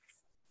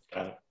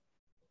 Got it.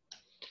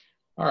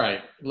 All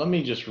right, let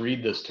me just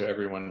read this to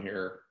everyone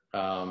here.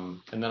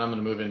 And then I'm going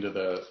to move into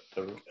the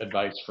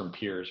advice from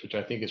peers, which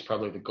I think is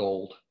probably the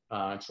gold.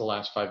 It's the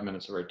last 5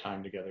 minutes of our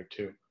time together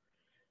too.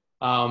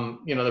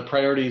 The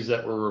priorities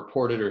that were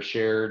reported or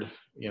shared,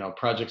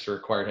 projects that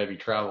required heavy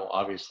travel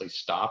obviously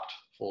stopped,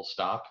 full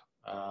stop.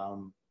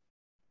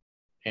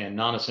 And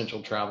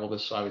non-essential travel,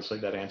 obviously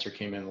that answer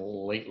came in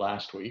late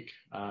last week.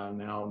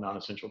 Now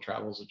non-essential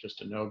travel is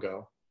just a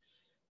no-go.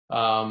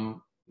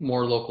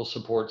 More local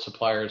support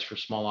suppliers for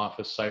small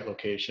office site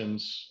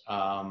locations.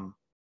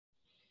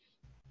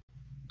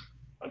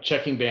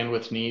 Checking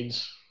bandwidth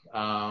needs,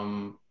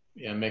 and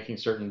making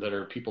certain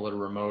that people that are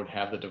remote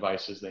have the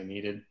devices they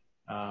needed.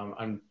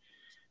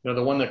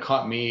 The one that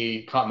caught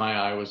my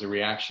eye was the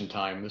reaction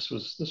time. This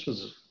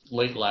was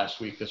late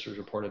last week. This was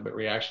reported, but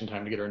reaction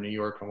time to get our New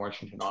York and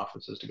Washington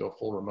offices to go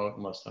full remote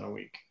in less than a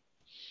week.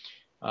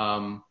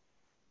 And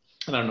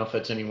I don't know if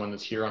that's anyone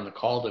that's here on the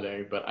call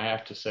today, but I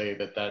have to say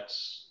that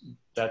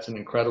that's an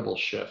incredible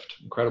shift,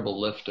 incredible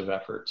lift of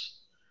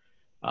efforts.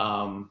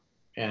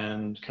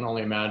 And can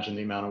only imagine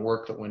the amount of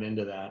work that went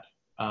into that.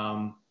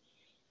 And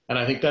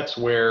I think that's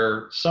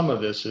where some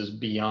of this is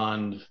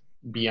beyond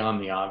the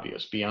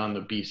obvious, beyond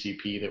the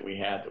BCP that we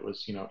had that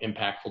was,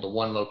 impactful to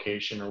one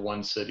location or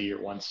one city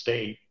or one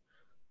state.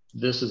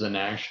 This is a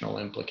national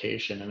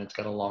implication, and it's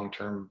got a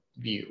long-term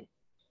view.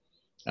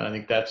 And I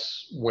think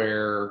that's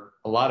where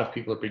a lot of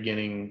people are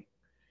beginning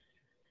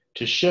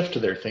to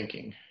shift their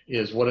thinking,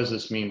 is what does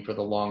this mean for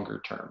the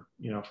longer term?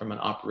 From an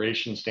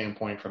operation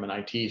standpoint, from an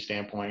IT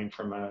standpoint,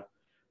 from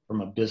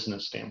a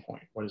business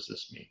standpoint, what does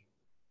this mean?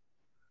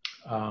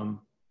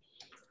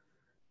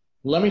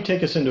 Let me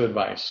take us into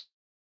advice.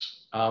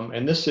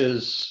 And this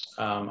is,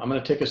 I'm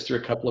going to take us through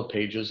a couple of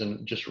pages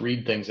and just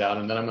read things out.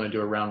 And then I'm going to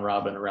do a round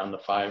robin around the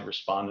 5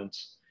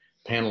 respondents,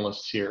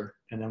 panelists here,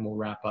 and then we'll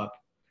wrap up.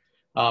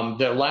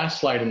 The last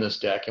slide in this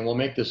deck, and we'll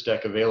make this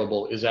deck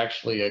available, is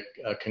actually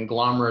a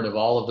conglomerate of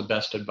all of the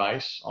best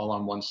advice all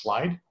on one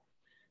slide.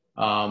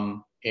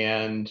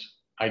 And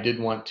I did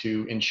want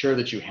to ensure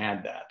that you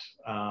had that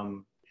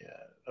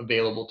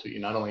available to you,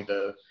 not only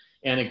the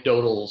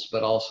anecdotals,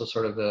 but also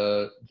sort of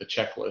the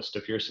checklist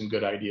of here's some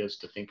good ideas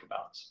to think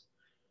about.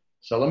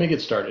 So let me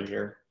get started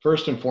here.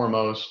 First and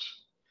foremost,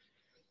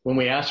 when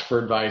we ask for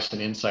advice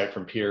and insight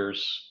from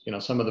peers,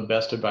 some of the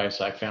best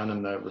advice I found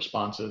in the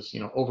responses,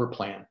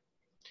 overplan.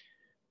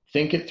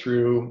 Think it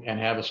through and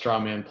have a straw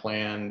man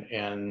plan,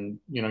 and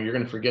you're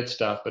going to forget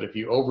stuff, but if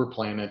you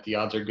overplan it, the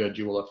odds are good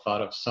you will have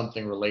thought of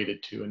something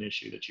related to an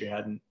issue that you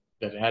hadn't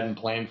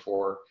planned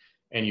for,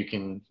 and you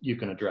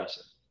can address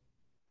it.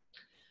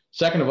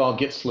 Second of all,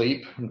 get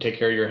sleep and take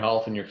care of your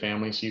health and your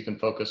family so you can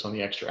focus on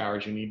the extra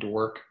hours you need to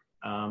work.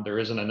 There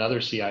isn't another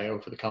CIO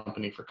for the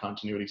company for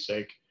continuity's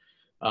sake.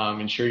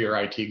 Ensure your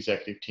IT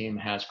executive team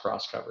has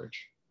cross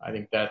coverage. I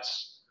think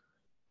that's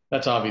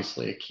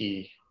obviously a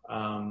key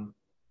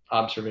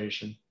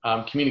observation.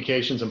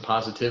 Communications and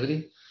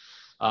positivity.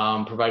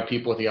 Provide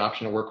people with the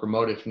option to work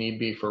remote if need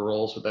be for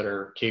roles that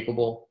are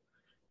capable.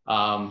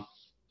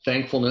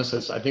 Thankfulness,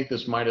 as I think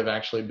this might have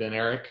actually been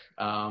Eric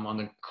on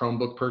the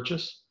Chromebook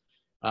purchase.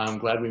 I'm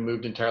glad we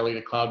moved entirely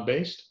to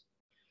cloud-based,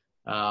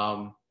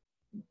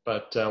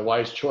 but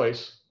wise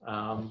choice.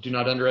 Do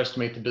not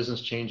underestimate the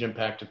business change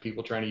impact of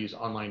people trying to use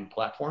online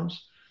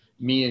platforms,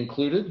 me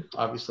included,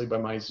 obviously by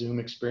my Zoom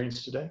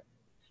experience today.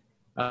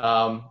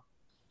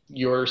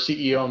 Your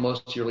CEO and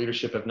most of your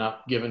leadership have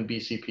not given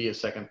BCP a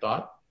second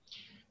thought.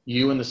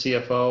 You and the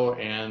CFO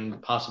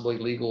and possibly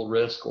legal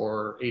risk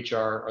or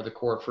HR are the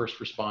core first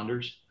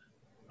responders.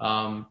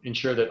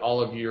 Ensure that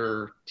all of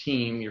your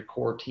team, your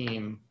core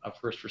team of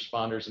first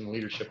responders and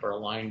leadership are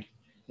aligned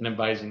in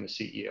advising the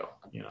CEO.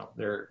 You know,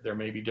 there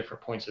may be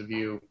different points of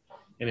view,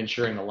 and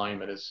ensuring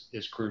alignment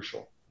is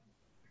crucial.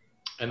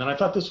 And then I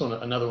thought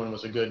another one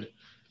was a good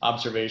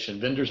observation.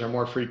 Vendors are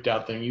more freaked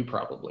out than you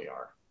probably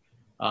are.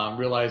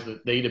 Realize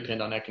that they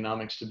depend on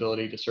economic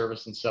stability to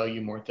service and sell you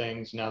more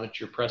things. Now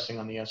that you're pressing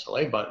on the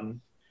SLA button,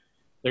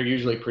 they're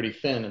usually pretty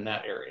thin in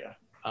that area.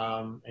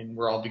 And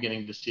we're all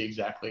beginning to see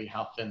exactly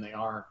how thin they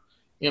are.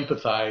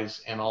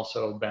 Empathize and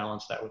also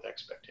balance that with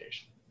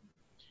expectation.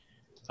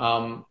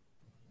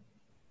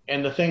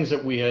 And the things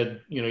that we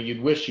had,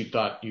 you'd wish you'd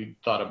thought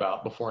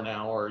about before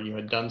now, or you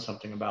had done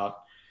something about.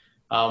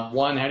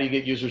 One, how do you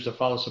get users to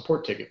follow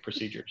support ticket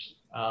procedures?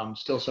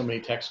 Still so many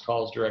text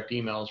calls, direct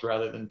emails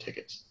rather than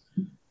tickets.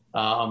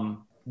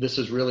 This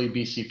is really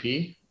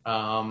BCP,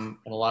 and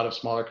a lot of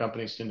smaller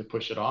companies tend to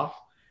push it off.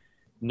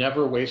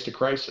 Never waste a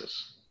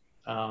crisis.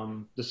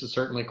 This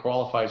certainly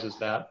qualifies as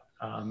that.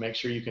 Make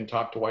sure you can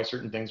talk to why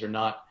certain things are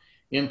not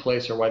in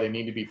place or why they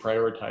need to be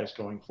prioritized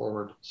going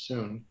forward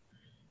soon.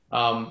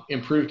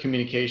 Improve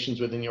communications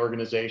within the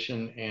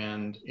organization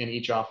and in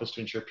each office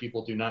to ensure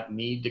people do not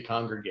need to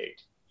congregate.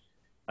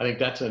 I think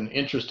that's an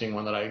interesting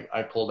one that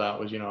I pulled out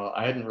was,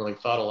 I hadn't really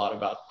thought a lot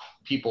about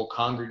people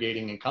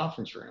congregating in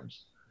conference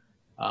rooms.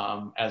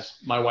 As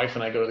my wife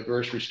and I go to the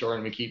grocery store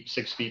and we keep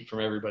 6 feet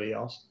from everybody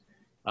else.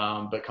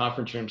 But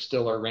conference rooms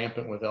still are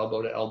rampant with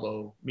elbow to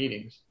elbow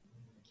meetings.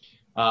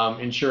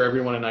 Ensure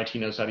everyone in IT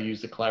knows how to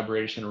use the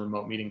collaboration and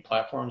remote meeting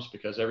platforms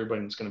because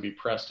everybody's going to be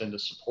pressed into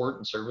support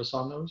and service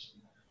on those.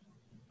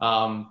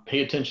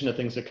 Pay attention to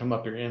things that come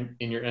up in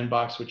your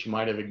inbox, which you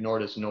might have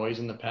ignored as noise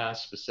in the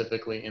past,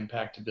 specifically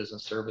impact to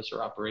business service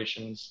or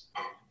operations.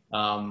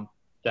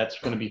 That's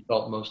going to be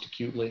felt most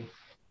acutely.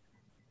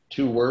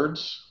 2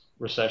 words,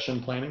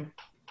 recession planning.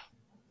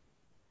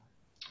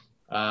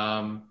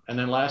 And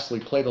then lastly,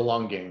 play the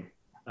long game.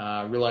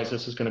 Realize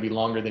this is going to be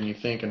longer than you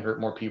think and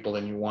hurt more people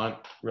than you want.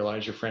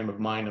 Realize your frame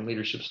of mind and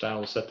leadership style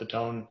will set the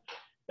tone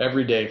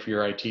every day for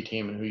your IT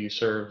team and who you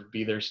serve.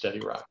 Be their steady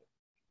rock.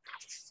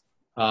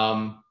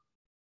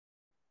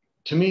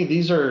 To me,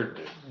 these are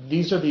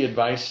the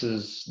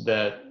advices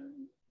that,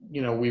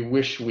 we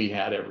wish we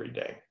had every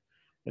day.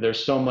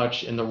 There's so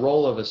much in the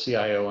role of a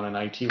CIO and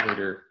an IT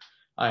leader.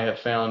 I have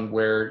found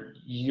where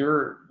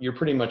you're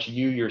pretty much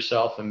you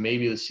yourself and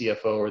maybe the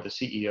CFO or the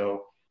CEO,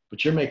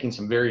 but you're making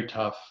some very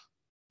tough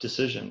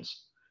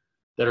decisions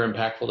that are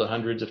impactful to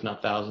hundreds, if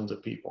not thousands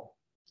of people.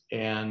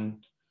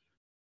 And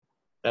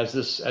as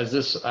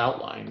this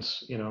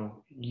outlines,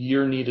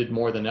 you're needed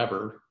more than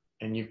ever,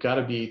 and you've got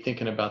to be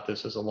thinking about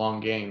this as a long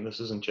game. This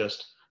isn't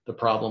just the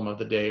problem of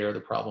the day or the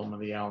problem of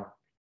the hour.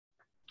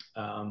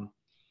 And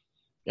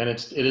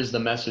it is the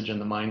message and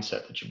the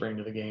mindset that you bring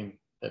to the game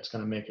that's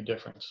going to make a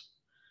difference.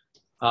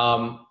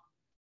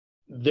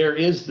 There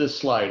is this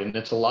slide, and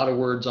it's a lot of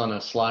words on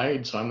a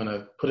slide, so I'm going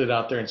to put it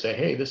out there and say,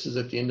 hey, this is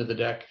at the end of the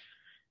deck.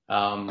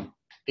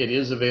 It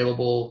is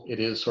available. It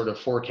is sort of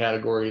 4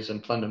 categories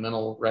and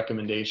fundamental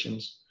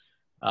recommendations.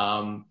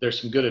 There's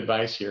some good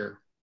advice here,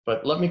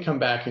 but let me come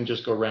back and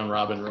just go round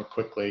robin real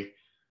quickly.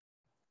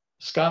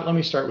 Scott, let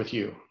me start with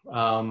you.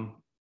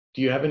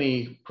 Do you have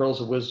any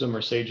pearls of wisdom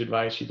or sage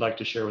advice you'd like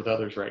to share with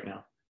others right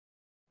now?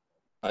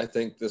 I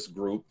think this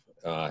group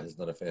has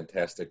done a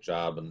fantastic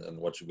job, and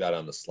what you've got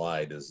on the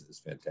slide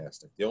is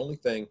fantastic. The only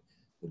thing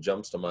that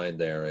jumps to mind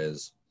there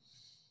is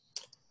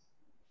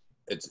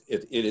I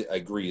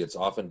agree, it's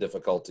often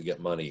difficult to get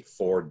money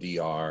for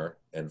DR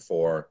and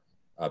for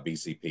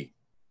BCP.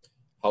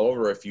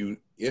 However, if you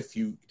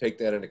take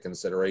that into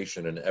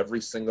consideration in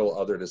every single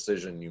other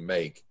decision you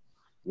make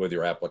with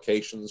your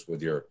applications,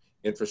 with your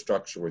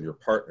infrastructure, with your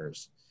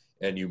partners,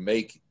 and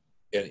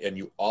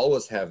you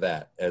always have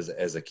that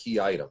as a key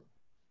item,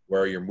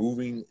 where you're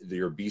moving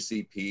your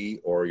BCP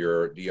or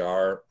your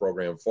DR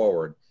program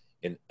forward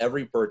in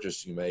every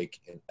purchase you make,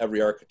 in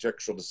every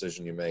architectural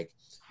decision you make,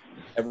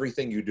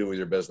 everything you do with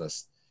your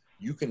business,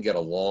 you can get a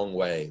long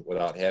way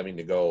without having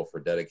to go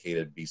for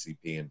dedicated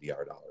BCP and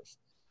DR dollars.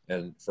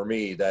 And for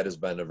me, that has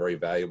been a very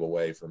valuable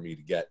way for me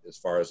to get as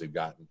far as we've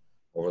gotten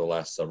over the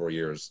last several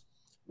years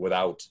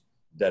without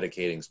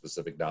dedicating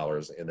specific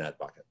dollars in that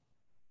bucket.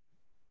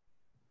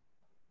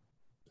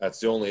 That's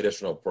the only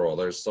additional pro.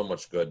 There's so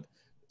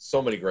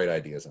many great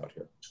ideas out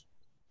here.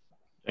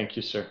 Thank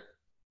you, sir.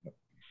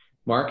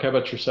 Mark, how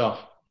about yourself?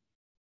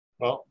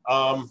 Well,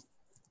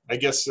 I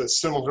guess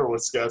similar to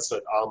what Scott said.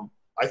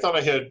 I thought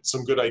I had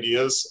some good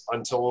ideas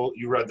until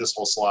you read this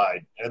whole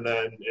slide, and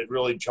then it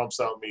really jumps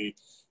out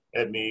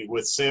at me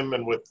with Sim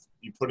and with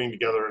you putting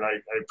together. And I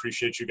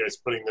appreciate you guys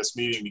putting this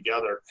meeting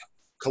together.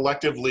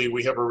 Collectively,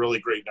 we have a really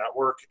great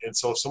network, and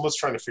so if someone's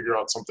trying to figure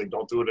out something,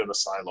 don't do it in a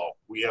silo.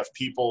 We have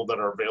people that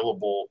are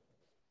available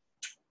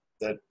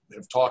that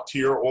have talked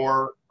here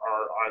or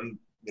are on,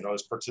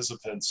 as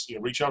participants.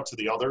 Reach out to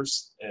the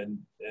others, and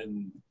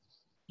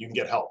you can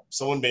get help.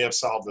 Someone may have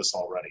solved this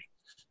already,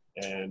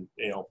 and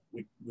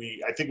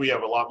I think we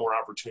have a lot more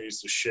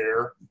opportunities to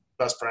share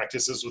best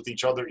practices with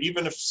each other.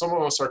 Even if some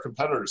of us are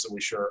competitors and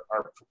we share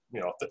our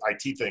the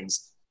IT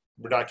things,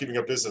 we're not giving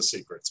up business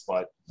secrets,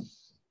 but.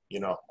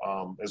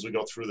 As we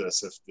go through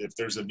this, if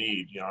there's a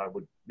need, I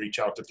would reach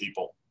out to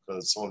people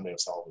because someone may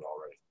have solved it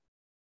already.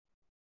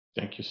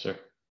 Thank you, sir.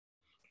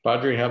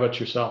 Badri, how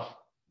about yourself?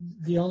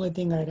 The only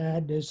thing I'd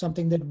add is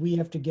something that we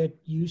have to get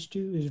used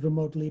to is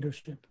remote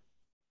leadership.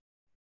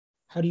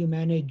 How do you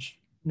manage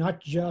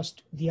not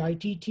just the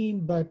IT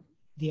team, but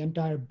the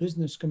entire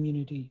business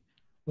community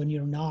when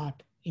you're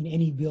not in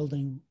any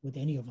building with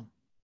any of them?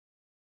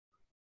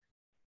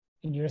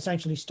 And you're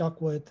essentially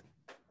stuck with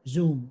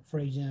Zoom, for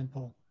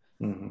example.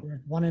 Mm-hmm. They're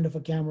at one end of a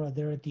camera,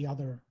 they're at the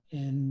other,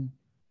 and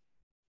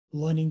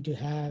learning to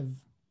have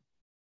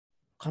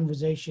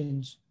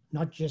conversations,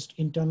 not just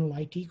internal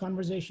IT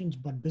conversations,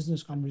 but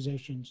business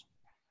conversations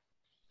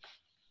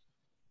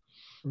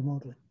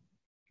remotely.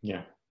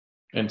 Yeah.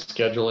 And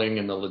scheduling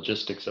and the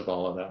logistics of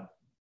all of that.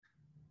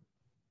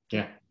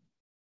 Yeah.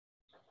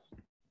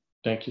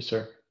 Thank you,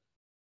 sir.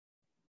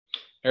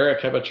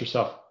 Eric, how about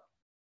yourself?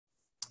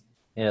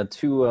 Yeah,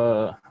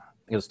 I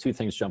guess two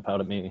things jump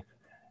out at me.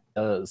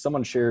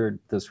 Someone shared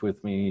this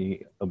with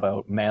me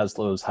about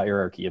Maslow's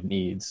hierarchy of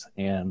needs.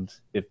 And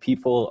if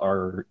people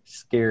are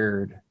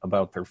scared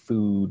about their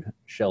food,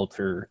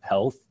 shelter,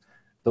 health,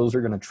 those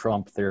are going to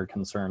trump their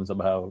concerns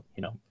about,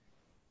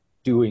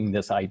 doing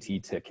this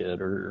IT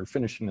ticket or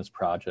finishing this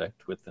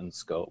project within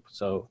scope.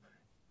 So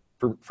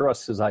for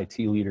us as IT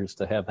leaders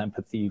to have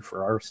empathy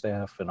for our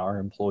staff and our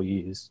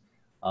employees,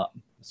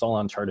 it's all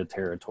uncharted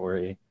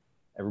territory.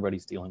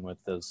 Everybody's dealing with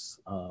this,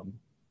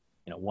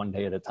 one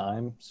day at a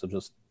time. So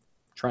just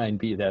try and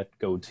be that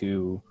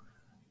go-to,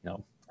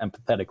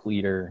 empathetic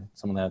leader,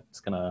 someone that's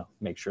going to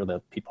make sure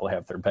that people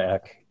have their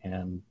back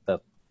and that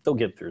they'll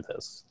get through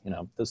this.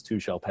 This too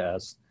shall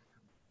pass.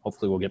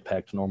 Hopefully we'll get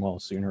back to normal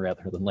sooner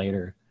rather than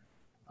later.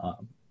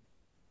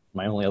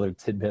 My only other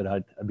tidbit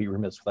I'd be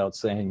remiss without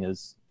saying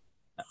is,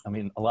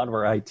 a lot of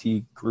our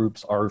IT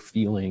groups are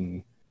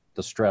feeling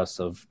the stress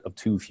of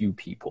too few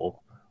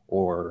people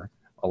or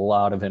a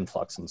lot of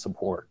influx and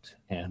support,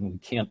 and we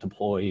can't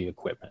deploy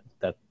equipment,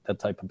 that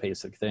type of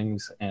basic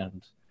things,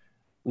 and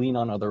lean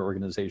on other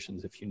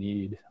organizations if you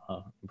need.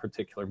 In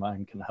particular,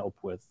 mine can help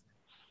with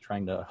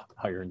trying to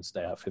hire and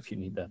staff if you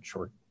need that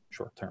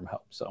short-term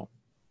help. So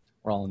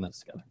we're all in this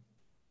together.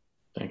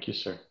 Thank you,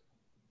 sir.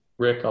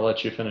 Rick, I'll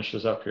let you finish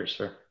this up here,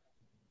 sir.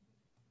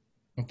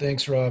 Well,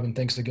 thanks, Rob, and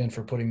thanks again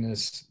for putting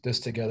this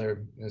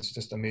together. It's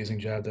just an amazing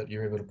job that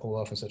you're able to pull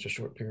off in such a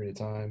short period of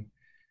time.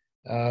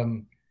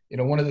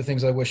 One of the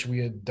things I wish we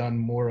had done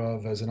more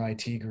of as an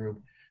IT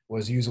group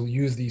was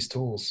use these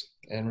tools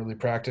and really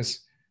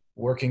practice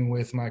working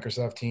with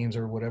Microsoft Teams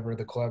or whatever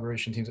the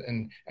collaboration teams,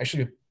 and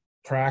actually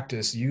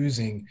practice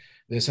using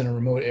this in a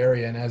remote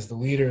area. And as the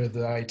leader of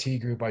the IT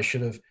group, I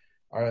should have,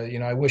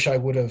 I wish I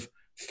would have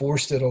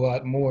forced it a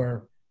lot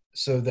more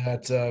so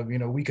that,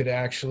 we could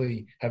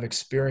actually have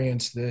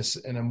experienced this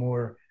in a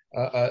more,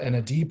 in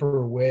a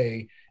deeper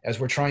way as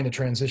we're trying to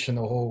transition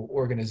the whole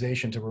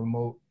organization to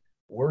remote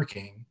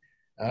working,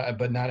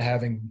 but not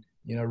having,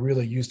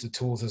 really used the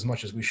tools as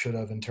much as we should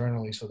have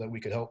internally so that we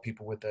could help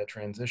people with that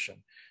transition.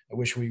 I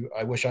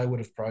wish I would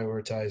have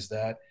prioritized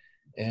that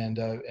and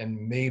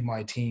made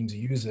my teams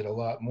use it a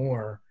lot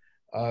more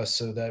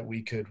so that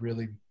we could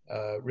really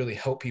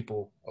help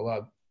people a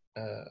lot,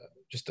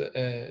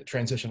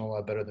 transition a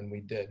lot better than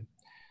we did.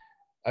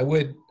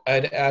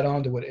 I'd add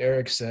on to what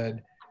Eric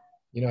said.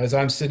 As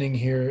I'm sitting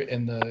here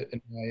in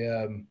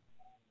my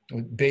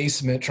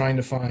basement trying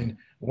to find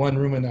one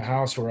room in the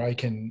house where I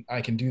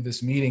can do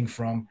this meeting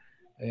from.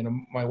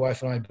 My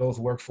wife and I both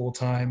work full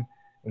time.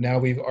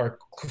 Now our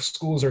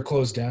schools are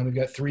closed down. We've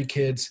got 3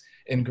 kids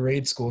in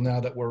grade school now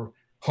that we're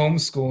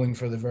homeschooling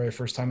for the very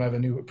first time. I have a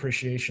new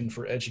appreciation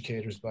for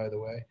educators, by the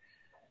way,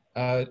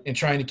 and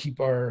trying to keep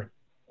our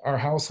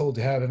household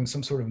having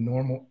some sort of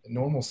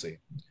normalcy.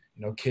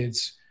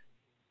 Kids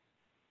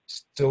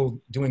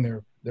still doing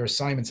their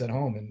assignments at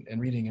home and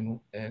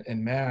reading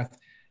and math,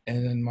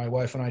 and then my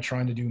wife and I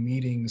trying to do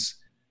meetings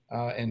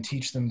and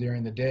teach them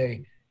during the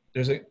day.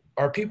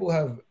 Our people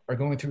are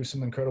going through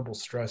some incredible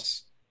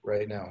stress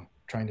right now,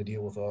 trying to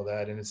deal with all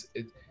that, and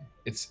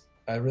it's.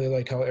 I really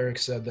like how Eric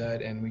said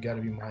that, and we got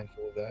to be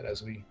mindful of that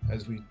as we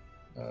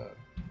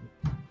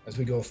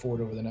go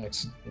forward over the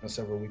next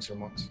several weeks or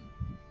months.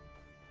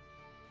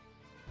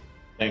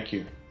 Thank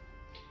you.